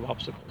always free of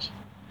obstacles.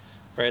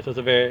 Right? So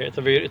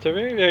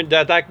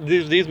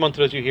these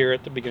mantras you hear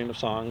at the beginning of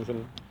songs,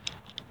 and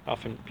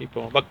often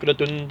people,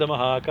 Vakratunda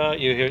Mahaka,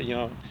 you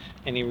hear,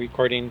 any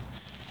recording,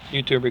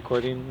 YouTube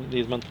recording,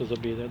 these mantras will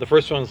be there. The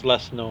first one's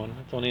less known.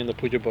 It's only in the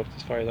puja books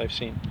as far as I've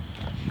seen.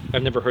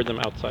 I've never heard them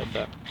outside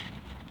that.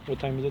 What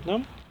time is it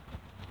now?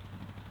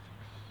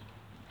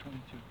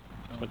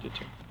 22.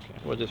 Okay,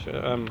 we'll just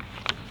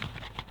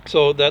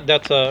so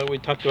that's we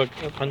talked about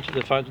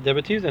the 5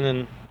 devotees, and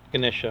then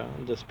Ganesha,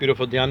 this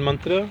beautiful Dhyan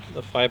mantra,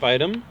 the 5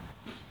 item,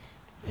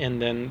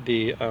 and then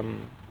the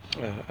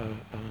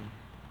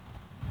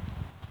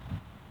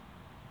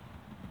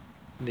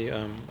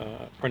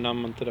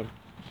Pranam mantra.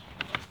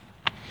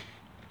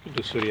 We can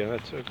do Surya. I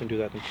can do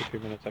that in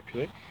 2-3 minutes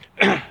actually.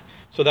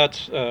 So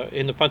that's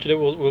in the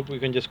Panchadeva. We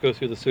can just go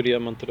through the Surya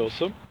mantra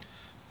also.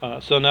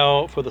 So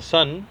now for the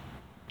sun,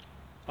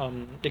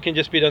 it can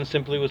just be done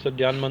simply with a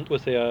dhyan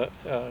with a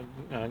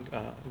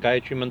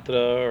Gayatri mantra,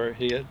 or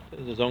he has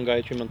his own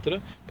Gayatri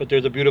mantra. But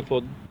there's a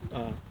beautiful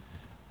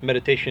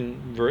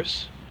meditation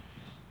verse.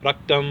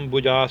 Raktam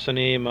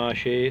bujasane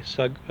mashe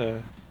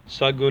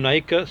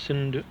sagunaika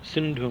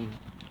sindhum.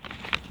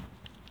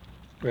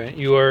 Right,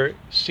 you are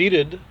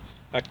seated.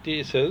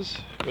 Akti says,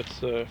 what's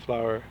the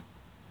flower?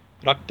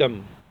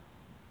 Raktam.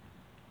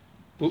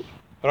 Raktam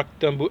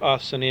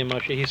buasane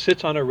mashe. He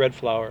sits on a red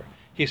flower.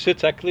 He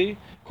sits actually.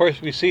 Of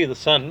course, we see the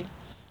sun. You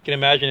can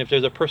imagine if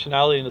there's a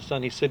personality in the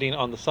sun, he's sitting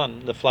on the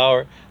sun, the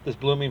flower, this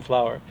blooming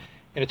flower,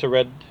 and it's a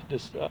red,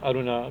 this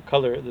aruna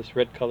color, this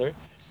red color.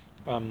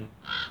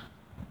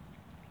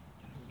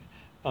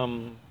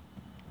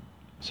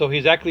 So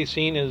he's actually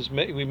seen as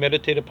we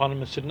meditate upon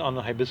him as sitting on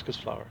the hibiscus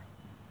flower,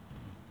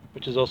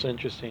 which is also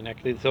interesting,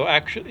 actually. So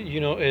actually,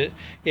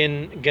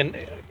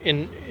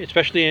 in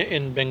especially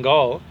in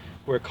Bengal,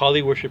 where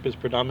Kali worship is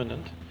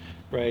predominant,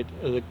 right?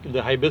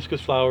 The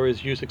hibiscus flower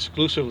is used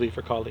exclusively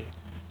for Kali,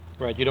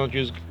 right? You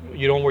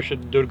don't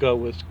worship Durga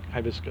with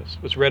hibiscus,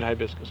 with red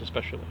hibiscus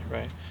especially,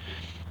 right?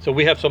 So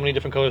we have so many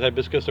different colors of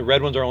hibiscus. The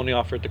red ones are only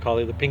offered to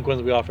Kali. The pink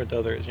ones we offer to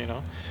others,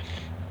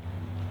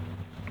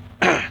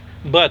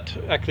 But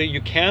actually, you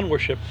can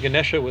worship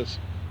Ganesha with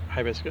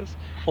hibiscus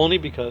only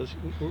because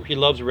he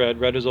loves red.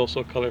 Red is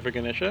also a color for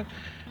Ganesha,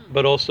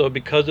 but also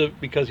because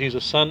he's a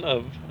son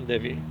of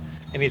Devi.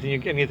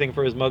 Anything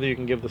for his mother, you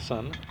can give the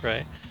son,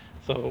 right?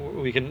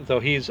 So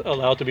he's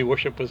allowed to be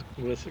worshipped with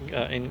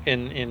in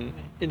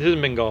this is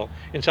Bengal.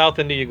 In South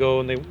India, you go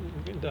and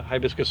the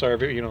hibiscus are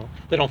they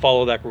don't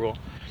follow that rule.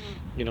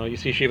 You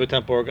see Shiva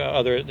temple or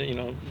other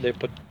they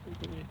put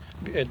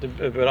at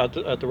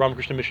the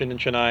Ramakrishna Mission in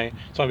Chennai,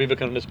 Swami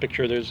Vivekananda's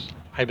picture, there's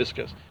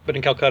hibiscus. But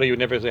in Calcutta, you would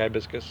never say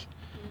hibiscus,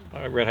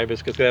 red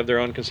hibiscus. They have their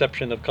own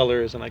conception of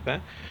colors and like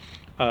that.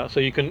 So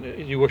you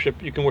can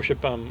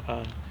worship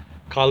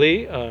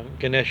Kali,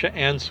 Ganesha,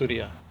 and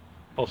Surya,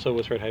 also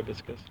with red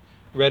hibiscus.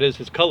 Red is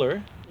his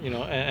color,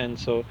 and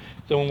so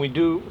when we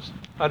do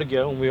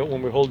Arghya,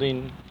 when we're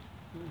holding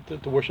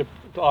to worship,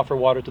 to offer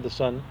water to the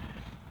sun,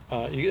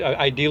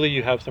 ideally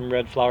you have some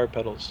red flower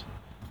petals,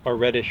 or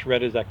reddish.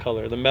 Red is that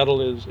color. The metal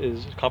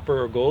is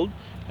copper or gold,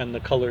 and the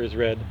color is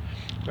red,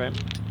 right?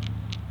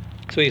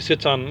 So he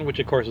sits on, which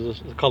of course is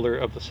the color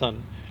of the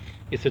sun.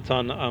 He sits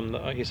on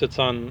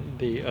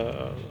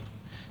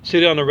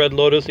sitting on a red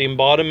lotus, the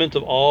embodiment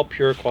of all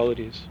pure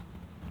qualities.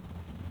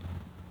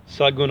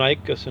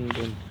 Sagunaika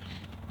sindhum.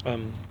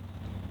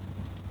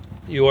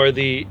 You are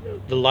the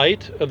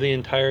light of the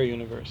entire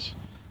universe.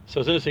 So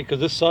it's interesting because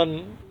this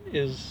sun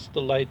is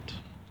the light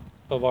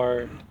of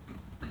our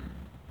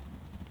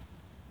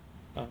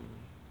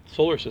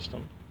solar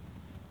system,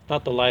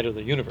 not the light of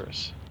the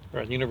universe.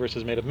 Right? The universe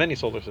is made of many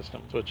solar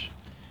systems,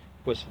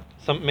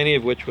 many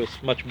of which was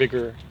much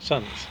bigger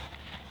suns.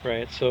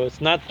 Right? So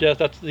it's not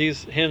just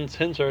these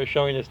hints are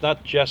showing it's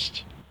not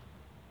just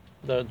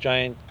the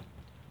giant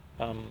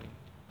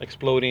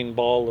exploding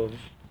ball of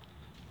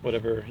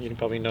whatever, you can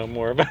probably know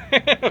more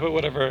about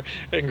whatever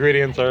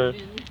ingredients are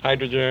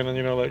hydrogen,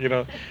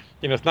 and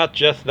it's not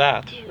just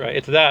that, right?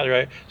 It's that,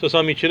 right? So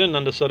Swami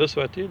Chidananda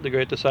Saraswati, the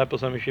great disciple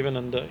Swami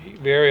Shivananda,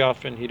 very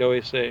often he'd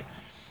always say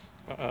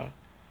that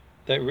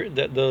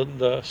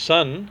the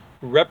sun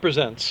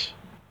represents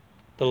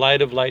the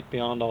light of light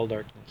beyond all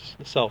darkness,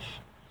 the self,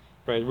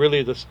 right?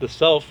 Really, the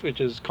self, which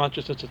is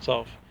consciousness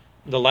itself,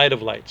 the light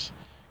of lights,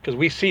 because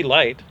we see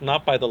light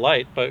not by the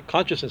light, but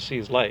consciousness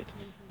sees light.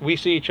 We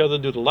see each other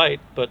due to light,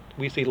 but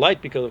we see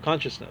light because of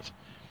consciousness.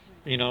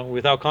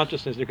 Without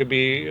consciousness, there could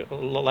be a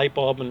light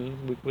bulb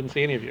and we wouldn't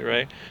see any of you,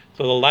 right?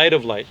 So the light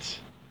of lights,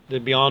 the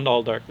beyond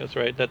all darkness,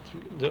 right? That's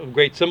the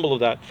great symbol of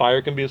that.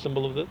 Fire can be a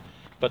symbol of it,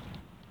 but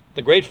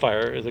the great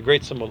fire is a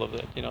great symbol of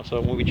it.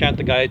 So when we chant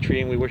the Gayatri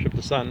and we worship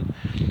the sun,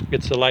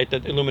 it's the light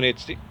that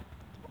illuminates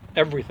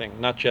everything,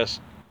 not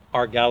just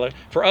our galaxy.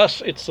 For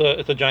us, it's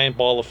a giant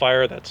ball of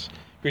fire that's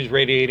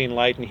radiating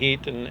light and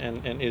heat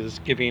and is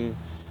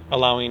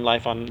allowing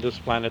life on this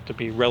planet to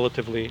be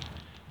relatively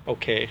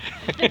okay,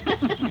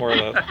 more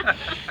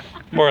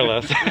or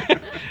less.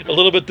 A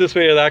little bit this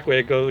way or that way,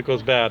 it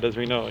goes bad, as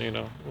we know,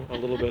 a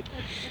little bit.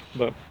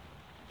 But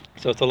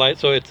so it's a light.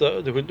 So it's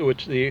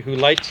who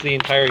lights the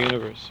entire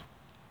universe.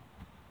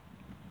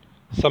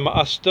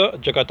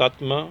 Samaasta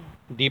jagatatma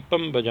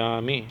deepam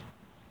bhajami.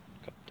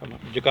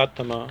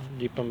 Jagatama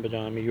deepam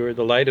bhajami. You are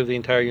the light of the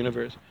entire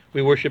universe.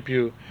 We worship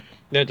you.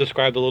 Then it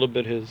described a little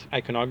bit his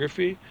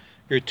iconography.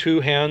 Your two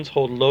hands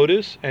hold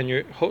lotuses, and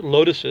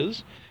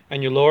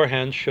your lower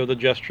hands show the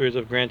gestures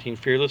of granting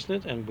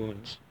fearlessness and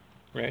boons,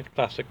 right?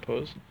 Classic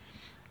pose,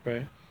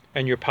 right?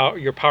 And your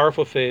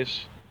powerful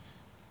face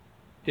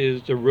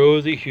is of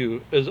rosy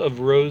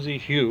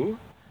hue,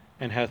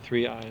 and has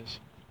 3 eyes.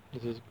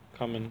 This is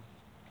common.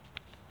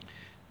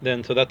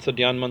 Then, so that's the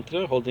Dhyan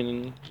mantra, holding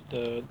in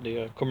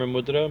the Kumar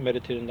Mudra,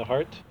 meditate in the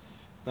heart.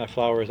 That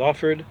flower is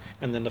offered,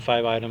 and then the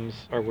 5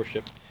 items are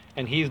worshipped.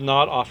 And he's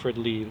not offered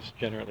leaves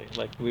generally.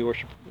 Like we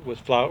worship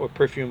with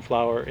perfume,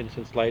 flower,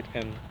 incense, light,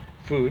 and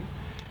food.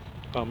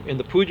 In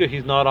the puja,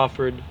 he's not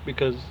offered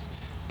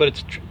but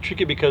it's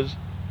tricky because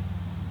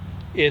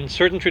in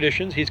certain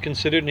traditions, he's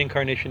considered an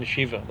incarnation of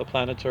Shiva. The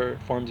planets are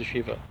forms of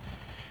Shiva.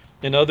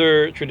 In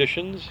other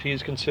traditions,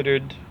 it's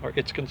considered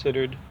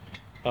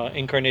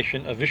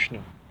incarnation of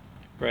Vishnu,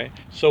 right?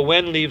 So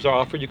when leaves are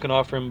offered, you can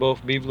offer him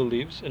both Bibla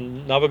leaves.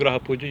 In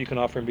Navagraha Puja, you can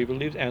offer him Bibla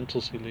leaves and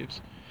Tulsi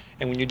leaves.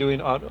 And when you're doing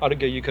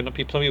Aragya, some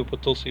people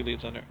put Tulsi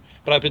leaves on there.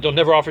 But I don't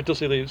never offer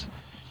Tulsi leaves.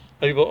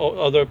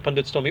 Other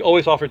pundits told me,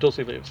 always offer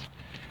Tulsi leaves.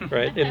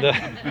 Right?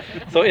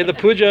 So in the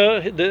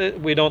puja,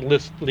 we don't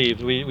list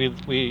leaves. We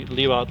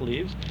leave out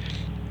leaves.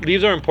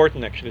 Leaves are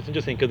important actually. It's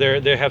interesting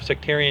because they have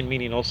sectarian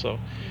meaning also.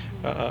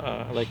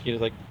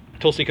 Like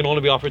Tulsi can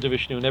only be offered to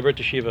Vishnu, never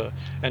to Shiva,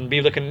 and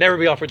Bibla can never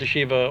be offered to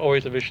Shiva,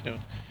 always to Vishnu.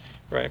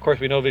 Right? Of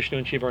course, we know Vishnu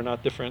and Shiva are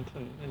not different,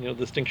 and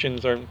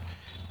distinctions are.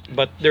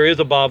 But there is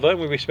a bhava, and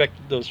we respect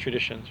those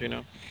traditions.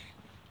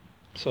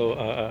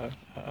 So.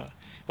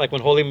 Like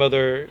when Holy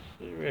Mother,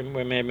 I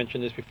may have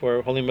mentioned this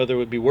before, Holy Mother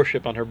would be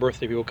worshipped on her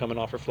birthday. People would come and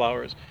offer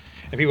flowers,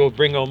 and people would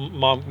bring home,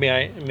 Mom, may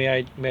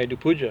I do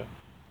puja?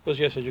 Because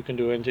yes, you can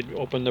do it. And they'd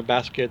open their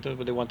basket,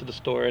 what they went to the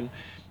store and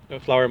a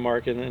flower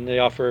market, and they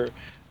offer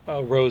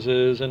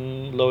roses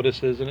and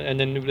lotuses, and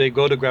then they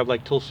go to grab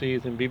like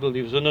tulsis and bibla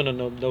leaves.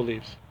 No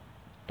leaves.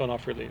 Don't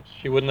offer leaves.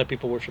 She wouldn't let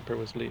people worship her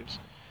with leaves,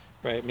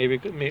 right? Maybe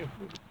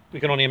we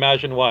can only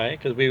imagine why,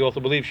 because we also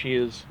believe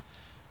she's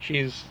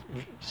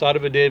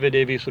Sarvadeva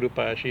Devi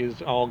Surupaya.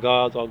 She's all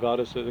gods, all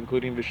goddesses,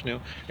 including Vishnu,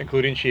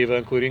 including Shiva,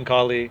 including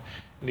Kali,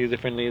 and these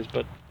different leaves,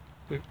 but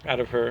out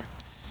of her.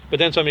 But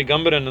then Swami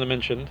Gambarananda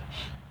mentioned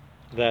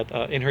that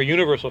in her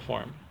universal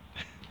form,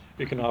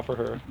 we can offer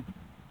her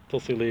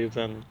Tulsi leaves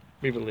and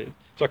Bibla leaves.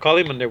 So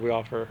Kali Mandir, we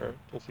offer her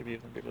Tulsi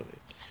leaves and Bibla leaves.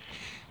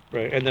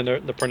 Right, and then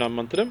the Pranam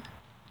Mantra.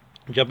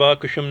 Jaba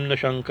Kushum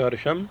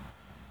Nashankarsham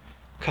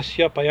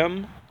Kasya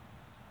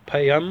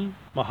Payam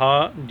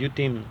Maha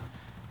Dyutim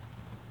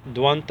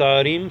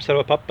Dvantarim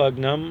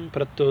Sarvapapagnam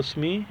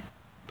Pratosmi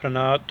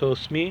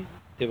Pranatosmi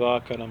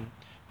Divakaram.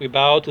 We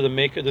bow to the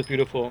Maker, that's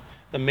beautiful,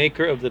 the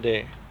Maker of the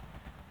day.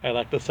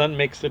 Like the sun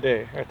makes the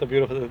day. Right?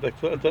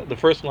 The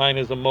first line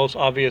is the most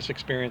obvious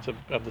experience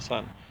of the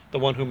sun, the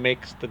one who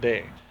makes the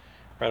day.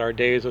 Right? Our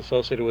day is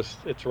associated with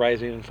its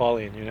rising and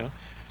falling.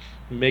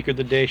 Maker of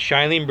the day,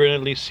 shining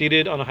brilliantly,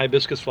 seated on a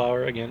hibiscus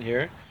flower, again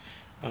here.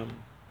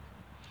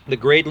 The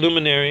great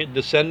luminary,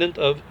 descendant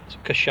of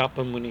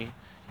Kashyapa Muni.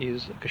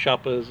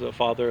 Kashyapa is the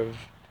father of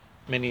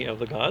many of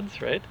the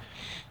gods, right?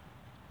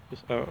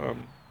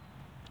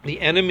 The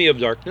enemy of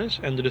darkness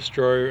and the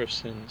destroyer of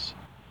sins.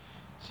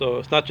 So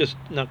it's not just,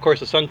 now of course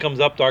the sun comes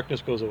up,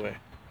 darkness goes away,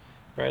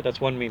 right? That's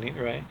one meaning,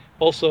 right?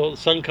 Also, the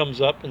sun comes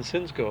up and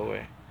sins go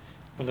away.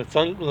 When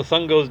the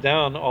sun goes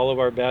down, all of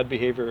our bad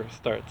behavior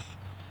starts.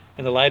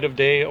 In the light of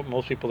day,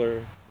 most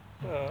people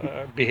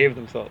behave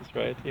themselves,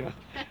 right?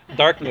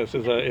 Darkness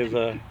is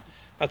a.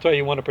 That's why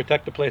you want to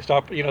protect the place.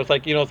 It's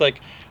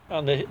like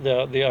on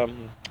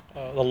the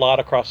lot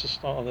across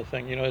on the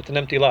thing. It's an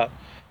empty lot.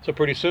 So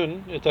pretty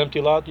soon it's an empty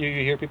lot. You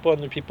hear people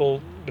and the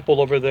people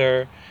pull over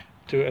there,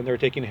 and they're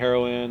taking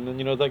heroin,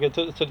 and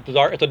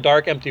it's a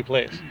dark empty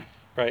place,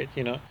 right?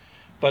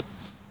 But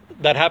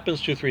that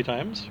happens 2-3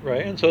 times,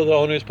 right? And so the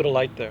owners put a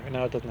light there, and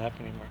now it doesn't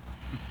happen anymore,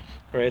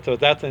 right? So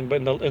that's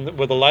but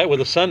where the light, where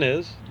the sun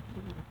is,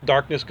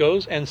 darkness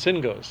goes and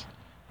sin goes.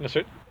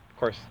 Of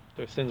course,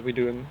 there's sins we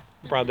do in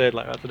broad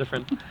daylight. That's a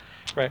different,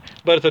 right?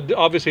 But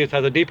obviously it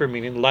has a deeper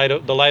meaning. The light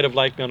of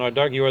light beyond our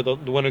dark. You are the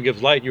one who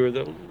gives light. You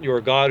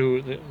are God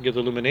who gives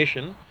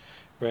illumination,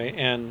 right?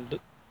 And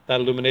that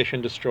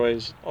illumination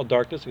destroys all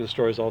darkness. It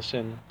destroys all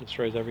sin.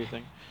 Destroys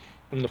everything.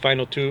 And the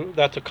final two.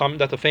 That's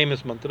a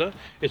famous mantra.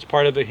 It's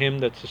part of a hymn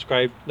that's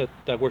described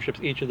that worships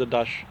each of the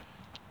dash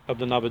of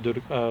the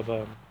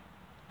Navagraha.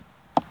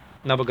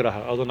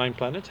 All the 9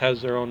 planets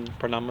has their own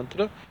pranam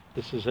mantra.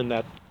 This is in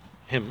that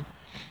hymn.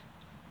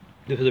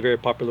 This is a very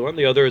popular one.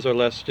 The others are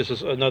less, just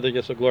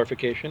a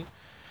glorification.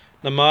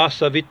 Nama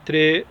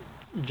Savitre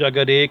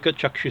Jagareka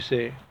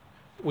Chakshuse.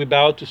 We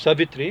bow to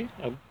Savitri,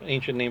 an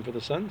ancient name for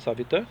the sun,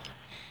 Savita,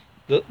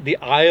 the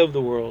eye of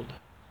the world.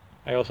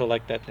 I also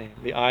like that name.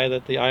 The eye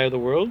of the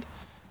world,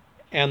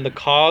 and the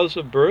cause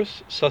of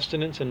birth,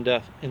 sustenance, and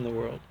death in the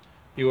world.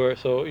 He's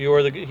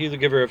the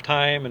giver of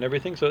time and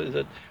everything. So is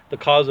it the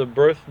cause of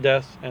birth,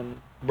 death, and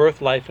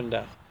birth, life, and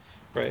death,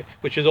 right?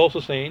 Which is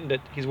also saying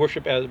that he's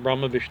worshipped as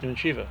Brahma, Vishnu, and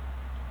Shiva.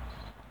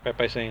 Right,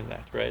 by saying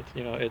that, right?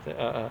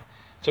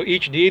 So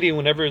each deity,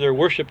 whenever they're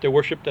worshipped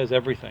as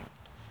everything.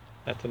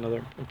 That's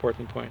another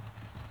important point.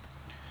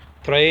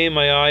 Traye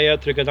Mayaya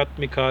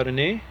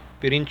Triganatmikarane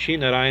Pirinchi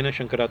Narayana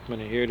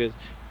Shankaratmane. Here it is.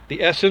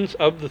 The essence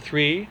of the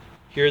three,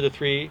 here the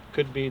three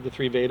could be the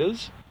 3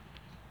 Vedas,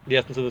 the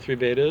essence of the 3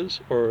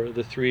 Vedas, or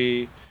the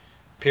 3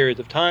 periods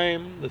of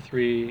time, the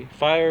 3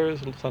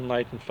 fires,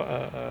 sunlight and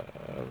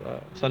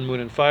sun, moon,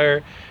 and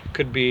fire,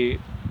 could be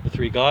the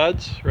 3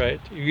 gods, right?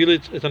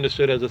 Really, it's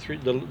understood as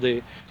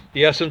the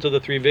essence of the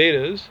 3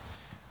 Vedas,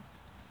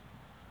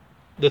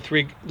 the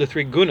three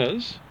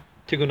gunas,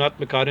 Tigunat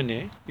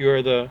Makarane. You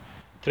are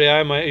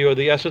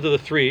the essence of the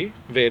 3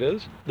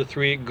 Vedas, the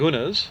 3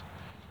 gunas,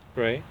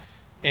 right?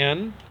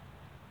 And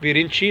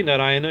Virinchi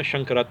Narayana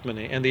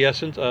Shankaratmane. And the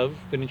essence of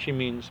Virinchi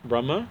means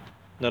Brahma,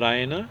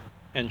 Narayana,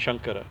 and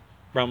Shankara.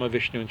 Brahma,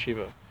 Vishnu, and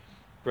Shiva.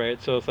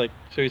 Right? So it's like,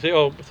 so you say,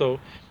 oh, so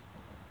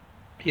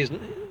he's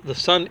the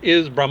sun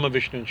is Brahma,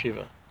 Vishnu, and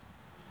Shiva.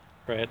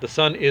 Right? The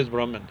sun is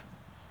Brahman.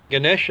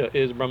 Ganesha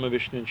is Brahma,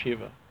 Vishnu, and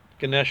Shiva.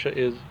 Ganesha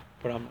is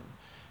Brahman.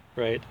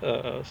 Right?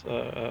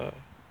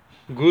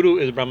 Guru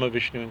is Brahma,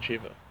 Vishnu, and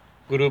Shiva.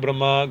 Guru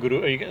Brahma,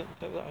 Guru.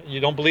 You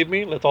don't believe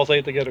me? Let's all say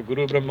it together.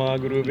 Guru Brahma,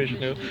 Guru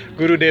Vishnu,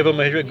 Guru Deva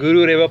Maheshwara,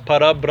 Guru Deva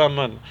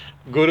Parabrahman.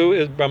 Guru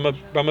is Brahma,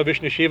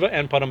 Vishnu, Shiva,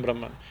 and Param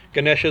Brahman.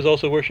 Ganesha is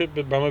also worshipped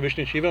with Brahma,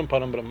 Vishnu, Shiva, and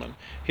Param Brahman.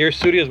 Here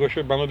Surya is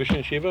worshipped Brahma,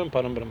 Vishnu, Shiva, and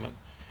Param Brahman.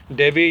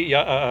 Devi,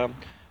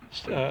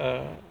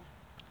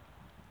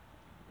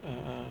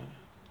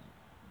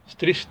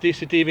 Stristi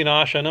Siti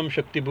Vinashanam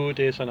Shakti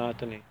Bhute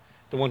Sanatani.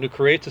 The one who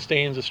creates,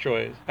 sustains,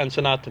 destroys. And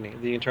Sanatani,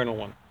 the eternal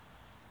one.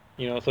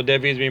 So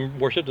Devi is being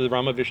worshipped as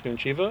Brahma, Vishnu, and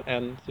Shiva,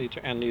 and the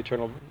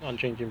eternal,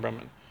 unchanging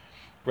Brahman,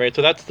 right?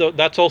 So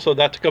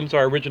that comes to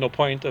our original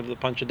point of the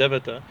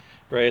Panchadevata,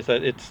 right? Is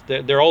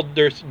that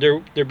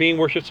they're being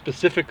worshipped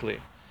specifically,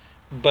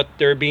 but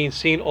they're being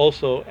seen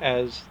also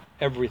as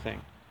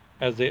everything,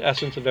 as the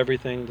essence of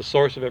everything, the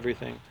source of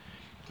everything,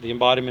 the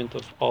embodiment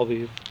of all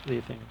these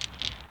things.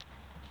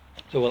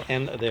 So we'll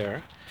end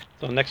there.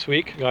 So next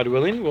week, God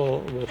willing,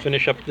 we'll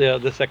finish up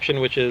the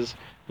section which is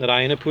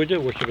Narayana Puja,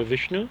 worship of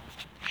Vishnu,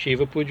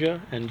 Shiva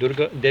Puja, and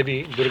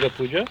Devi Durga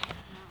Puja,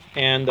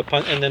 and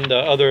then the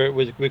other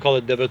we call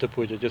it Devata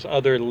Puja, just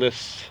other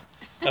lists,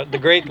 the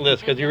great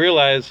list, because you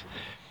realize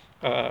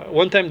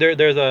one time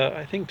there's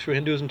I think through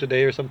Hinduism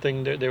Today or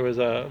something there was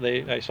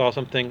I saw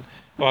something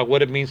about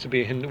what it means to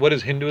be what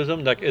is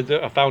Hinduism, like is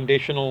it a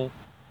foundational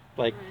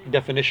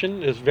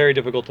definition is very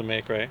difficult to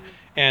make, right?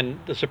 And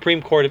the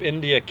Supreme Court of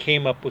India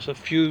came up with a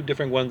few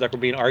different ones that were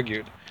being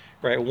argued,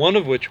 right? One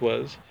of which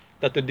was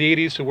that the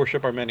deities who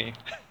worship are many.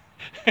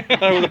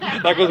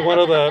 that was one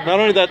of the. Not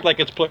only that,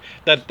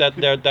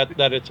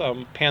 it's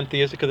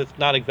pantheistic, because it's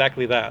not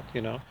exactly that,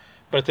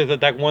 but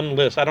it's that one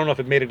list. I don't know if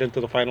it made it into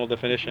the final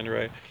definition,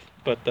 right?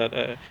 But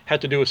that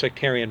had to do with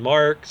sectarian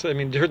marks. I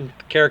mean, different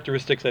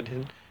characteristics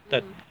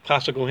that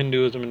classical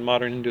Hinduism and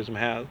modern Hinduism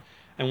has,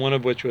 and one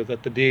of which was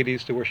that the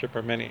deities to worship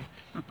are many,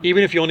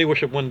 even if you only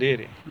worship one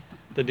deity.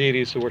 The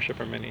deities to worship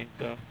are many.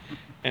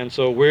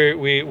 So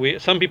we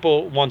some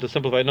people want to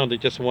simplify. No, they're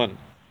just one.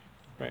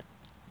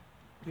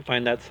 We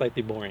find that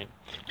slightly boring.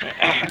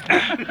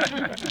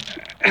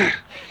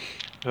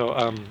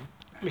 So,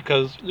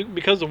 because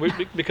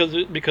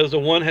the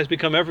one has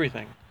become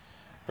everything,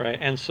 right?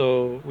 And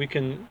so we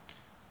can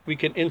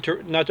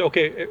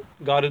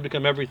God has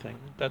become everything.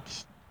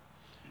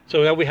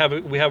 So now we have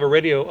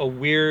already a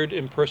weird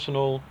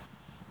impersonal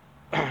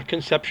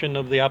conception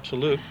of the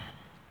absolute,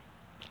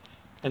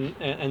 and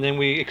then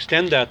we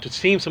extend that to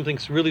seem something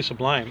really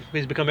sublime.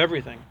 He's become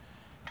everything.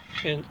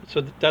 And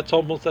so it's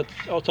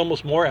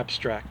almost more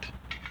abstract,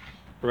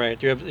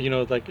 right? You have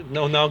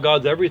now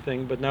God's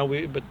everything, but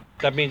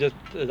that means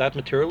that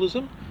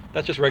materialism,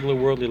 that's just regular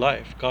worldly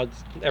life.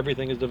 God's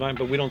everything is divine,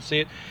 but we don't see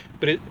it.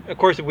 But of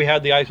course, if we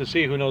had the eyes to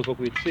see, who knows what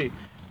we'd see?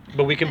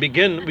 But we can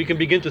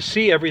begin to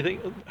see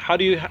everything. How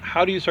do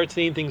you start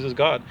seeing things as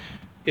God?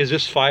 Is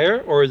this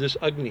fire or is this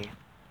Agni?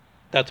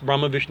 That's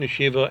Brahma, Vishnu,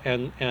 Shiva,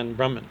 and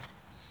Brahman,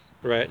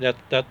 right?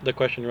 That's the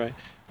question, right?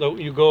 So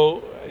you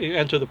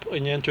enter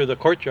the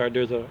courtyard.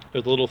 There's a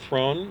little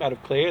throne out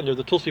of clay, and there's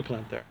a tulsi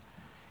plant there.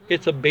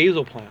 It's a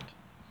basil plant,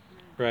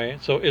 right?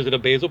 So is it a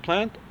basil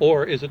plant,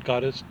 or is it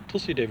goddess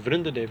Tulsi Devi,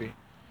 Vrinda Devi?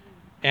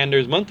 And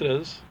there's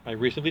mantras. I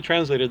recently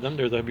translated them.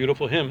 There's a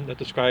beautiful hymn that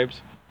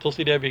describes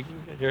Tulsi Devi.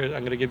 Here, I'm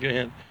going to give you a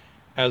hint.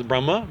 As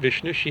Brahma,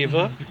 Vishnu,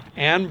 Shiva,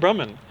 and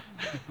Brahman,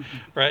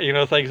 right?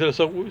 It's like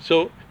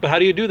so. But how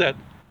do you do that?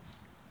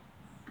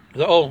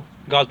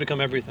 God's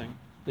become everything.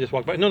 They just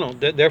walk by. No.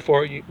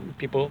 Therefore,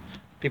 people,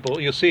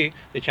 you'll see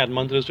they chant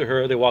mantras to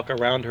her. They walk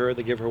around her.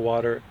 They give her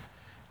water.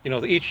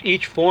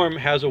 Each form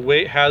has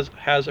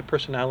a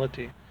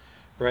personality,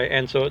 right?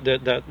 And so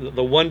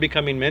the one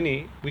becoming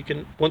many,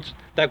 once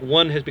that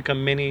one has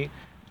become many,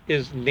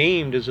 is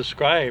named, is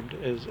described,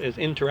 is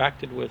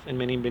interacted with in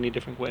many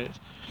different ways,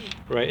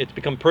 right? It's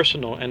become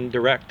personal and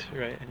direct,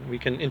 right? And we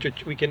can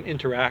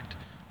interact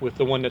with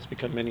the one that's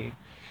become many.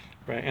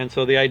 Right, and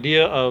so the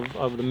idea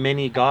of the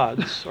many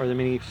gods or the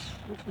many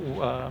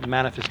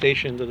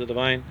manifestations of the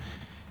divine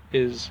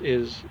is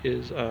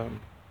it's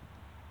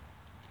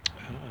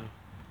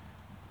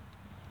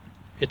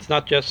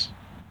not just,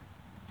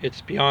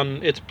 it's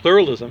beyond, it's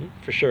pluralism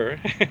for sure,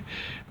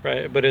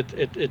 right? But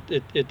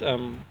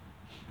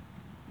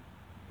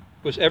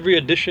with every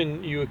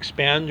addition you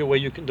expand the way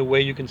you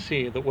can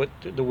see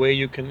the way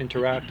you can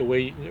interact,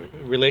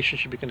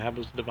 relationship you can have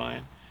with the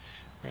divine,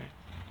 right?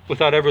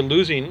 Without ever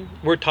losing.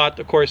 We're taught,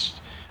 of course,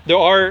 there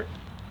are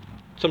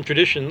some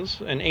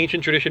traditions, and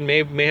ancient tradition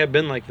may have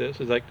been like this.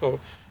 It's like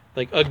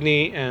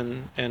Agni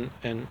and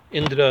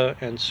Indra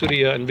and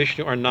Surya and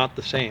Vishnu are not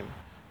the same,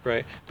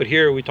 right? But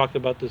here we talked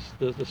about the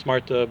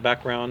Smarta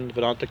background,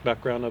 Vedantic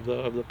background of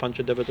the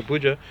Panchadevata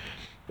Puja,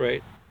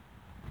 right?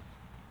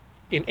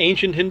 in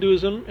ancient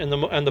Hinduism and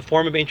the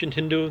form of ancient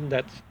Hinduism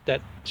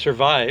that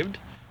survived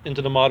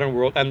into the modern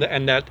world, and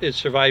that is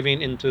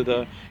surviving into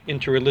the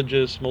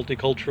interreligious,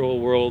 multicultural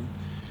world,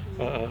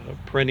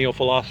 perennial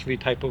philosophy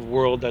type of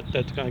world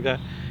that's kind of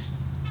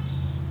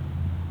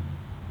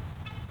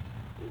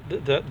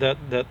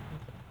that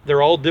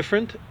they're all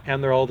different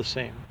and they're all the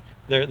same.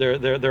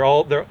 They're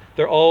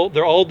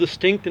all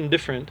distinct and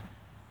different,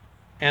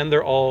 and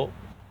they're all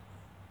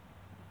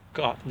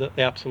God, the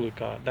absolute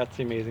God. That's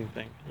the amazing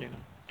thing.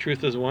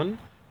 Truth is one.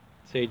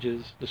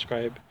 Sages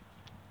describe,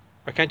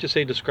 or can't just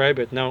say describe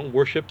it. Now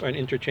worship and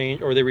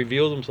interchange, or they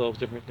reveal themselves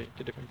differently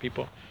to different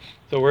people.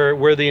 So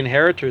we're the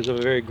inheritors of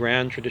a very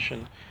grand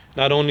tradition,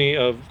 not only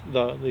of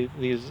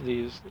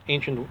these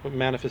ancient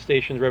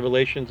manifestations,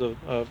 revelations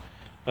of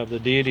the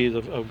deities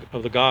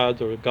of the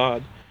gods or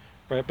God,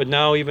 right? But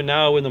even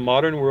now in the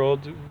modern world,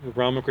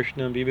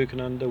 Ramakrishna and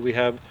Vivekananda, we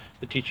have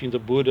the teachings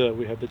of Buddha,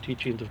 we have the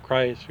teachings of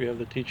Christ, we have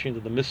the teachings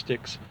of the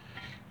mystics.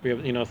 We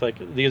have, it's like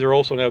these are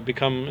also now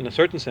become, in a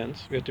certain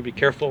sense, we have to be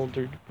careful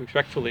to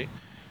respectfully,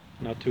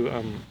 not to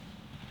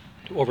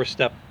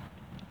overstep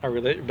our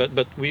relation.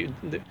 But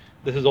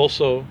this is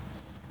also,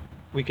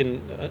 we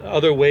can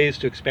other ways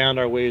to expand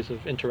our ways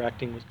of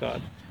interacting with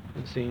God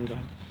and seeing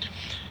God.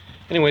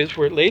 Anyways,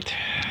 we're late,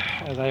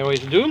 as I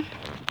always do.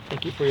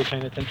 Thank you for your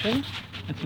kind attention.